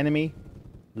on an enemy.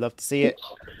 Love to see it.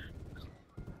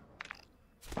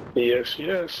 Yes,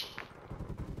 yes.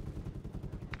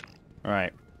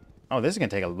 Alright. Oh, this is going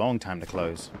to take a long time to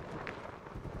close.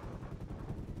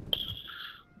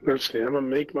 Let's see, I'm gonna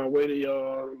make my way to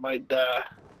y'all. Might die.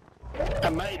 I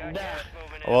might die.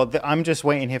 Well, I'm just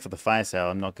waiting here for the fire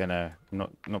sale. I'm not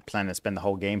planning to spend the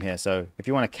whole game here. So if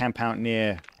you want to camp out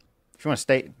near, if you want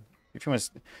to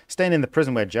staying in the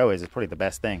prison where Joe is probably the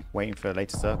best thing. Waiting for a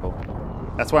later circle.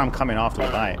 That's where I'm coming after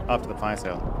the fire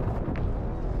sale.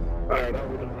 All right,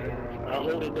 I'll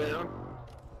hold it down.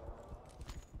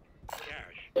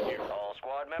 All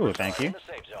squad members Ooh, thank are you. in the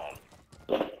safe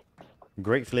zone.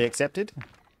 Gratefully accepted.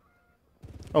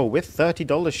 Oh, with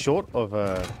 $30 short of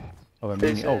a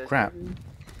mini. Oh crap!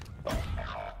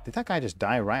 Did that guy just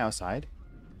die right outside?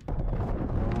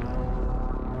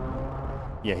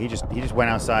 Yeah, he just went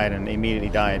outside and immediately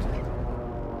died.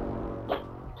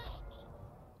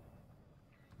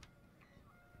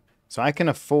 So I can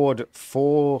afford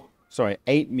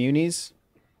 8 munis,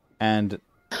 and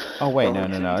oh wait,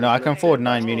 no, I can afford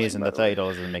 9 munis, and the $30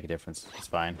 doesn't make a difference. It's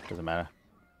fine, doesn't matter.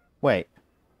 Wait.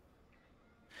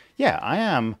 Yeah,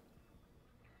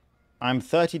 I'm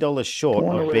 $30 short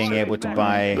of being able to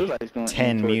buy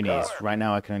 10 munis. Right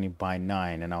now I can only buy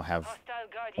 9, and I'll have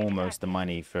almost the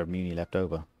money for muni left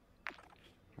over.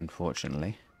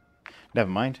 Unfortunately. Never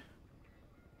mind.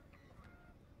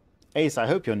 Ace, I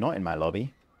hope you're not in my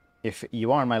lobby. If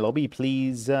you are in my lobby,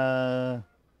 please either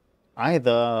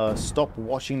stop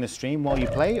watching the stream while you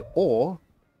play, or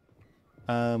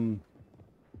pull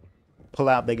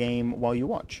out the game while you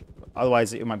watch.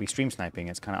 Otherwise, it might be stream sniping.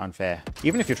 It's kind of unfair.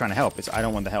 Even if you're trying to help, I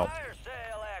don't want the help.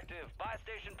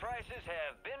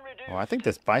 Oh, I think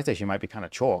this buy station might be kind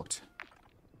of chalked.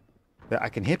 I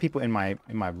can hear people in my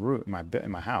room,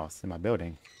 in my house, in my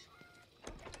building.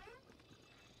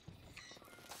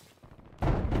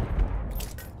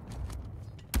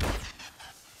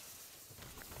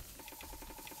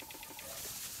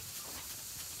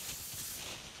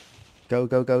 Go,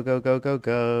 go, go, go, go, go,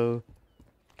 go.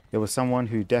 There was someone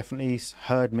who definitely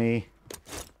heard me.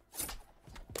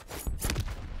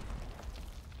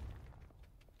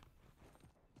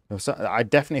 I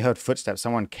definitely heard footsteps.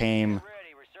 Someone came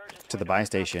to the buy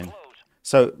station.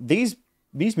 So these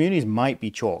munis might be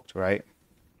chalked, right?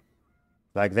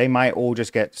 Like they might all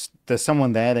just get... There's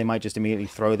someone there. They might just immediately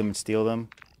throw them and steal them.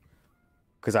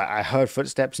 Because I heard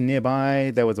footsteps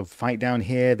nearby. There was a fight down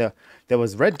here. There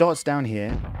was red dots down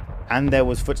here. And there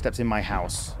was footsteps in my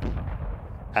house.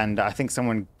 And I think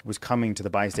someone was coming to the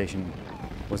buy station,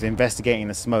 was investigating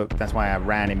the smoke. That's why I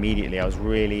ran immediately. I was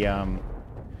really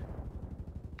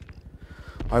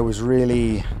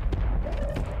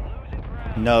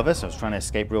nervous. I was trying to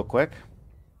escape real quick.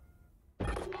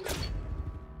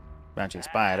 Bounty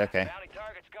expired, okay.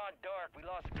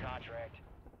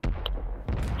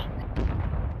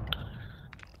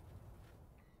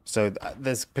 So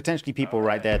there's potentially people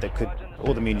right there that could...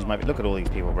 All the munis might be... Look at all these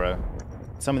people, bro.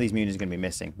 Some of these munis are going to be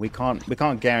missing. We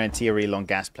can't guarantee a really long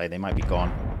gas play. They might be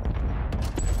gone.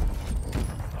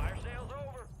 Fire sale's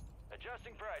over.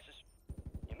 Adjusting prices.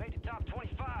 You made the top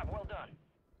 25. Well done.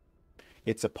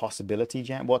 It's a possibility,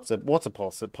 Jam. What's a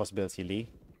possibility, Lee?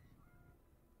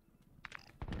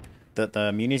 That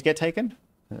the munis get taken?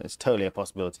 It's totally a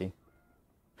possibility.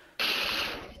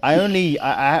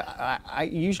 I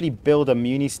usually build a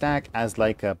muni stack as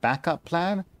like a backup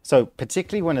plan. So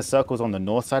particularly when a circle's on the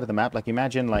north side of the map, like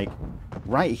imagine like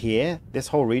right here, this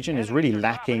whole region is really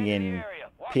lacking in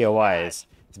POIs.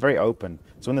 It's very open.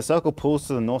 So when the circle pulls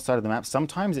to the north side of the map,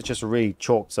 sometimes it's just a really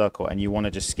chalked circle and you want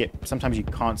to just skip. Sometimes you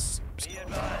can't.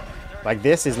 Like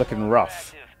this is looking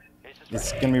rough.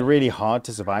 It's going to be really hard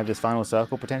to survive this final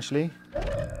circle potentially.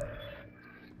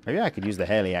 Maybe I could use the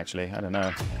heli actually. I don't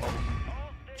know.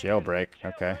 Jailbreak.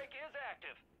 Okay.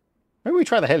 Maybe we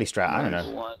try the heli strat. I don't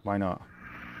know. Why not?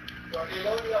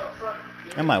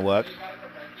 That might work.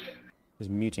 Just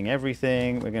muting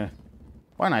everything. We're gonna.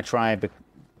 Why don't I try to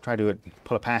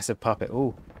pull a passive puppet?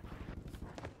 Ooh.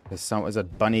 There's a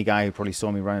bunny guy who probably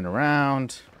saw me running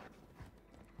around.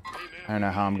 I don't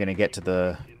know how I'm gonna get to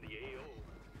the.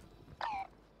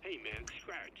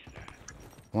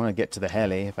 I want to get to the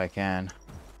heli if I can.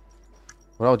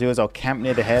 What I'll do is I'll camp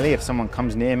near the heli if someone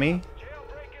comes near me.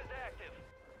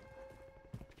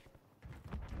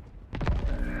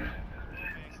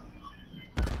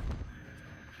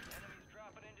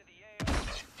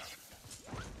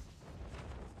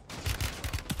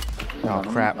 Oh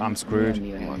crap, I'm screwed.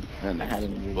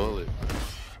 Bullet.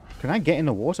 Can I get in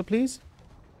the water, please?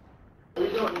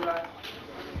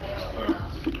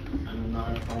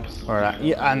 Alright,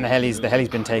 yeah, and the heli's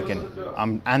been taken.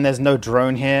 And there's no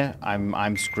drone here.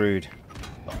 I'm screwed.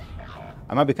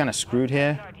 I might be kind of screwed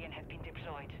here.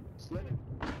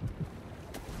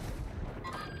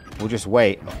 We'll just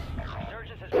wait.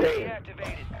 Surges has been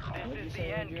deactivated. This is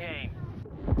the end game.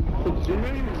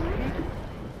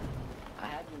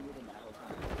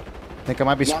 I think I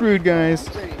might be screwed, guys.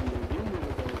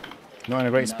 Not in a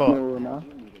great spot. No.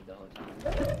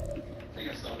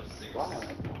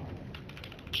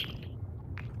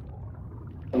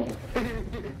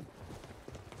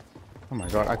 Oh my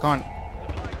god, I can't.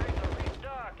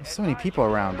 There's so many people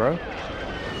around, bro.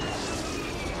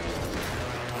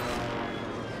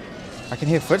 I can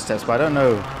hear footsteps, but I don't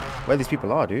know where these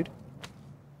people are, dude.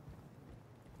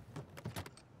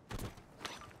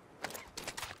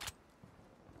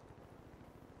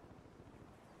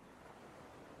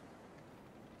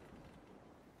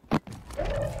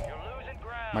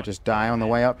 Might just die on the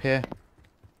way up here.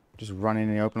 Just running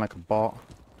in the open like a bot.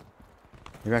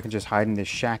 Maybe I can just hide in this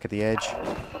shack at the edge.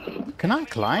 Can I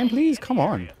climb, please? Come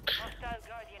on.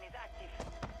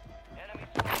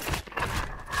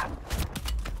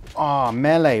 Oh,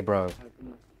 melee, bro.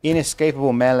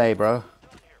 Inescapable melee, bro.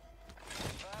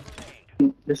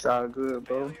 It's all good,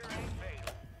 bro.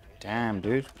 Damn,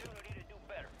 dude.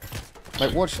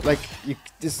 Like, watch, like, you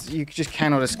just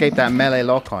cannot escape that melee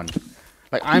lock-on.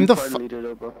 Like, I'm the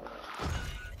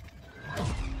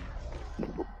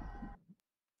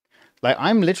Like,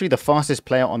 I'm literally the fastest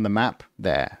player on the map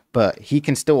there, but he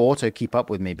can still auto keep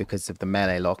up with me because of the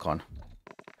melee lock-on.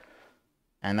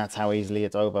 And that's how easily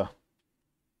it's over.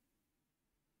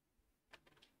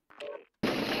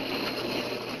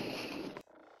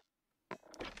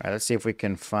 Alright, let's see if we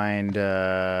can find,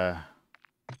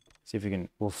 see if we can,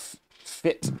 we'll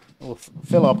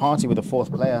fill our party with a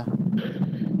fourth player.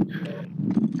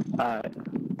 Alright.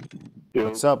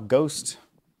 What's up, Ghost?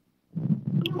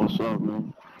 What's up,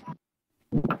 man?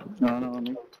 No.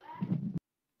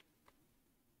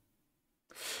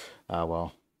 Ah,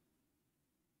 well.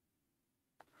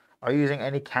 Are you using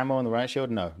any camo on the right shield?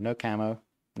 No, no camo.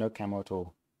 No camo at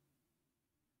all.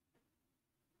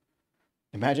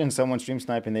 Imagine someone stream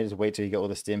sniping, they just wait till you get all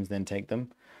the stims, then take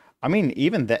them. I mean,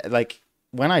 even that, like,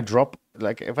 when I drop,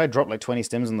 like, if I drop like 20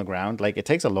 stims on the ground, like, it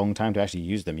takes a long time to actually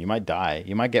use them. You might die.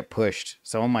 You might get pushed.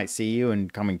 Someone might see you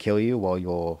and come and kill you while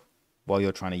you're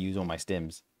trying to use all my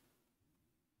stims.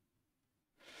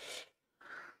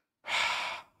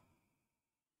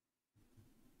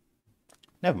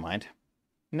 Never mind.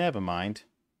 Never mind.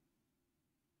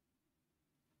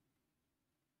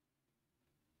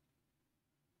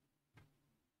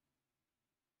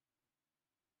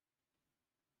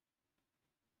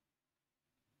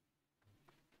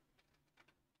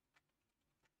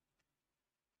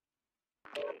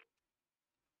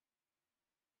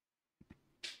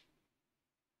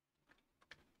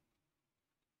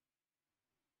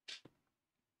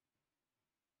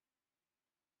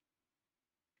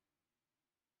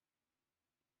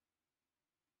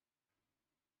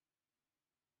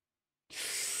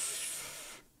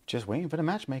 Just waiting for the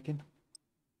matchmaking.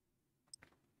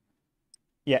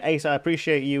 Yeah, Ace, I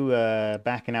appreciate you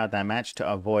backing out that match to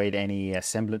avoid any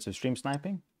semblance of stream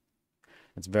sniping.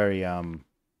 It's very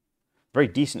very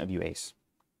decent of you, Ace.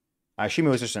 I assume it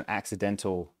was just an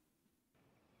accidental.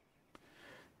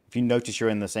 If you notice you're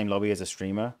in the same lobby as a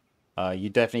streamer, you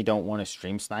definitely don't want to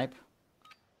stream snipe.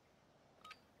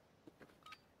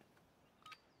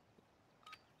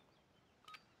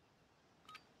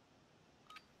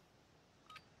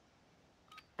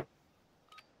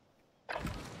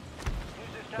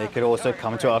 They could also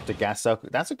come to after gas circle.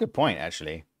 That's a good point,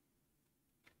 actually.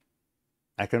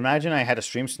 I can imagine I had a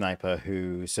stream sniper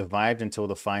who survived until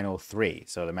the final 3.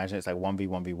 So imagine it's like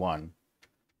 1v1v1.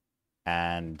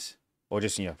 And, or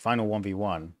just, you know, final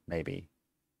 1v1, maybe.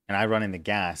 And I run in the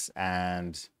gas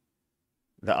and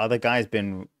the other guy's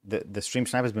been the stream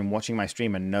sniper's been watching my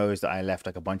stream and knows that I left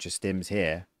like a bunch of stims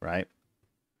here, right?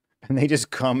 And they just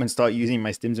come and start using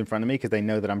my stims in front of me because they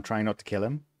know that I'm trying not to kill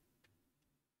him.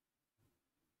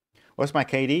 What's my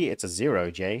KD? It's a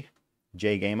 0, J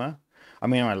Gamer. I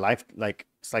mean, my life, like,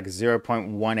 it's like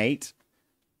 0.18.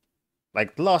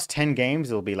 Like, the last 10 games,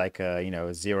 it'll be like a, you know,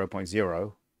 a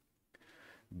 0.0.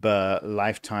 But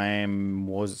lifetime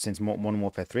was, since Modern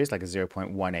Warfare 3, it's like a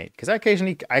 0.18. Because I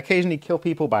occasionally kill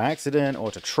people by accident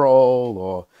or to troll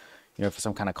or, you know, for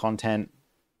some kind of content.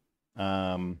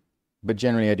 But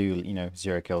generally I do, you know,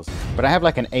 0 kills. But I have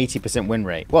like an 80% win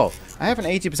rate. Well, I have an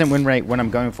 80% win rate when I'm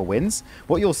going for wins.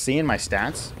 What you'll see in my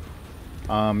stats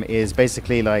is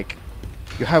basically like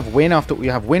you have win after you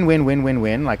have win.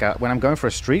 Like when I'm going for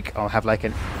a streak, I'll have like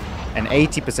an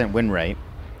 80% win rate.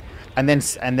 And then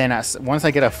once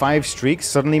I get a 5 streak,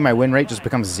 suddenly my win rate just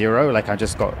becomes 0. Like I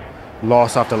just got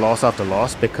loss after loss after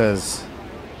loss because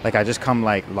like I just come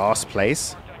like last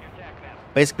place.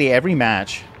 Basically every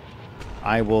match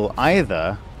I will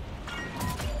either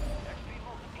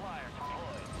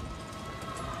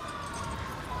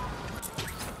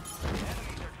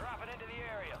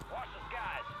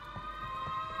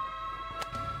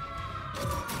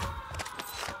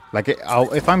like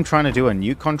if I'm trying to do a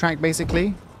nuke contract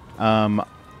basically, oh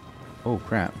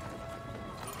crap.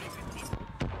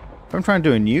 If I'm trying to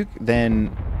do a nuke,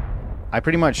 then I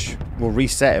pretty much will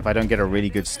reset if I don't get a really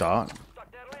good start.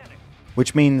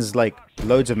 Which means like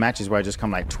loads of matches where I just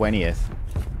come like 20th.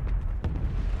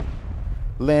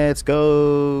 Let's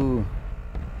go.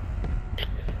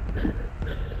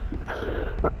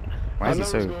 Why is he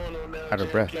so out of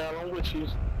breath?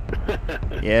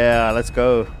 Yeah, let's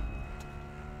go.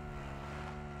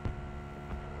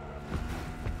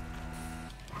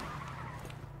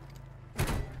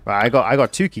 Well, I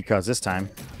got 2 key cards this time.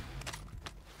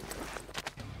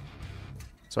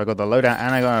 So I got the loadout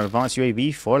and I got an advanced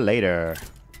UAV for later.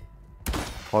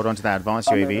 Hold on to that advanced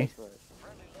UAV.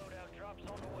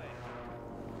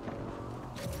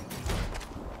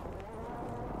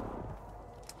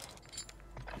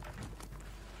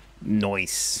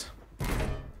 Nice.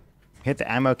 Hit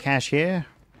the ammo cache here.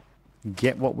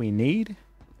 Get what we need.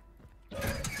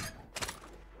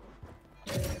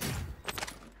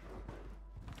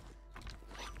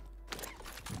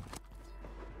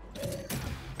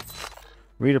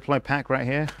 Redeploy pack right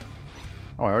here.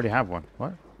 Oh, I already have one.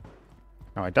 What?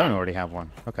 No, I don't already have one.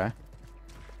 Okay.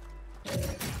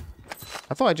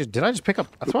 I thought I just pick up...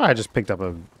 I thought I just picked up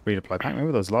a redeploy pack. Maybe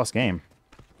that was last game.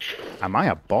 Am I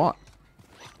a bot?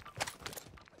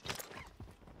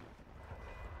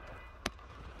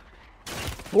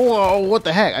 Whoa, what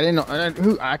the heck? I didn't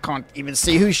know... I can't even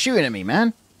see who's shooting at me,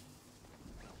 man.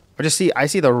 I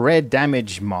see the red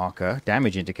damage marker,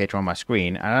 damage indicator on my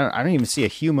screen. I don't even see a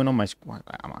human on my screen.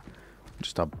 I'm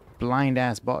just a blind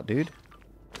ass bot, dude.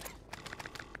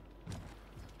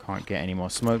 Can't get any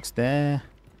more smokes there.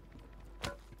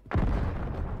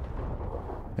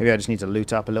 Maybe I just need to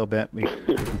loot up a little bit. We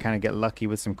can kind of get lucky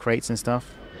with some crates and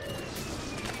stuff.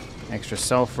 Extra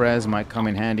self-res might come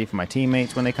in handy for my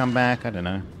teammates when they come back. I don't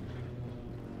know.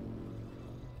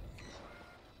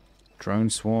 Drone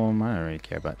swarm, I don't really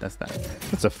care about that.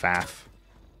 That's a faff.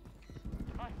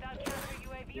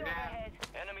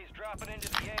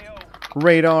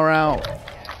 Radar out.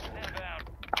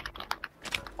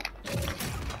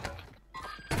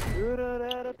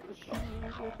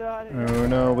 Oh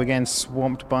no, we're getting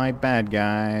swamped by bad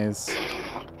guys.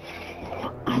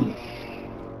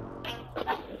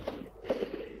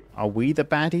 Are we the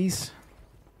baddies?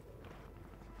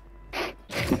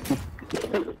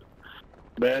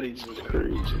 Baddies is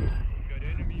crazy.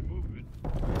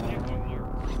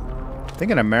 I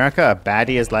think in America, a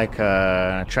baddie is like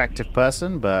an attractive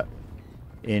person, but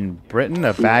in Britain,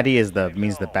 a baddie is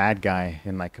means the bad guy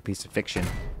in like a piece of fiction.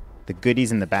 The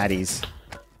goodies and the baddies.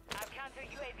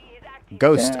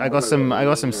 Ghost, I got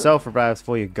some self revives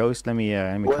for you. Ghost, let me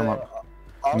come up.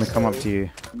 Let me come up to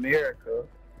you. America,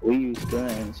 we use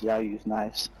guns. Y'all use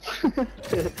knives.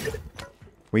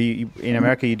 In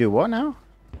America, you do what now?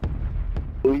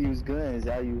 We use guns.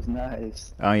 Y'all use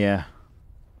knives. Oh yeah.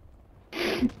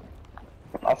 I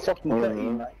fucking cut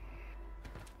you, man.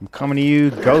 I'm coming to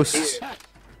you, Ghost.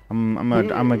 I'm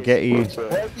gonna get you.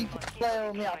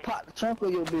 I popped the trunk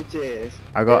of your bitch ass.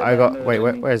 I got. Wait,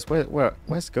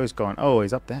 where's Ghost gone? Oh,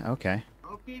 he's up there. Okay.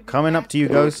 Coming up to you,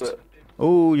 Ghost.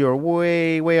 Oh, you're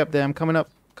way up there. I'm coming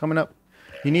up.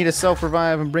 You need a self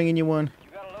revive. I'm bringing you one.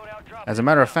 As a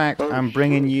matter of fact, I'm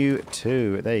bringing you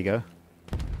 2. There you go.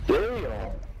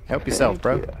 Help yourself,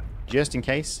 bro. Just in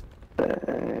case.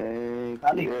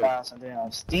 I need to find some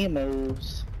damn steam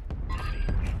moves.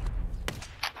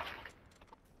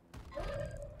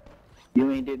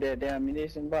 ain't did that damn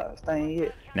ammunition box thing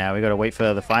yet. Now we gotta wait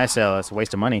for the fire sale. That's a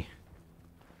waste of money.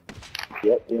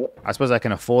 Yep. I suppose I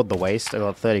can afford the waste. I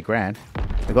got 30 grand.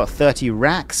 I got 30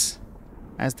 racks,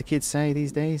 as the kids say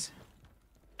these days.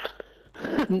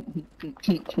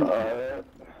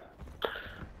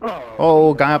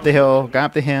 Oh, guy up the hill, guy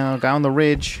up the hill, guy on the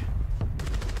ridge.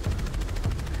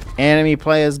 Enemy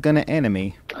player's gonna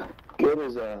enemy. Get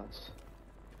his ass.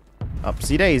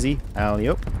 Upsy daisy.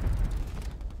 Alley-oop.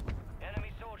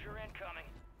 Enemy soldier incoming.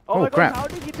 Oh, Oh, my crap. God, how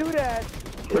did you do that?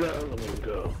 Where the other one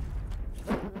go?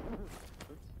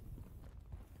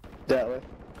 That way.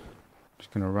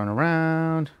 Just gonna run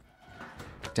around.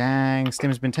 Dang,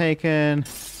 stim's been taken.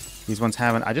 These ones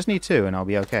haven't. I just need 2 and I'll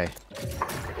be okay.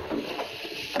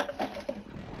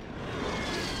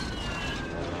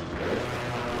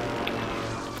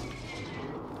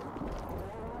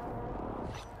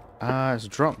 Let's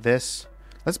drop this.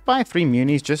 Let's buy 3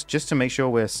 munis just to make sure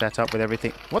we're set up with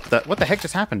everything. What the heck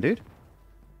just happened, dude?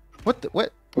 What?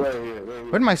 Right here.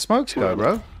 Where did my smokes go,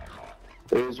 bro?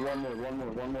 There's one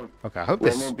more. Okay, I hope One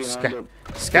this more behind him.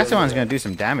 Scatterman's gonna do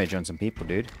some damage on some people,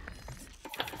 dude.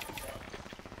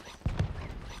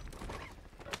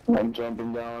 I'm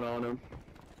jumping down on him.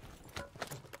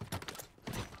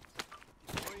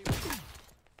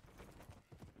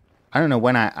 I don't know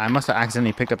when I must have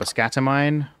accidentally picked up a scatter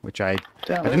mine, which I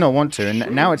did not want to,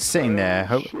 and now it's sitting there.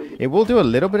 It will do a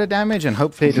little bit of damage, and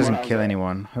hopefully it doesn't kill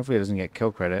anyone. Hopefully it doesn't get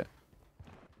kill credit.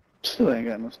 Still ain't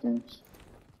got no steams.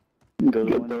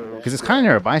 Because it's kind of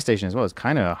near a buy station as well. It's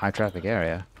kind of a high traffic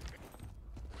area.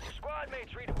 Squad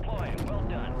mates redeploying. Well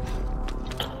done.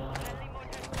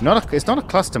 It's not a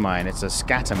cluster mine. It's a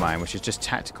scatter mine, which is just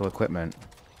tactical equipment.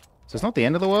 So it's not the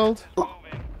end of the world.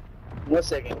 1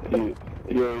 second.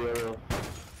 Yeah.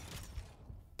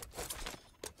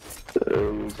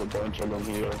 There's a bunch of them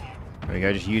here. There we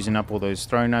go, just using up all those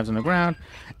throwing knives on the ground.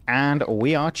 And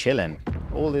we are chilling.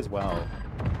 All is well.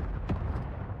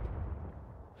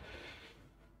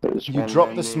 You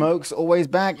dropped the smokes, always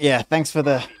back? Yeah, thanks for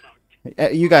the...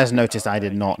 You guys noticed, I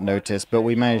did not notice, but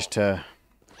we managed to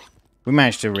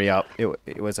re-up.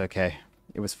 It was okay.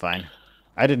 It was fine.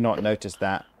 I did not notice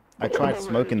that. I tried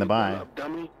smoking the buy.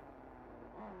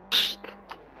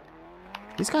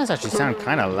 These guys actually sound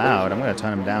kind of loud. I'm going to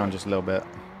turn them down just a little bit.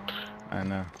 I don't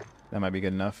know. That might be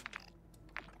good enough.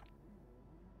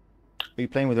 Are you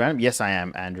playing with random? Yes, I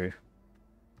am, Andrew.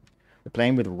 We're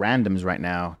playing with randoms right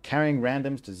now. Carrying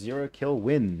randoms to 0 kill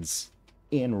wins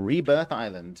in Rebirth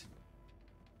Island.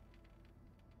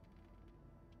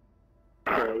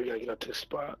 Alright, we gotta get up to this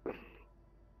spot.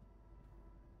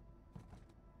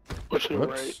 What's your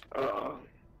right?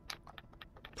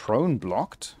 Prone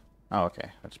blocked? Oh,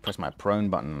 okay. I just press my prone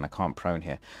button and I can't prone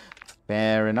here.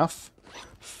 Fair enough.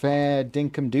 Fair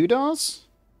dinkum doodahs.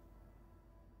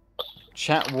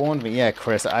 Chat warned me. Yeah,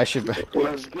 Chris, I should...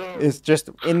 Let's go. It's just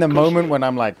in the moment when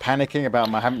I'm like panicking about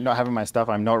not having my stuff,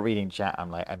 I'm not reading chat. I'm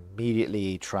like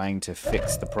immediately trying to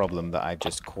fix the problem that I've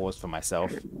just caused for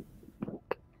myself.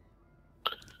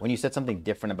 When you said something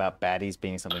different about baddies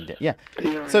being something different.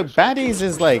 Yeah. So baddies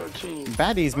is like...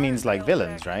 Baddies means like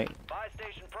villains, right? Buy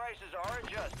station prices are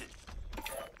adjusted.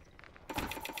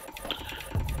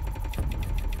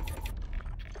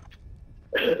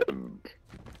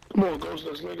 Come on, Ghost,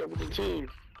 let's link up with the team.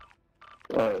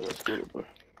 Alright, let's get it, bro.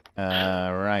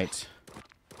 Right.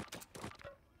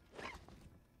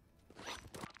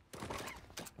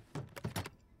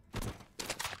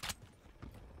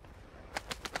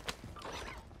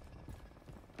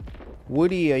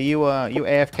 Woody, are you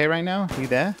AFK right now? Are you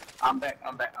there? I'm back.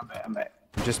 I'm I'm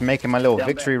just making my little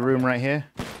victory room right here.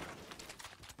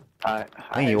 Alright.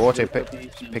 I think you auto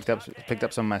picked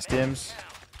up some of my stims.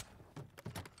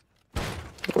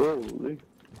 Holy. Is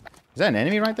that an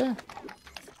enemy right there?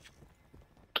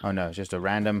 Oh no, it's just a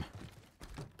random...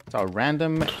 It's a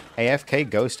random AFK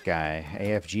ghost guy.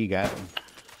 AFG guy.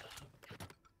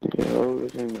 Yeah,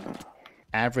 everything now.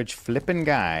 Average flippin'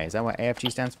 guy. Is that what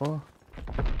AFG stands for?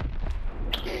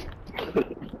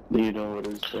 Do you know what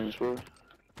it stands for?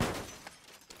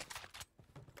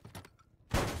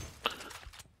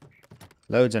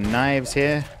 Loads of knives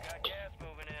here. Got gas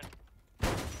moving in.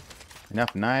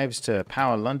 Enough knives to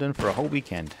power London for a whole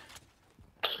weekend.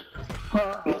 For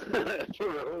a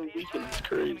whole weekend, it's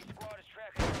crazy. Squad is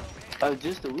tracking your location. Oh,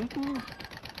 just a weekend?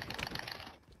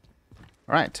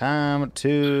 Alright, time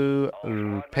to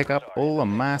pick up all of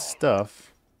my stuff.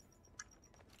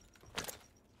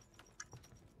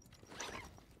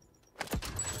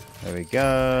 There we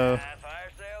go.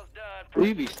 Fire sale's done.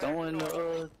 We be stowing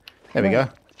the, There we go.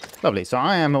 Lovely. So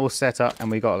I am all set up and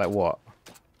we got like what?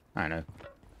 I don't know.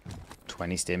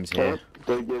 20 stims here.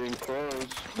 They're getting close.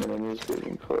 Enemies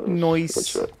getting close. Nice.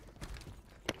 What's up?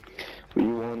 We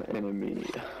want enemy.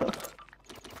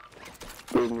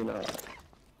 Bring it on.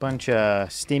 Bunch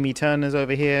of steamy turners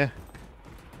over here.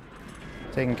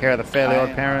 Taking care of the Fairly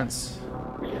Odd Parents.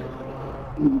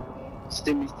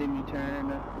 Stimmy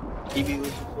turn. Give you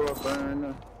for a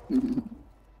burn.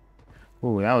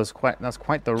 Ooh, that's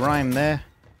quite the rhyme there.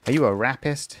 Are you a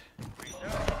rapist?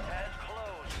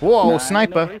 Whoa,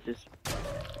 sniper!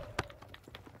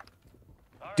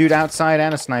 Dude outside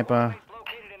and a sniper.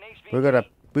 We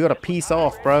gotta piece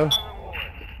off, bro.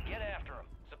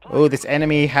 Oh, this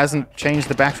enemy hasn't changed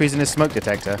the batteries in his smoke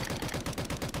detector.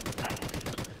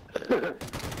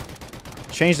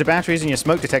 Change the batteries in your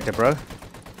smoke detector, bro.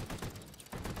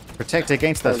 Protect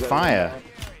against the fire.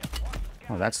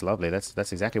 Oh, that's lovely.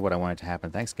 That's exactly what I wanted to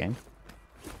happen. Thanks, game.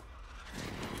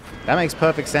 That makes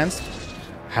perfect sense.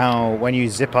 How when you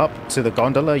zip up to the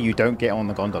gondola, you don't get on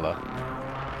the gondola.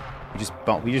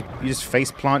 You just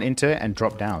face plant into it and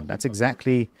drop down. That's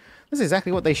exactly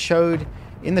what they showed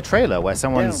in the trailer, where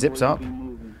someone zips up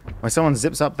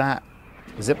that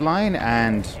zip line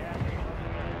and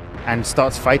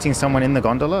starts fighting someone in the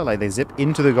gondola. Like they zip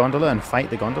into the gondola and fight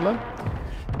the gondola.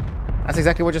 That's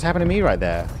exactly what just happened to me right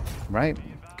there. Right?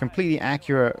 Completely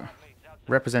accurate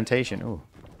representation. Ooh.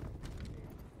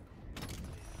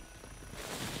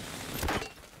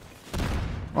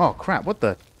 Oh crap, what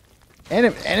the?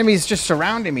 Enemies just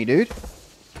surrounding me, dude.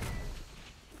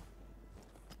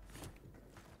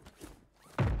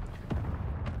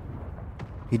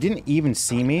 He didn't even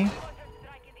see me.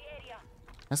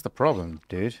 That's the problem,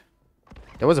 dude.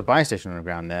 There was a buy station on the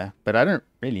ground there, but I don't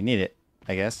really need it,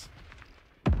 I guess.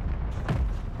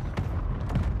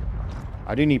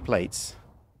 I do need plates.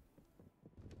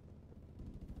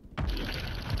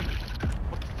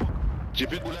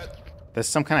 There's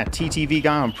some kind of TTV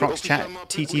guy on Prox chat.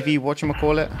 TTV,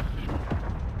 whatchamacallit.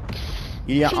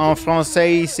 Il y a un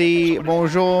français ici.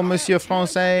 Bonjour, monsieur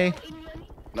français.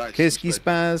 Qu'est-ce qui se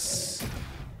passe?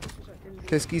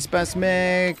 Qu'est-ce qui se passe,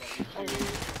 mec?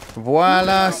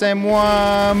 Voilà, c'est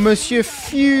moi, monsieur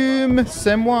Fume.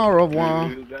 C'est moi, au revoir.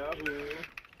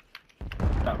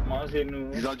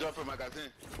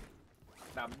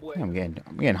 I'm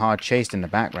getting hard chased in the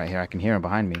back right here. I can hear him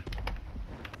behind me.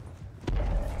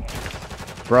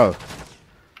 Bro,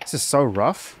 this is so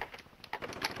rough.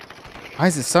 Why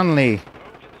is it suddenly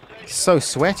so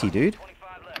sweaty, dude?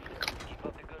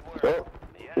 Oh,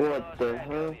 what the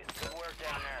hell?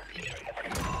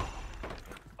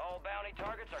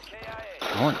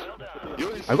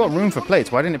 I got room for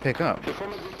plates. Why didn't it pick up?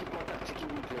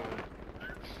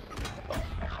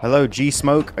 Hello,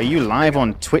 G-Smoke. Are you live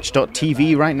on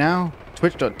twitch.tv right now?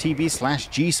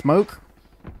 Twitch.tv/G-Smoke?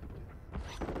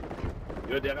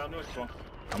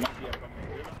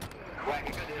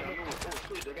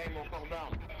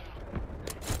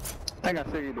 I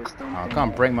gotta figure this thing. Oh, I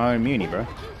can't break my own muni, bro.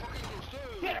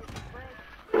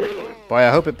 Boy, I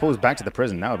hope it pulls back to the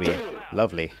prison. That would be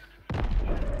lovely.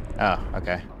 Oh,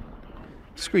 okay.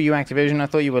 Screw you, Activision. I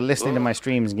thought you were listening to my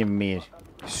streams and giving me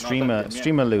streamer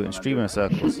loot and streamer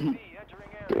circles.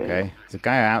 Okay, there's a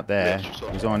guy out there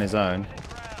who's on his own.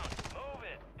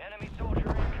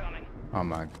 Oh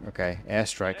my, okay.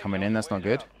 Airstrike coming in. That's not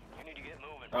good.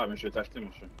 Ah, mais je vais t'acheter,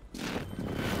 monsieur.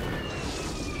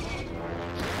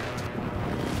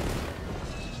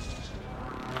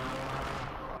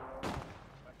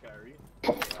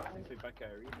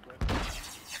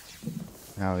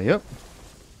 Alley up.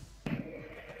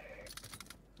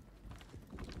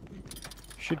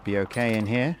 Should be okay in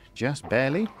here, just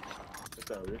barely.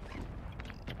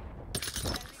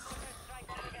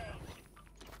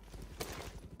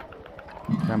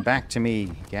 Come back to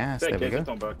me, gas. There we go.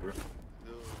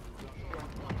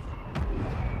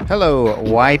 Hello,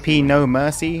 YP No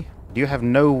Mercy. Do you have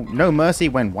no mercy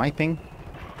when wiping?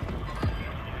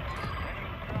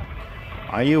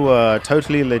 Are you a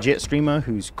totally legit streamer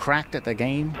who's cracked at the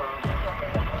game?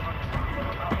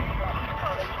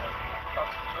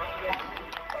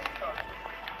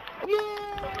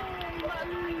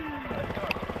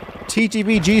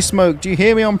 TTVG Smoke, do you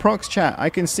hear me on Prox chat? I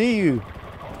can see you.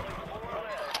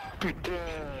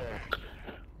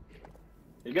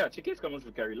 Les gars, checkez comment je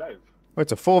veux carry live. Oh,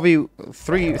 it's a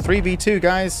 3v2,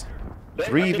 guys.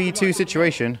 3v2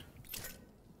 situation.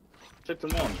 Check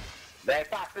tout le monde.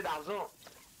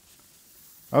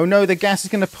 Oh no, the gas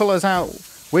is gonna pull us out.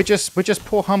 We're just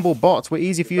poor humble bots. We're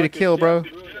easy for you to kill, bro.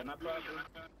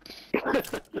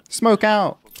 Smoke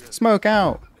out. Smoke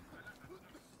out.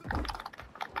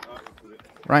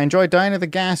 Right, enjoy dying of the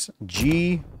gas.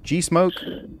 G smoke.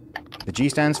 The G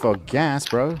stands for gas,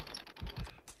 bro.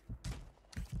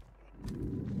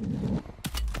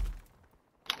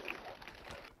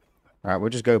 All right, we'll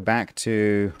just go back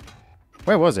to...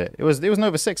 Where was it? It was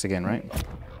Nova 6 again, right?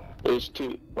 It's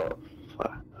 2. Well,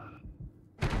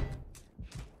 5.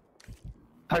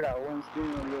 I got one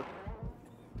screen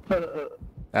on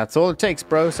That's all it takes,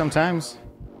 bro, sometimes.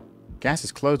 Gas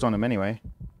is closed on him anyway.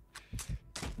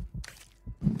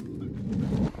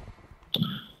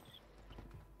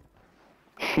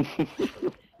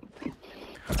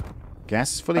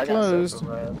 Gas is fully closed.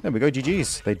 There we go,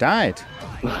 GG's. They died.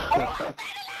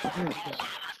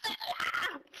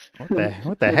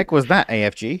 What the heck was that,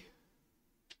 AFG?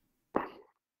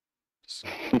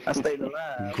 I stayed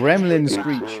alive. Gremlin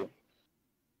screech.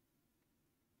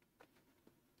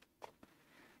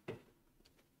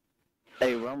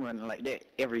 Hey, bro, I'm running like that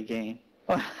every game.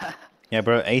 Yeah,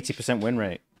 bro, 80% win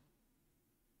rate.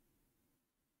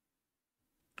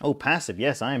 Oh, passive.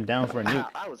 Yes, I am down for a nuke.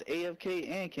 I was AFK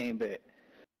and came back.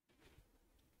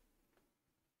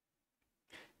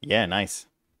 Yeah, nice.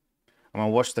 I'm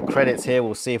gonna watch the credits here.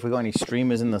 We'll see if we got any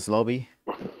streamers in this lobby.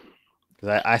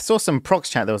 Because I saw some prox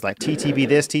chat that was like TTV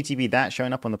this, TTV that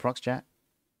showing up on the prox chat.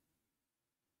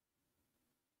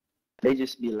 They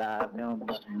just be live. They don't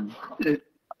be...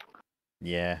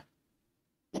 Yeah.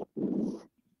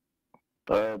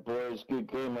 Boys, good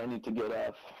game. I need to get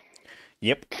off.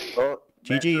 Yep. Oh,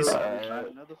 GG's.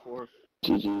 Another 4.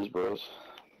 GG's, bros.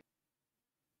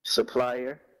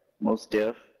 Supplier, most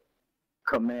def.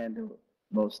 Commander,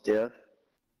 most def.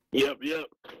 Yep.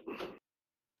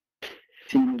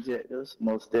 Team objectives,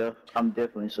 most def. I'm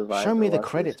definitely surviving. Show me the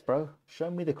credits, bro.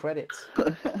 Show me the credits.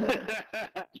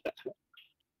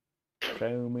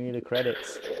 Show me the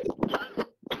credits.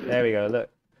 There we go. Look.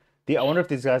 I wonder if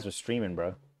these guys were streaming,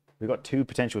 bro. We got 2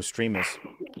 potential streamers.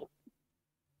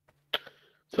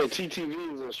 So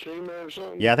TTV is a streamer or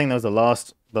something? Yeah, I think that was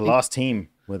the last team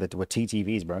were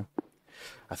TTVs, bro.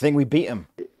 I think we beat them.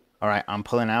 All right, I'm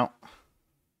pulling out.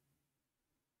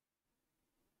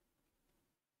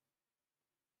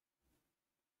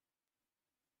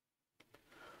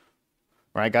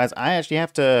 All right, guys, I actually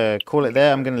have to call it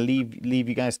there. I'm gonna leave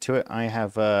you guys to it. I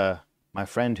have my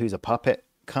friend who's a puppet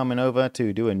coming over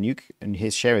to do a nuke and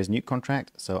share his nuke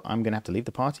contract. So I'm gonna have to leave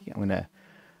the party.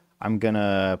 I'm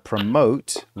gonna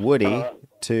promote Woody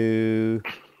to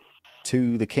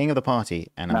the king of the party,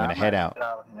 and I'm gonna head out.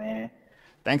 Man.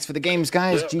 Thanks for the games,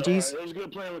 guys. Yep, GG's. it was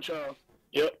good playing with y'all.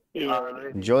 Yep.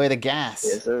 Enjoy the gas.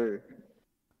 Yes, sir.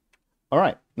 All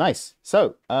right, nice.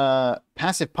 So,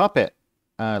 passive puppet.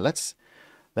 I'm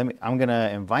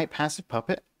gonna invite passive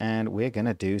puppet, and we're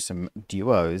gonna do some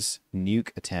duos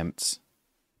nuke attempts.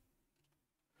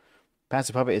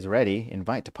 Passive puppet is ready.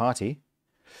 Invite to party,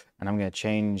 and I'm gonna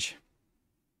change.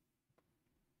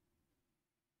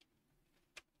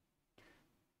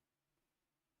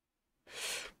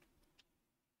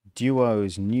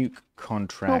 Duos nuke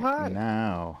contract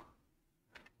now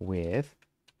with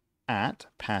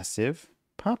 @passive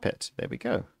puppet. There we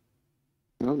go.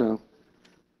 Oh no.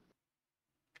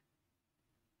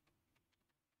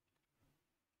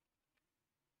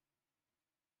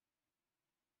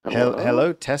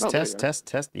 Hello, test.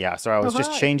 Yeah, sorry, I was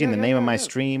just changing the name of my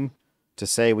stream to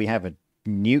say we have a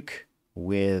nuke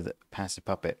with passive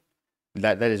puppet.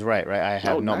 That is right. I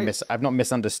have I've not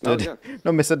misunderstood.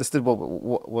 Not misunderstood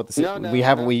what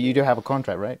the you do have a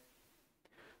contract, right?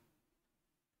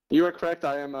 You are correct.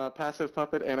 I am a passive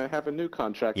puppet, and I have a new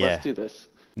contract. Yeah. Let's do this.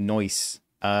 Nice.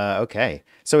 Okay.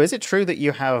 So is it true that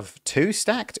you have 2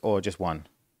 stacked or just 1?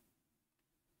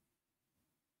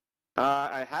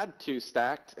 I had 2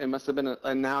 stacked. It must have been,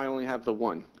 and now I only have the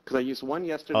 1 because I used 1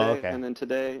 yesterday, and then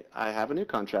today I have a new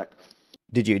contract.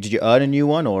 Did you earn a new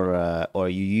one, or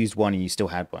you used one and you still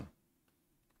had one?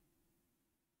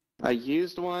 I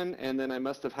used 1, and then I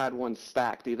must have had 1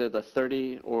 stacked, either the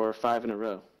 30 or 5 in a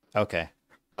row. Okay.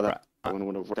 That one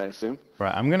would have worked, I assume.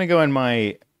 Right. I'm gonna go in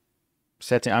my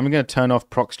setting. I'm gonna turn off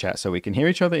prox chat so we can hear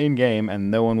each other in game, and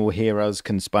no one will hear us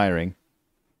conspiring.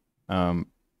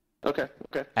 Okay.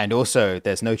 And also,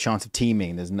 there's no chance of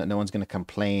teaming. There's no one's gonna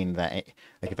complain that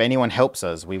if anyone helps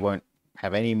us, we won't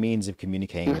have any means of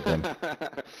communicating with them.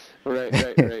 Right.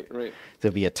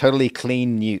 There'll be a totally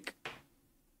clean nuke.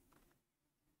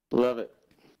 Love it.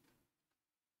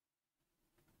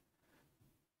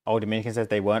 Oh, Dominican says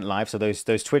they weren't live, so those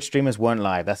Twitch streamers weren't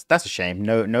live. That's a shame.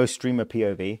 No streamer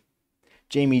POV.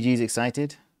 Jamie G's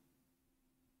excited.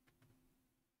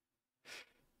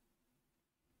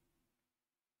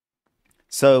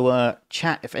 So,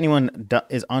 chat, if anyone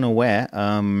is unaware,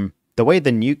 the way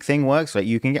the nuke thing works, like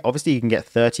you can get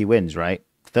 30 wins, right?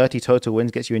 30 total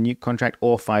wins gets you a nuke contract,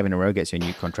 or 5 in a row gets you a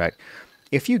nuke contract.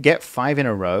 If you get 5 in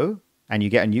a row, and you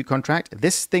get a new contract,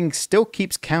 this thing still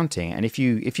keeps counting. And if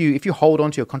you hold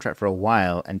on to your contract for a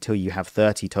while until you have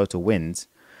 30 total wins,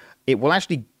 it will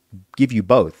actually give you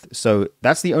both. So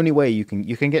that's the only way you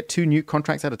can get 2 nuke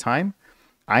contracts at a time.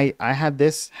 I had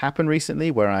this happen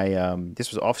recently where this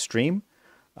was off stream.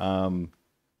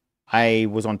 I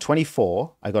was on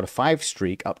 24. I got a 5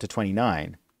 streak up to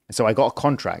 29. And so I got a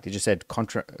contract. It just said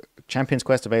Champions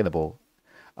Quest available.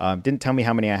 Didn't tell me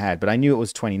how many I had, but I knew it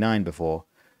was 29 before.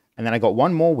 And then I got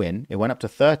 1 more win. It went up to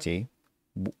 30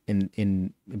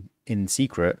 in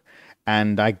secret.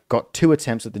 And I got 2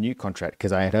 attempts at the nuke contract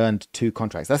because I had earned 2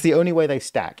 contracts. That's the only way they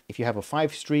stack. If you have a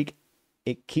 5 streak,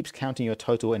 it keeps counting your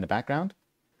total in the background.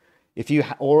 If you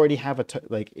already have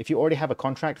a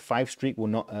contract, 5 streak will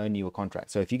not earn you a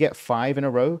contract. So if you get 5 in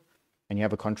a row and you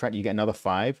have a contract, you get another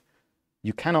 5.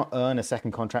 You cannot earn a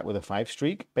second contract with a 5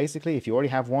 streak. Basically, if you already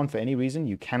have one for any reason,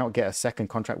 you cannot get a second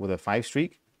contract with a 5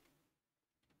 streak.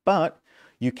 But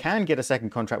you can get a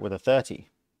second contract with a 30.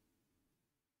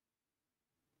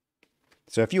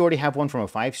 So if you already have one from a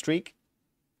 5 streak,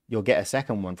 you'll get a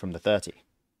second one from the 30.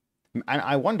 And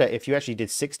I wonder if you actually did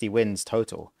 60 wins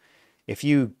total. If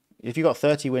you got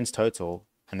 30 wins total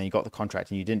and then you got the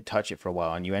contract and you didn't touch it for a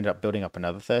while and you ended up building up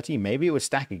another 30, maybe it would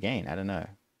stack again. I don't know.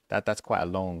 That's quite a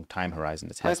long time horizon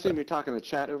to test. I assume you're talking the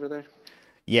chat over there.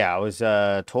 Yeah, I was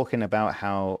talking about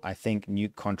how I think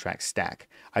nuke contracts stack.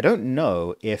 I don't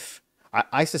know if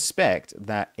I suspect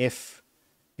that if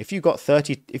you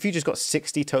just got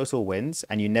 60 total wins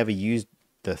and you never used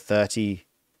the 30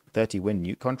 win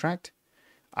nuke contract,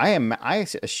 I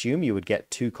assume you would get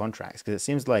 2 contracts because it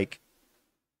seems like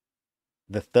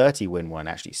the 30 win one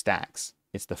actually stacks.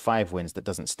 It's the 5 wins that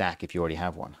doesn't stack if you already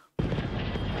have one.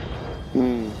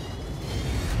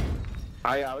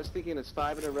 I was thinking it's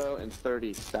 5 in a row and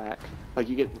 30 stack. Like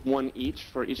you get 1 each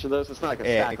for each of those. It's not like a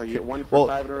stack. Like you get 1 for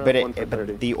 5 in a row, 1 for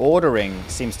 30. But the ordering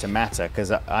seems to matter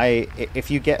because if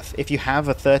you have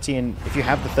the 30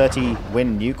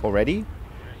 win nuke already,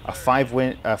 a 5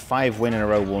 win in a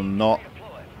row will not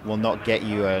get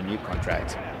you a nuke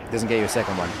contract. It doesn't get you a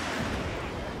second one.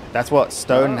 That's what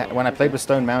when I played with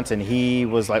Stone Mountain, he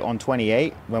was like on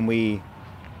 28 when we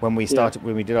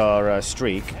did our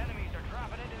streak.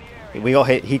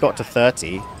 He got to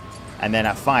 30, and then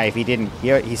at 5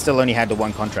 he still only had the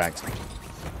 1 contract.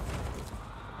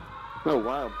 Oh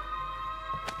wow.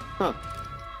 Huh.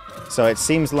 So it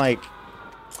seems like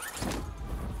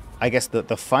I guess the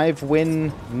 5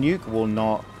 win nuke will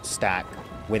not stack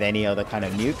with any other kind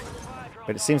of nuke,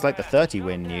 but it seems like the 30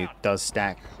 win nuke does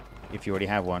stack if you already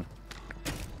have one.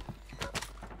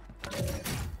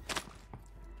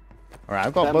 All right,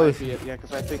 I've got both. Might be it. Yeah,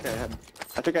 because I think I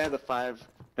had the 5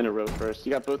 in a row first.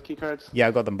 You got both key cards? Yeah,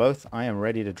 I got them both. I am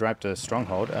ready to drive to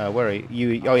Stronghold. Where are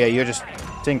you? Oh yeah, you're just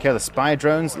taking care of the spy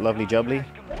drones. Lovely jubbly.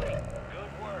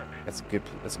 That's a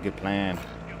good plan.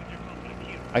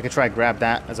 I could try grab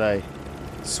that as I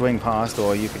swing past,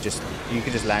 or you could just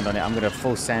land on it. I'm gonna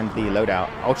full send the loadout.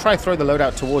 I'll try throw the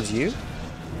loadout towards you. Supply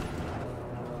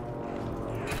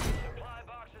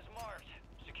boxes marked.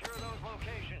 Secure those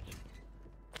locations.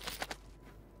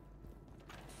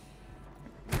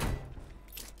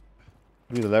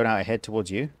 Do the loadout ahead towards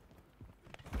you.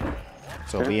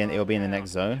 So it'll be in the next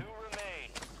zone. 2 remain.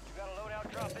 You got a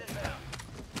loadout drop inbound.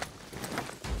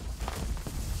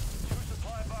 2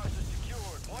 supply boxes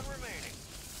secured. 1 remaining.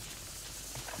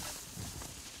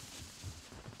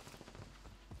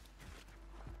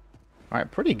 All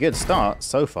right, pretty good start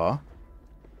so far.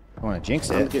 I want to jinx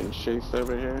I'm it. getting chased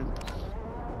over here.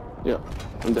 Yeah,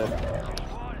 I'm dead.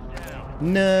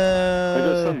 No. I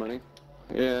got some money.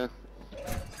 Yeah.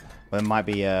 Well, it might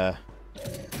be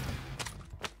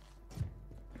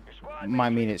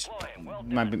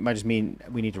might just mean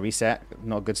we need to reset.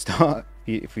 Not a good start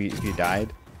if you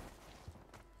died.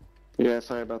 Yeah,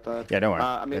 sorry about that. Yeah, don't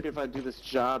worry. Maybe if I do this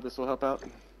job, this will help out.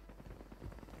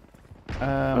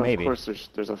 Maybe. Of course,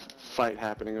 there's a fight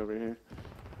happening over here.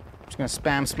 I'm just gonna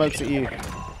spam smokes at you.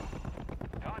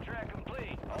 Contract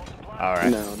complete. All supplies. All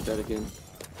right. No, I'm dead again.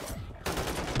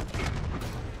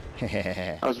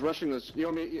 I was rushing this. You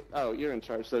want me? Oh, you're in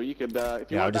charge, so you could.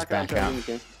 If you Yeah, want I'll just back out. you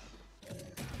can.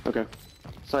 Okay.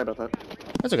 Sorry about that.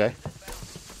 That's okay.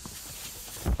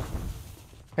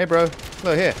 Hey, bro.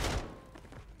 Look here.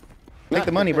 Take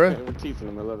the money, bro. We're teasing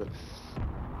him. I love it.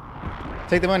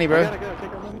 Take the money, bro. I gotta go.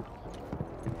 Take our money.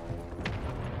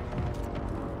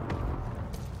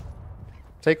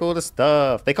 Take all the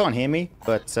stuff. They can't hear me,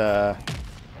 but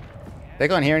they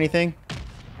can't hear anything.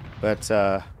 But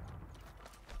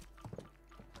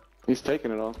he's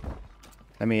taking it all.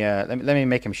 let me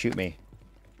make him shoot me.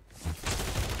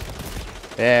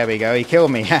 There we go. He killed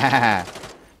me.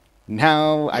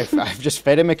 Now I've just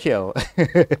fed him a kill.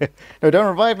 No, don't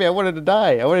revive me. I wanted to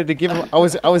die. I wanted to give him. I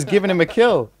was giving him a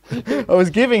kill. I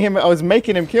was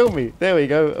making him kill me. There we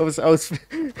go. I was.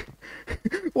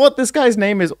 What? This guy's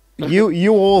name is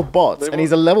you all bots, and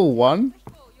he's a level 1.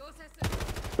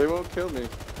 They won't kill me.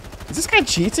 Is this guy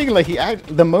cheating? Like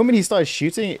the moment he started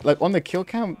shooting, like on the kill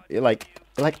cam, like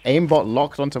aimbot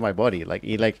locked onto my body. Like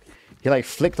he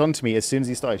flicked onto me as soon as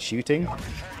he started shooting. All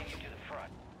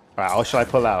right, how should I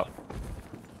pull out?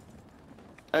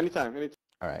 Anytime.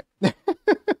 All right.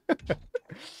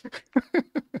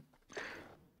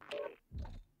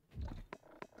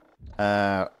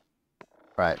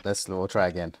 Right. We'll try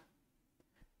again.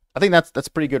 I think that's a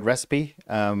pretty good recipe.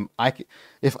 I'll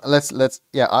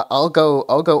go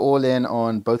all in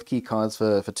on both key cards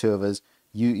for 2 of us.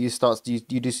 You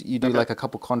do like a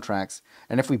couple contracts,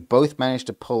 and if we both manage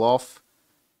to pull off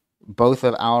both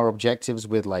of our objectives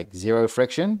with like 0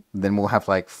 friction, then we'll have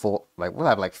like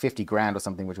 50 grand or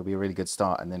something, which will be a really good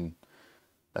start. And then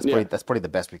that's probably the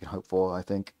best we can hope for, I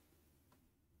think.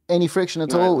 Any friction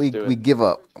at all, we give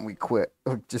up and we quit,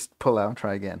 or just pull out and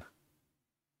try again.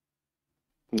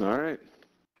 All right.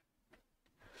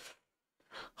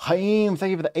 Haim, thank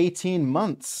you for the 18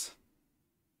 months.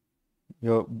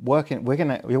 You're working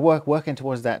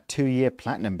towards that 2-year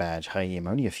platinum badge, Haim.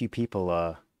 Only a few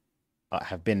people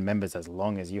have been members as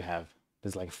long as you have.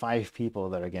 There's like 5 people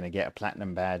that are gonna get a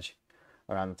platinum badge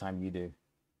around the time you do.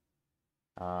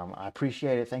 I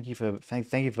appreciate it. Thank you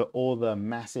for all the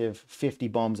massive 50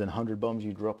 bombs and 100 bombs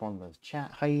you drop on the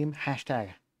chat, Haim.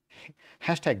 Hashtag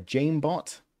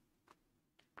Jamebot.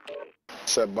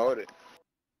 It's about it.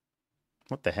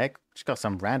 What the heck? Just got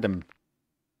some random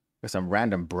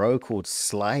bro called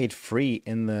Slide Free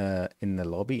in the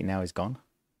lobby, and now he's gone.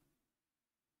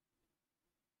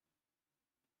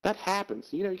 That happens.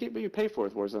 You know, you get what you pay for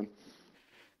with Warzone.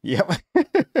 Yep.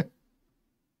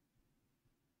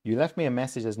 You left me a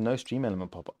message. There's no stream element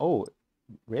pop. Oh,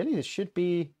 really? It should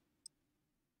be.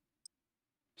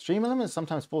 Stream element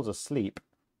sometimes falls asleep.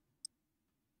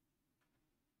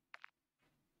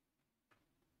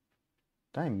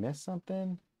 Did I miss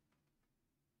something?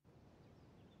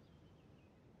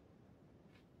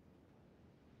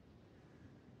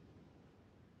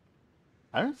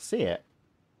 I don't see it.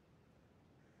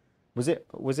 Was it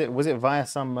via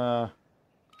some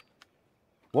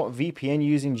what VPN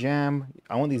using jam?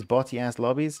 I want these botty ass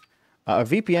lobbies. A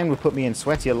VPN would put me in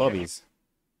sweatier lobbies.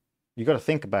 You got to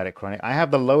think about it, Chronic. I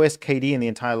have the lowest KD in the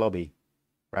entire lobby,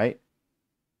 right?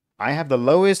 I have the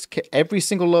lowest every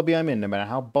single lobby I'm in, no matter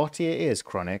how botty it is,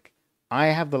 Chronic. I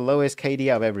have the lowest KD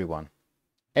out of everyone.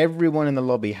 Everyone in the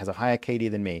lobby has a higher KD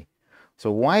than me.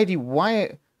 So why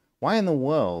in the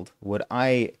world would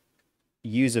I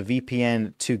use a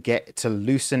VPN to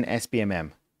loosen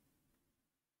SBMM?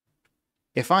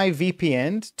 If I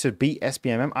VPN'd to beat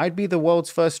SBMM, I'd be the world's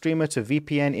first streamer to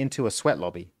VPN into a sweat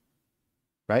lobby,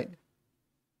 right?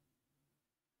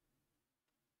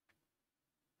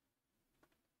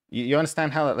 You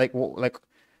understand how like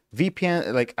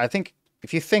VPN, like I think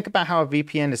if you think about how a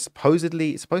VPN is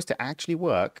supposed to actually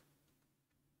work,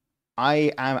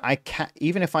 I can't,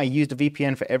 even if I used a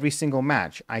VPN for every single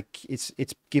match, it's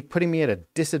putting me at a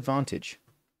disadvantage,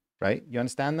 right? You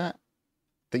understand that?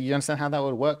 You understand how that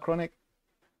would work, Chronic?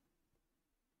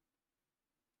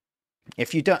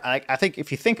 If you don't, I think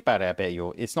if you think about it a bit,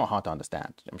 it's not hard to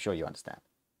understand. I'm sure you understand.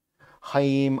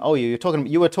 Haim, oh, you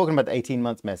were talking about the 18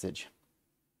 months message.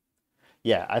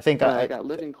 Yeah, I think I got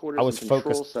living quarters. I was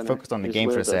focused on the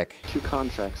game for a sec. 2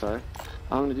 contracts are.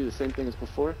 I'm gonna do the same thing as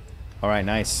before. All right,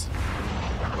 nice.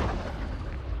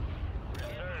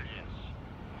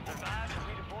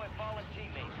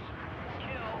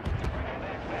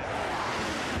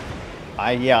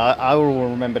 I will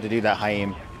remember to do that,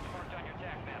 Haim.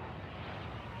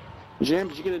 Jam,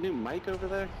 did you get a new mic over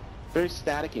there? Very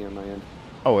staticky on my end.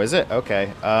 Oh, is it? Okay.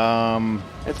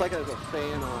 It's like there's a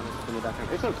fan on in the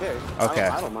background. It's okay. Okay.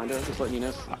 I don't mind it. I'm just letting you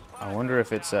know. I wonder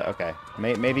if it's okay.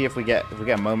 Maybe if we get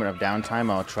a moment of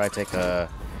downtime, I'll try to take a.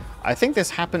 I think this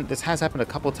has happened a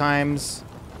couple times.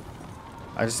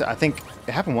 I think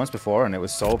it happened once before, and it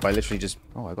was solved by literally just.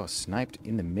 Oh, I got sniped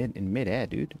in midair,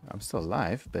 dude. I'm still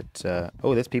alive, but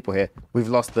oh, there's people here. We've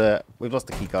lost the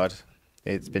key card.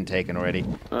 It's been taken already.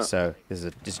 Oh. So this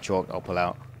is just chalk. I'll pull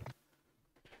out.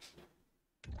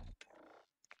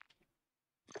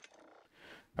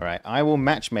 All right, I will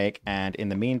matchmake, and in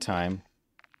the meantime,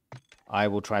 I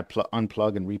will try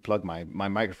unplug and replug my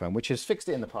microphone, which has fixed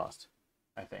it in the past,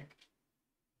 I think.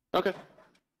 Okay.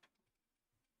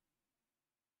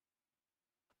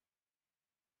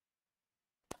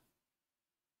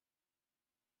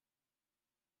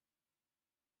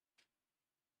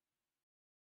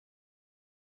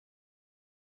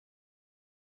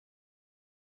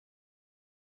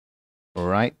 All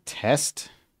right,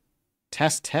 test.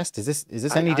 Test. Is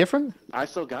this any different? I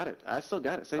still got it. Same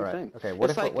thing. Okay, what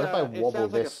if I wobble it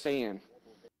sounds this? like a fan.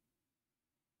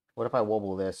 What if I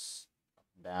wobble this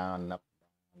down, up?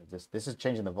 This is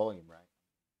changing the volume, right?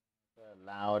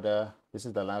 Louder. This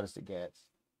is the loudest it gets.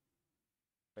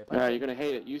 You're gonna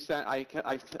hate it. You said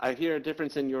I hear a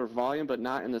difference in your volume, but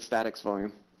not in the statics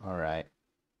volume. All right.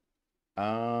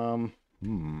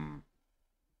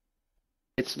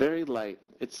 It's very light.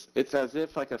 It's as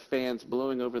if like a fan's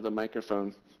blowing over the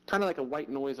microphone, kind of like a white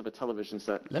noise of a television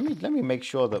set. Let me make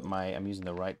sure that I'm using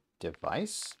the right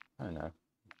device. I don't know.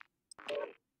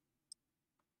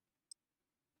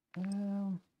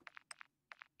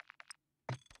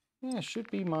 Yeah, it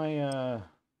should be my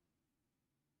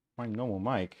my normal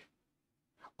mic.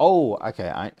 Oh, okay.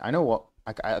 I know what.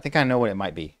 I think I know what it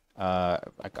might be. I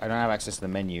don't have access to the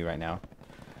menu right now,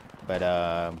 but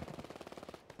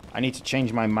I need to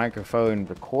change my microphone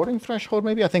recording threshold.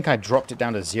 Maybe I think I dropped it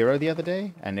down to 0 the other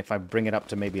day, and if I bring it up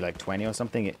to maybe like 20 or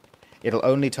something, it'll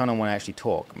only turn on when I actually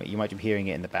talk. I mean, you might be hearing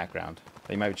it in the background.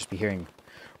 But you might just be hearing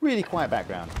really quiet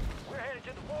background. We're headed to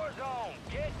the war zone.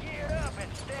 Get geared up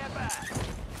and stand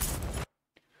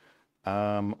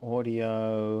by.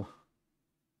 Audio,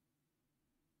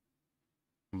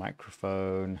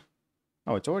 microphone.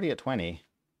 Oh, it's already at 20.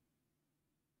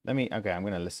 Okay, I'm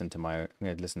gonna listen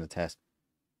to test.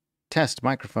 Test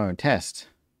microphone test.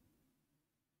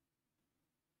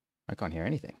 I can't hear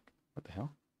anything. What the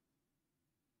hell?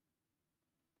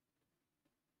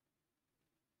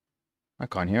 I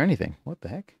can't hear anything. What the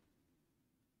heck?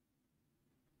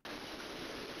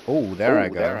 Oh, there I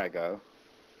go.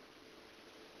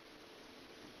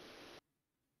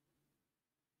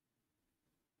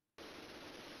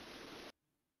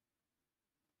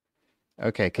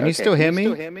 Okay, can you still hear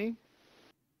me?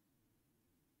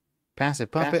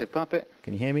 Passive puppet.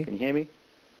 Can you hear me?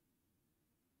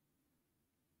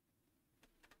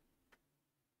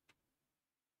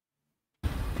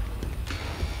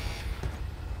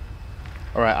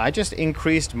 All right, I just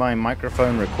increased my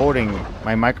microphone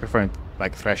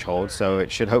like threshold, so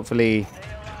it should hopefully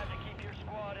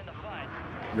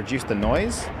reduce the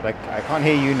noise. Like, I can't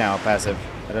hear you now, passive.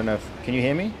 I don't know can you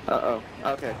hear me?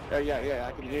 Okay. Yeah,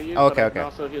 I can hear you. Okay, I can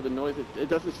also hear the noise. It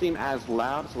doesn't seem as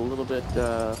loud. It's a little bit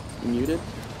muted.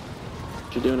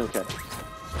 But you're doing okay.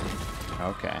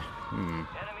 Okay.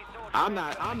 I'm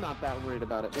not that worried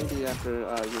about it. Maybe after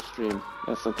your stream,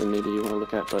 that's something maybe you want to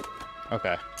look at. But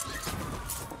okay.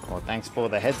 Well, thanks for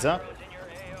the heads up.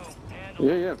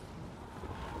 Yeah.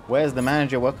 Where's the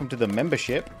manager? Welcome to the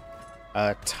membership.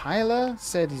 Tyler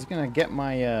said he's gonna get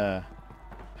my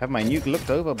have my nuke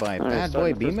looked over by Bad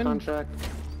Boy Beeman. I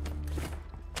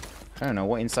don't know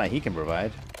what insight he can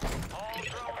provide.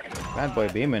 Bad Boy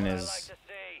Beeman is,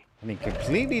 I think,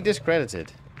 completely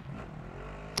discredited.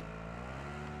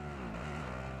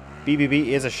 BBB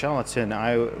is a charlatan.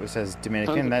 It says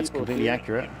Dominican. That's completely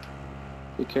accurate.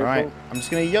 Be careful. All right, I'm just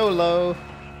gonna YOLO.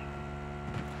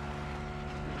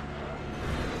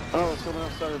 Oh, someone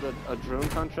else started a drone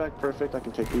contract. Perfect. I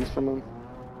can take these from them.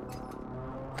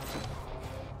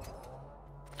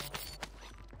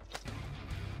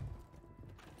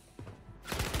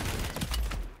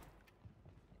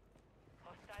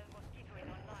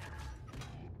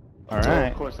 All right. Oh,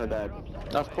 of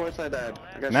course I died.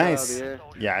 I got nice. shot out of the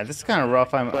air. Yeah, this is kind of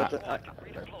rough.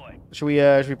 Should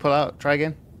we pull out? Try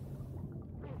again.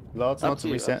 Lots of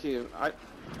reset. Up to you.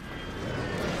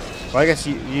 Well, I guess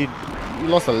you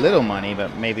lost a little money,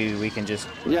 but maybe we can just.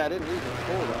 Yeah, I didn't lose a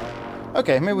whole lot.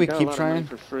 Okay, maybe we keep trying.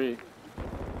 For free.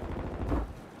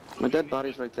 My dead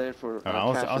body's right there for.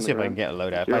 I'll see if I can get a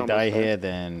loadout. If I die here,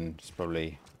 then it's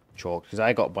probably chalk because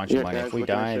I got a bunch of money. Guys, if we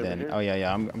die, then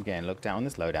I'm getting looked at on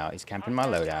this loadout. He's camping my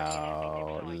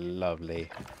loadout. Lovely.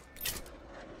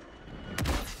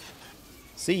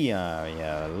 See ya,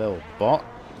 yeah, little bot.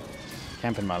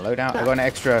 Camping my loadout. I got an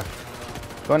extra.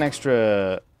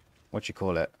 What you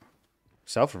call it?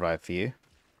 Self-revive for you.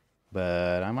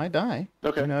 But I might die.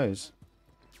 Okay. Who knows?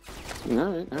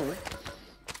 Alright.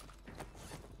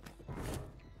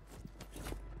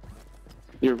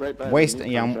 You're right by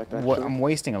I'm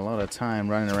wasting a lot of time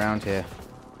running around here.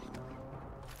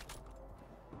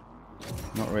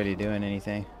 Not really doing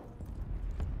anything.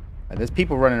 There's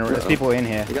people running around. There's people in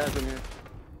here. You guys in here?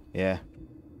 Yeah.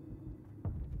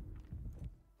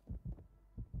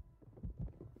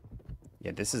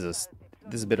 Yeah, this is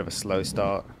a bit of a slow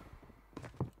start.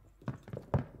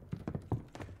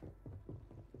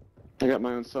 I got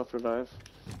my own self-revive.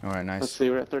 All right, nice. Let's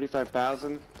see, we're at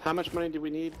 35,000. How much money do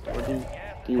we need? Or do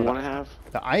you want to have?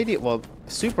 The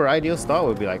super ideal start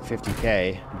would be like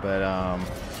 50k, but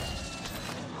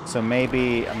So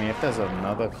maybe, I mean, if there's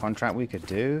another contract we could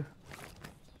do,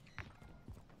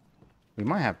 we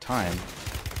might have time.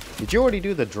 Did you already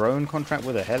do the drone contract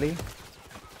with a heli?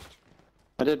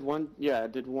 I did one, yeah, I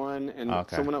did one, and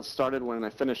Okay. someone else started one, and I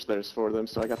finished theirs for them,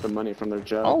 so I got the money from their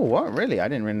job. Oh, what? Really? I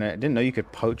didn't know you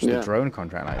could poach the Yeah. drone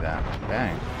contract like that.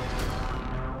 Dang.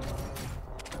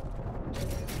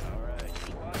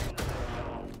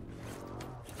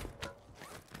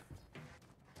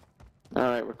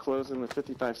 Alright, we're closing with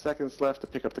 55 seconds left to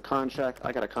pick up the contract.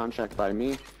 I got a contract by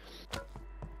me.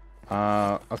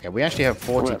 Okay, we actually have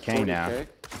We're at 40k now. 40K.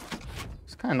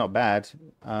 It's kind of not bad.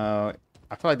 I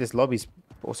feel like this lobby's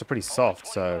also pretty soft,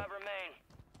 so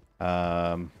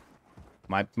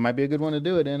might be a good one to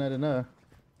do it in. I don't know.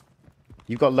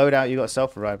 You've got loadout, you got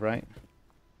self-revive, right?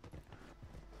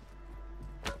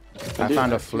 I do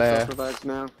found a have 2 flare. self-revives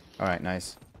now. All right,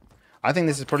 nice. I think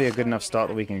this is probably a good enough start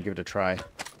that we can give it a try.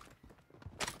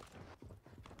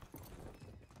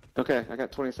 Okay, I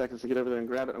got 20 seconds to get over there and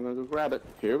grab it. I'm gonna go grab it.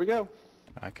 Here we go.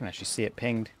 I can actually see it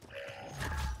pinged.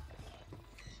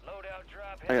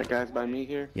 I got guys by me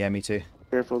here. Yeah, me too.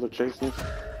 Careful, they're chasing me.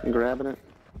 I'm grabbing it.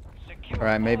 All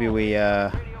right, maybe we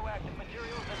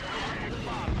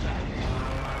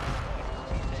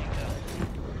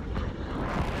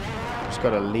just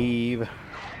gotta leave.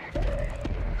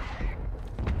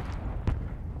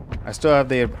 I still have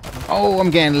the... Oh, I'm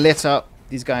getting lit up.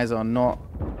 These guys are not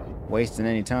wasting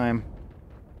any time.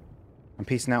 I'm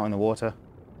peacing out in the water.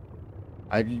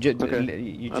 Okay.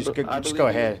 You just go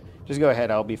ahead. Just go ahead.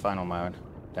 I'll be fine on my own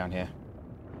down here.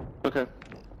 Okay.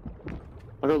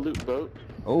 I'll go loot boat.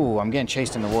 Oh, I'm getting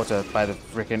chased in the water by the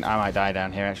freaking... I might die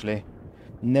down here, actually.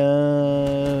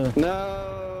 No.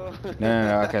 No.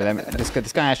 No. Okay,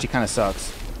 this guy actually kind of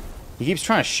sucks. He keeps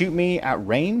trying to shoot me at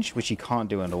range, which he can't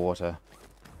do underwater.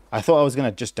 I thought I was going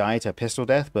to just die to a pistol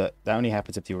death, but that only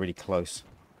happens if you're really close.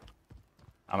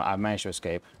 I managed to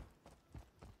escape.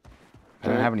 I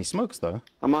don't have any smokes though.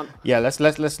 I'm on. Yeah, let's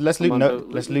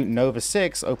loot Nova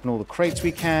 6, open all the crates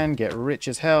we can, get rich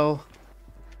as hell.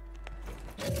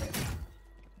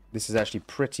 This is actually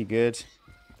pretty good.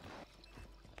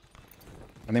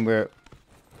 I think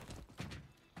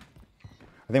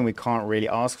we can't really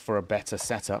ask for a better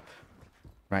setup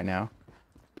right now.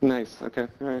 Nice. Okay.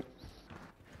 All right.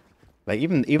 Like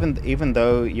even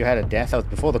though you had a death, that was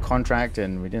before the contract,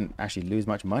 and we didn't actually lose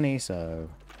much money, so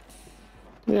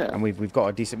yeah. And we've got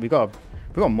a decent, we've got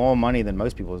more money than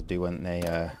most people do when they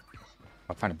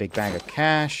I find a big bag of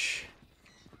cash.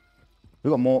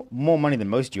 We've got more money than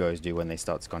most duos do when they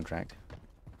start this contract,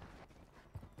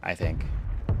 I think.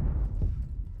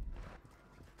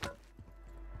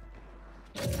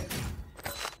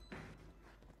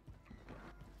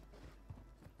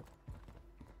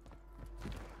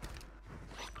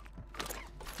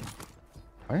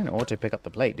 I didn't auto pick up the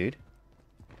plate, dude.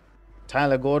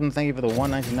 Tyler Gordon, thank you for the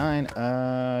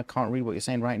 199. Can't read what you're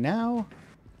saying right now.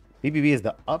 BBB is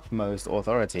the utmost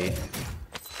authority.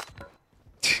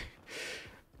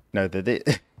 No,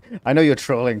 I know you're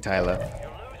trolling, Tyler.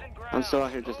 I'm still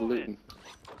out here just looting.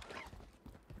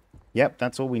 Yep,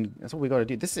 that's all we got to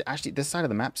do. This is actually, this side of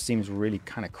the map seems really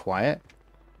kind of quiet.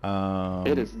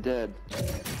 It is dead.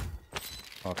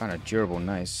 Oh, kind of durable,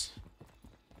 nice.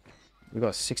 We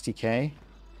got 60k.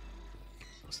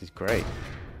 This is great.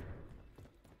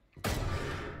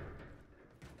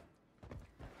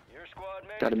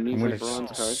 Got a I'm measly gonna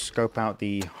bronze card. scope out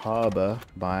the harbor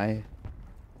buy.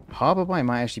 Harbor buy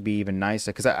might actually be even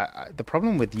nicer, because the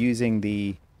problem with using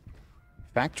the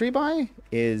factory buy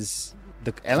is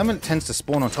the element tends to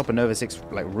spawn on top of Nova 6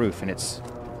 like roof, and it's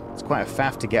quite a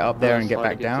faff to get up there and get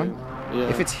back down. Yeah.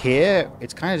 If it's here,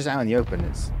 it's kind of just out in the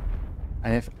open.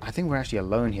 And I think we're actually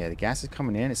alone here. The gas is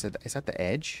coming in. It's at the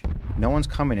edge. No one's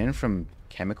coming in from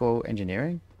chemical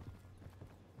engineering.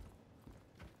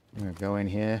 I'm gonna go in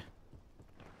here.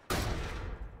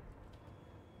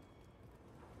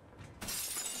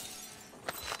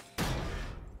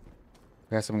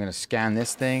 I guess I'm gonna scan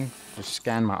this thing. Just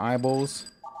scan my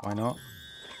eyeballs. Why not?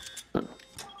 Have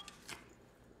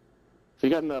you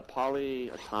gotten the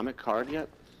polyatomic card yet?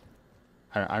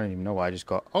 I don't even know why I just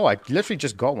got... Oh, I literally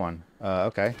just got one.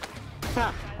 Okay.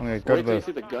 Ha! I'm gonna go Wait to till you the...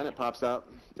 see the gun it pops out.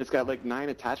 It's got like 9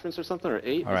 attachments or something, or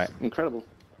 8. All right. It's incredible.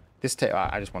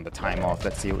 I just want the time off.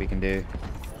 Let's see what we can do.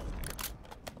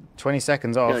 20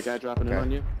 seconds off. Got a guy dropping in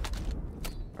on you.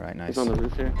 All right, nice. He's on the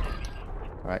roof here.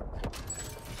 All right.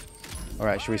 All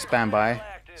right, should we spam by?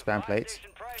 Spam plates.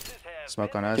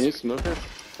 Smoke on us. Can you smoke her?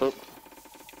 Oh.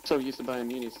 So used to buying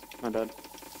munis. My bad.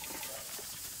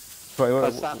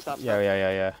 Wait, Stop.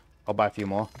 Yeah. I'll buy a few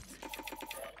more.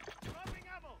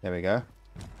 There we go.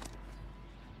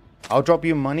 I'll drop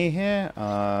you money here.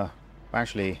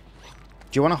 Actually, do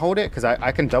you want to hold it? Because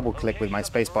I can double click with my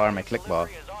space bar and my click bar.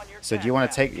 So do you want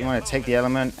to take the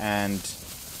element and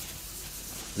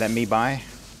let me buy?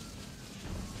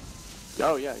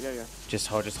 Oh yeah. Just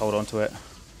hold on to it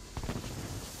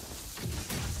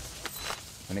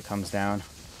when it comes down.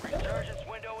 Resurgence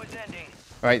window is ending.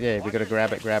 Right there, we gotta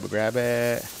grab it.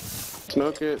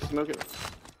 Smoke it. One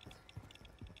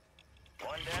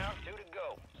down, 2 to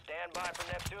go. Stand by for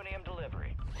Neptunium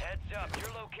delivery. Heads up, your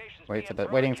location's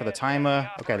Waiting for the timer.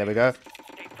 Okay, there we go.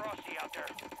 Stay frosty out there.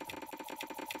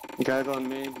 Guys on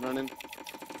me, running.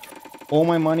 All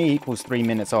my money equals 3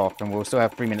 minutes off, and we'll still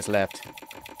have 3 minutes left,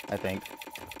 I think.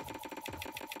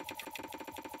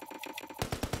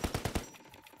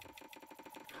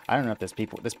 I don't know if there's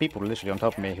people literally on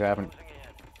top of me who haven't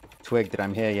twigged that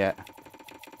I'm here yet.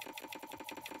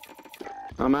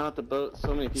 I'm out at the boat. So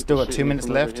many people. Still got 2 minutes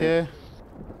left here.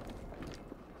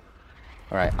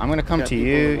 All right, I'm gonna come to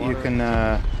you. You can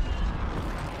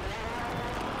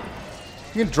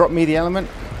drop me the element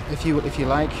if you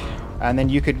like, and then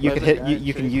you can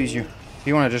use your. If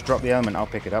you want to just drop the element, I'll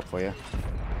pick it up for you,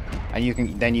 and you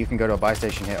can go to a buy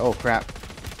station here. Oh crap!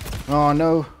 Oh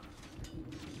no!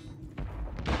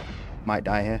 Might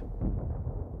die here.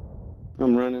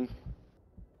 I'm running.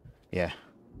 Yeah.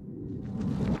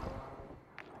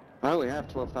 I only have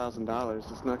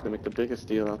 $12,000. It's not gonna make the biggest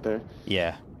deal out there.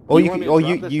 Yeah. You Or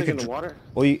you can. Water?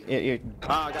 Or you.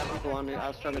 I got people on me. I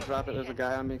was trying to drop it. There's a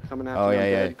guy on me coming after me. Oh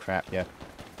yeah. Crap. Yeah.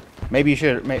 Maybe you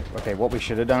should. Okay. What we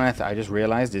should have done, I just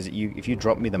realized, is if you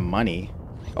drop me the money.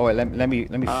 Oh wait. Let me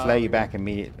flare you back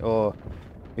immediately. Or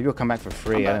maybe you'll come back for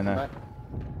free. I don't know.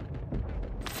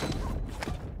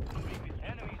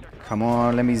 Come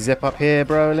on. Let me zip up here,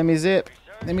 bro. Let me zip.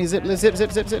 Let's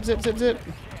zip.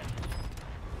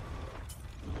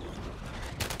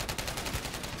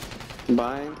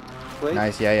 Buying plates?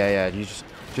 Nice, yeah. You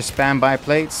just spam buy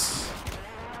plates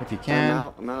if you can.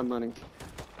 I'm out of money.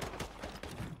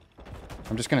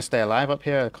 I'm just gonna stay alive up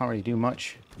here. I can't really do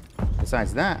much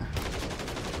besides that.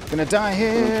 Gonna die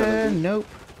here. Nope.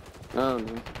 Oh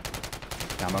no.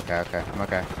 I'm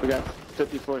okay. We got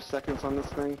 54 seconds on this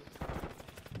thing.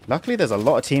 Luckily, there's a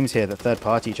lot of teams here that third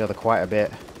party each other quite a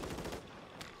bit.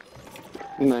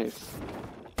 Nice.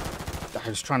 I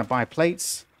was trying to buy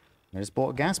plates. I just bought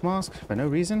a gas mask for no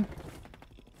reason.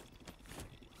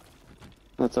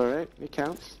 That's alright, it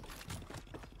counts.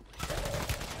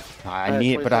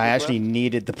 I actually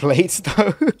needed the plates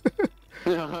though.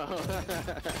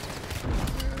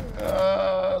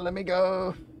 Let me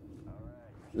go.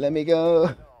 Let me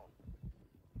go.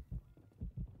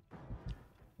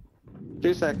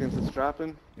 2 seconds, it's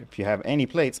dropping. If you have any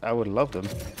plates, I would love them.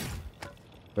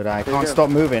 But I can't stop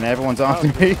moving. Everyone's after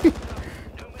me.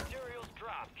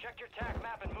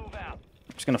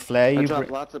 I'm just gonna flare you.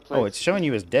 Lots of Oh, it's showing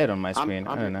you as dead on my screen.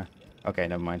 I don't know. Okay,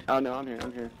 never mind. Oh no, I'm here.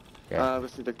 Okay.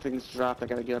 Let's see, the thing's dropped. I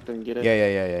gotta get up there and get it.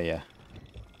 Yeah.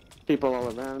 People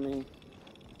all around me.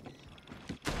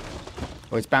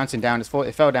 Oh, it's bouncing down. It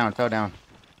fell down.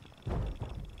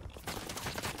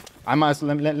 I might as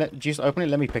well just open it.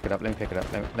 Let me pick it up.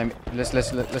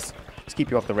 Let's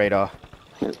keep you off the radar.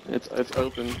 It's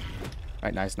open.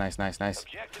 Right, nice. I'm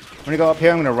gonna go up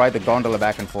here. I'm gonna ride the gondola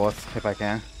back and forth if I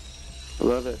can.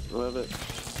 Love it.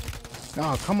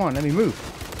 Oh, come on, let me move.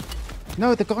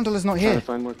 No, the gondola's not here. Trying to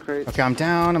find more crates. Okay, I'm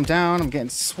down. I'm getting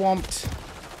swamped.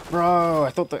 Bro,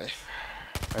 I thought that...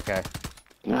 Okay.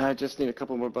 I just need a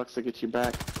couple more bucks to get you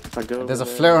back. If I go There's a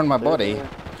flare on my body.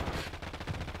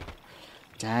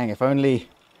 Dang, if only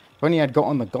I'd got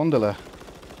on the gondola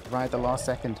right at the last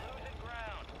second.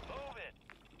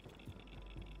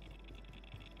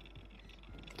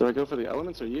 Do I go for the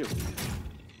elements or you?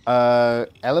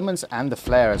 Elements and the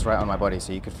flare is right on my body,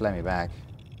 so you could flare me back.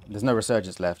 There's no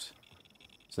resurgence left,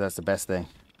 so that's the best thing.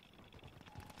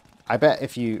 I bet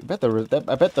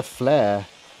the flare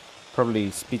probably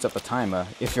speeds up the timer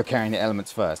if you're carrying the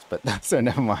elements first, but so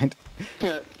never mind.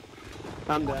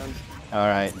 I'm down. All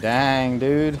right, dang,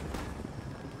 dude.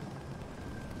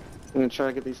 I'm gonna try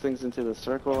to get these things into the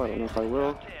circle. I don't know if I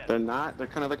will. They're not. They're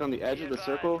kind of like on the edge of the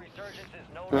circle.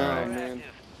 Oh man.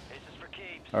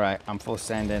 All right, I'm full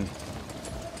send in.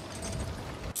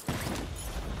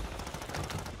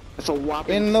 It's a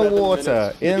whopping in the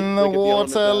water. In the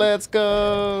water. Let's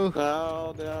go.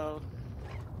 Oh no.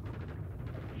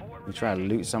 We try to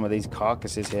loot some of these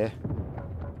carcasses here.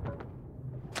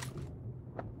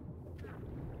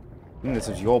 I think this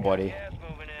is your body.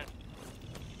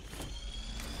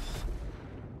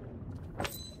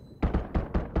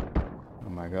 Oh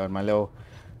my god, my little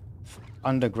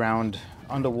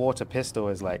underwater pistol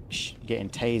is like getting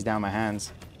tased down my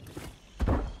hands.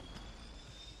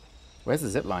 Where's the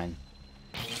zip line?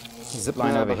 Zip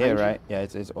line over here, right? Yeah,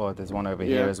 it's or there's one over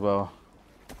here as well.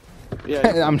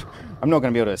 Yeah. I'm not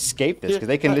gonna be able to escape this because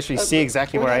they can literally see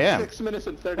exactly where I am. 6 minutes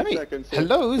and 30 seconds.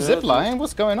 Hello, zip line.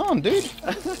 What's going on, dude?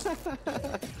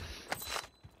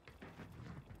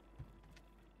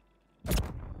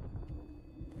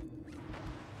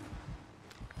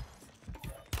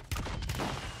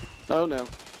 Oh no.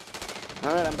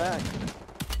 Alright, I'm back.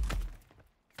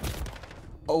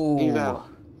 Oh. He's out.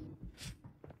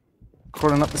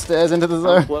 Crawling up the stairs into the I'm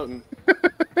zone. floating.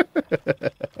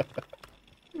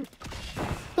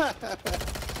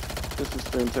 This is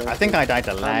fantastic. I think I died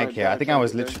to lag here. I think I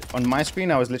was literally on my screen.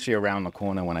 I was literally around the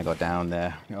corner when I got down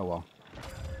there. Oh well.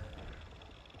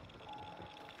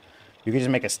 You could just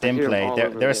make a stim play.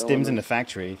 There are stims in the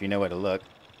factory if you know where to look.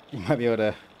 You might be able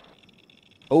to.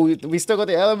 Oh, we still got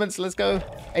the elements. Let's go.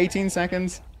 18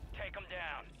 seconds. Take them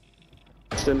down.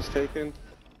 Stims taken.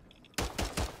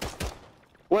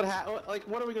 What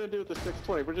are we gonna do with the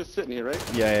 620? We're just sitting here,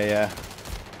 right? Yeah.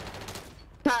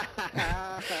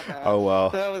 Oh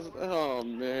well. Oh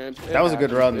man. That was a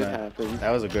good run, man.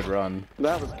 That was a good run.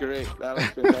 That was great. That was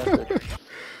fantastic.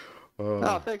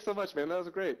 Oh, thanks so much, man. That was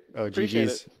great. Oh, Appreciate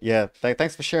GG's. it. Yeah,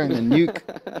 thanks for sharing the nuke.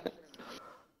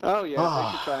 Oh yeah,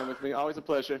 thanks for trying with me. Always a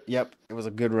pleasure. Yep, it was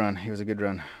a good run. It was a good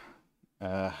run.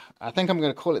 I think I'm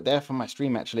gonna call it there for my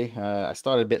stream. Actually, I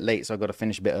started a bit late, so I got to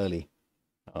finish a bit early.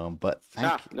 But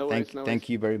thank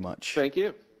you very much. Thank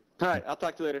you. All right, I'll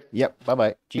talk to you later. Yep.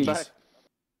 Bye. GG's. Bye.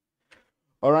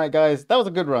 All right, guys, that was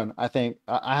a good run. I think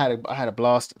I had a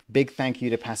blast. Big thank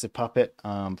you to Passive Puppet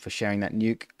for sharing that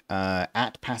nuke.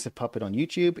 At Passive Puppet on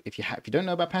YouTube. If you don't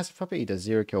know about Passive Puppet, he does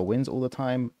 0 kill wins all the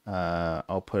time.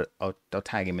 I'll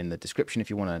tag him in the description if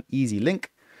you want an easy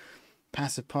link.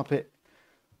 Passive Puppet.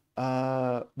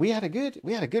 We had a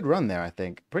good run there. I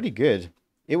think pretty good.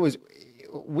 It was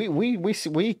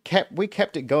we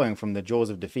kept it going from the jaws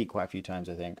of defeat quite a few times.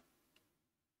 I think.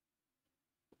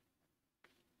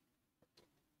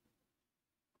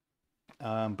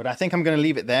 But I think I'm going to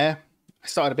leave it there. I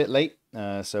started a bit late,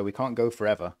 so we can't go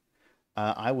forever.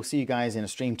 I will see you guys in a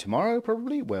stream tomorrow,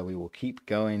 probably, where we will keep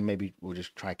going. Maybe we'll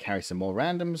just try carry some more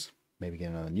randoms. Maybe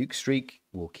get another nuke streak.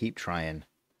 We'll keep trying.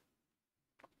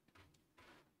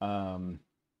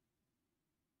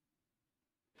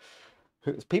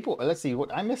 People, let's see.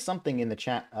 What I missed something in the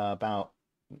chat about.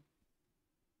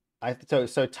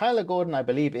 So Tyler Gordon, I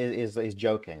believe, is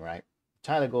joking, right?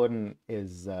 Tyler Gordon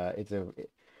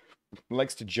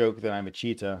likes to joke that I'm a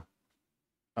cheater.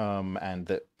 And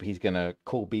that he's gonna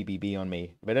call BBB on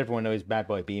me, but everyone knows Bad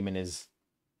Boy Beeman is.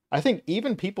 I think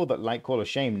even people that like Call of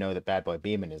Shame know that Bad Boy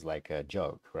Beeman is like a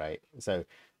joke, right? So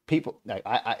people, like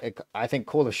I think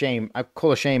Call of Shame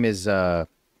is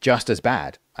just as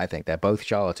bad. I think they're both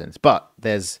charlatans, but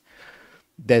there's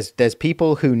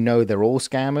people who know they're all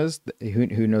scammers,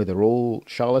 who know they're all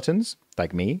charlatans,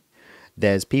 like me.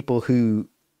 There's people who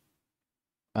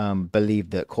believe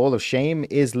that Call of Shame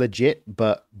is legit,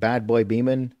 but Bad Boy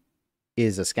Beeman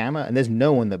is a scammer, and there's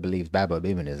no one that believes Bad Boy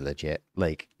Beeman is legit.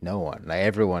 Like no one. Like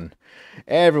everyone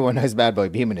knows Bad Boy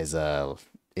Beeman is a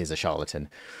charlatan.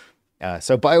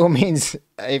 So by all means,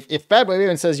 if Bad Boy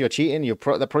Beeman says you're cheating, that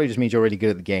probably just means you're really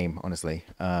good at the game, honestly.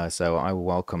 So I will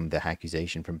welcome the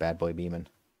accusation from Bad Boy Beeman.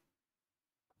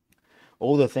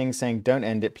 All the things saying don't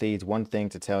end it, please. One thing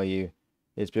to tell you.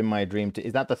 It's been my dream to.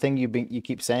 Is that the thing you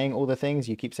keep saying? All the things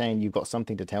you keep saying. You've got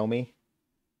something to tell me.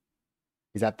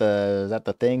 Is that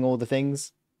the thing? All the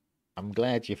things. I'm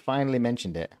glad you finally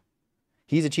mentioned it.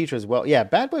 He's a cheater as well. Yeah,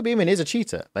 Bad Boy Beeman is a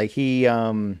cheater. Like he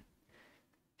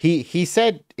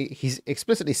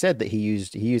explicitly said that he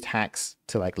used hacks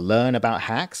to like learn about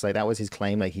hacks. Like that was his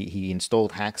claim. Like he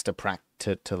installed hacks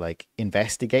to like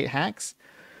investigate hacks.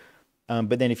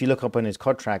 But then if you look up on his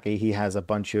COD tracker, he has a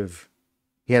bunch of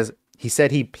He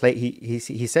said he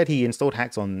said he installed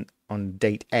hacks on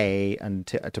date A and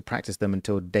to practice them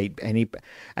until date and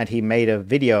he made a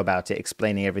video about it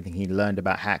explaining everything he learned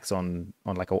about hacks on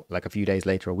like a few days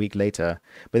later, a week later.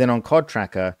 But then on COD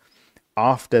Tracker,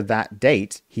 after that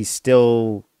date,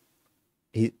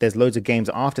 there's loads of games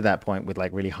after that point with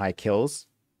like really high kills.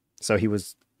 So he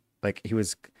was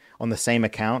on the same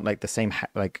account, like the same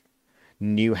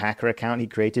new hacker account he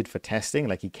created for testing.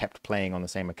 Like he kept playing on the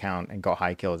same account and got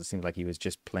high kills. It seems like he was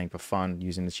just playing for fun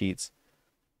using the cheats.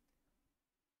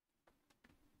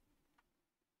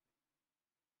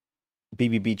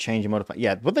 BBB change and modify.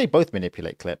 Yeah, well, they both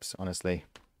manipulate clips, honestly.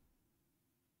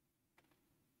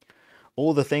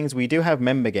 All the things. We do have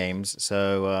member games,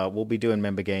 so we'll be doing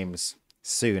member games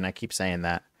soon. I keep saying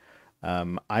that.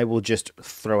 I will just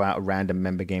throw out a random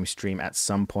member game stream at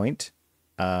some point.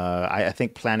 I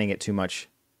think planning it too much.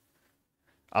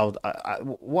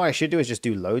 what I should do is just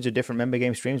do loads of different member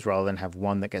game streams rather than have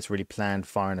one that gets really planned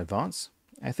far in advance.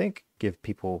 I think give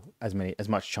people as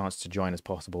much chance to join as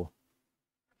possible.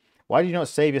 Why do you not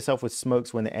save yourself with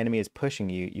smokes when the enemy is pushing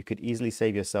you? You could easily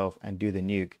save yourself and do the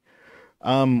nuke.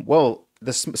 Well,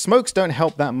 the smokes don't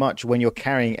help that much when you're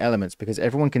carrying elements because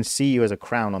everyone can see you as a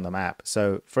crown on the map.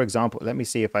 So, for example, let me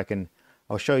see if I can.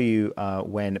 I'll show you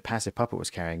when Passive Puppet was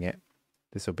carrying it.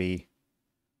 This will be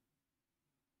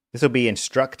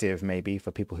instructive maybe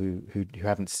for people who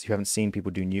haven't seen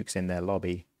people do nukes in their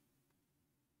lobby.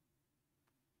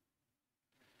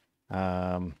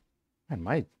 And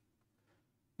my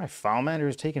file manager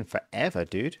is taking forever,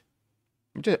 dude.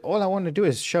 All I want to do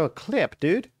is show a clip,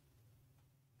 dude.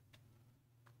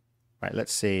 Right,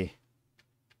 let's see.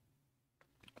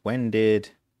 When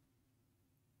did...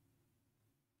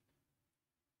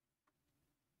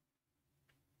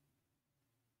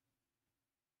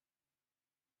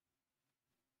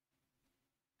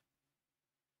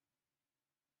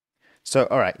 So,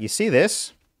 all right, you see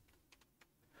this?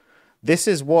 This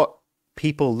is what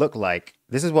people look like.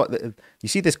 This is what you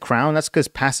see this crown. That's because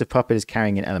Passive Puppet is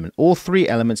carrying an element. All 3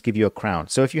 elements give you a crown.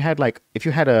 So if you had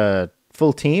a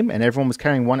full team and everyone was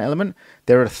carrying 1 element,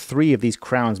 there are 3 of these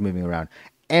crowns moving around.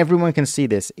 Everyone can see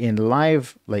this in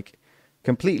live, like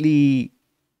completely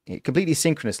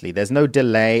synchronously. There's no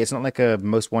delay. It's not like a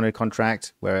Most Wanted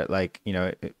contract where it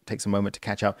takes a moment to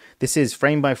catch up. This is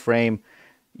frame by frame.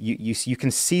 You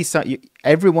can see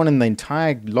everyone in the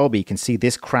entire lobby can see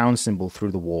this crown symbol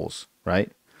through the walls, right?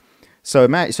 So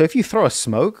if you throw a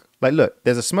smoke, like look,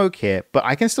 there's a smoke here, but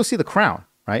I can still see the crown,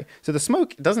 right? So the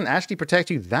smoke doesn't actually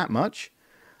protect you that much.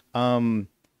 The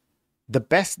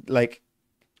best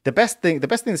thing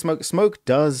the smoke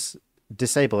does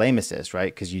disable aim assist,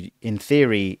 right? Because in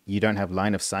theory you don't have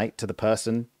line of sight to the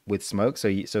person with smoke. So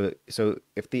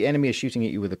if the enemy is shooting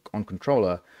at you on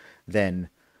controller, then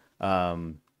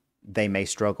they may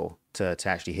struggle to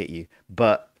actually hit you,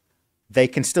 but they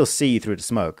can still see you through the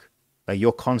smoke. Like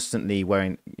you're constantly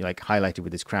wearing highlighted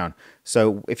with this crown.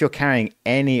 So if you're carrying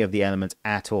any of the elements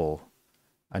at all,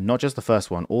 and not just the first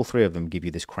one, all 3 of them give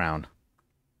you this crown.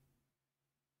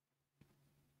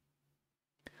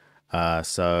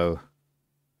 So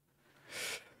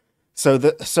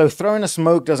throwing a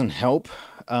smoke doesn't help.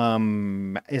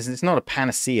 It's not a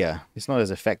panacea. It's not as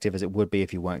effective as it would be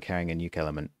if you weren't carrying a nuke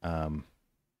element.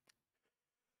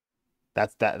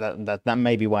 That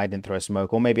may be why I didn't throw a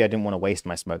smoke, or maybe I didn't want to waste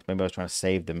my smokes. Maybe I was trying to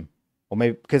save them, or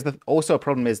maybe because also a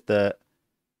problem is the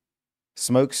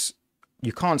smokes.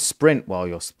 You can't sprint while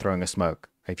you're throwing a smoke.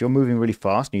 If you're moving really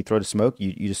fast and you throw the smoke,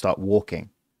 you just start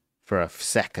walking for a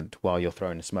second while you're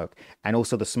throwing the smoke, and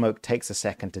also the smoke takes a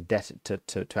second to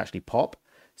actually pop.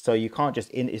 So you can't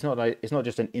just it's not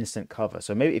just an instant cover.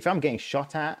 So maybe if I'm getting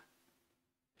shot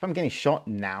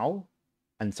now,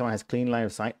 and someone has clean line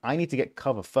of sight, I need to get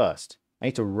cover first. I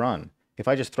need to run. If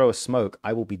I just throw a smoke,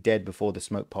 I will be dead before the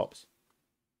smoke pops.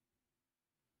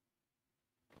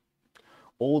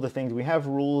 All the things we have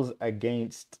rules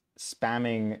against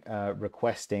spamming,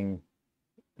 requesting,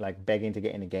 like begging to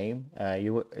get in a game.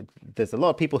 There's a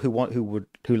lot of people who'd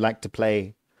like to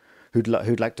play,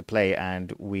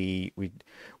 and we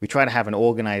try to have an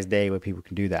organized day where people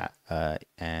can do that.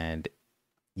 And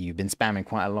you've been spamming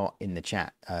quite a lot in the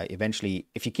chat. Eventually,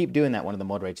 if you keep doing that, one of the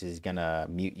moderators is gonna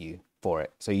mute you for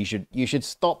it. So you should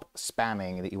stop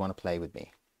spamming that you want to play with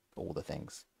me. All the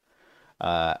things,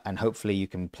 and hopefully you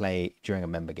can play during a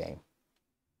member game.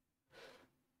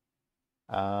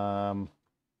 And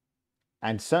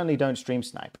certainly don't stream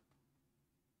snipe.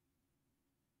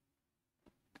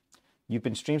 You've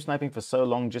been stream sniping for so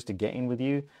long just to get in with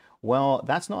you. Well,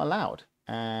 that's not allowed,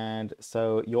 and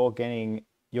so you're gonna.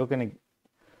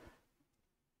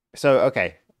 So,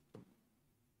 okay.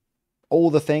 All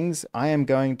the things, I'm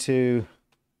going to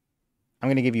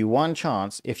give you one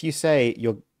chance. If you say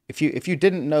if you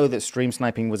didn't know that stream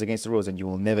sniping was against the rules and you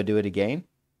will never do it again,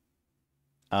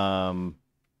 then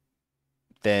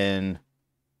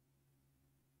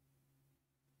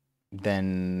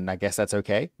I guess that's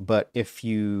okay. But if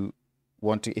you're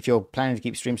planning to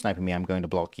keep stream sniping me, I'm going to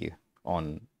block you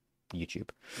on YouTube.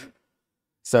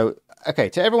 So, okay,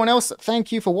 to everyone else,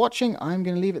 thank you for watching. I'm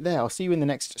going to leave it there. I'll see you in the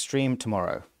next stream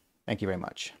tomorrow. Thank you very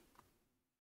much.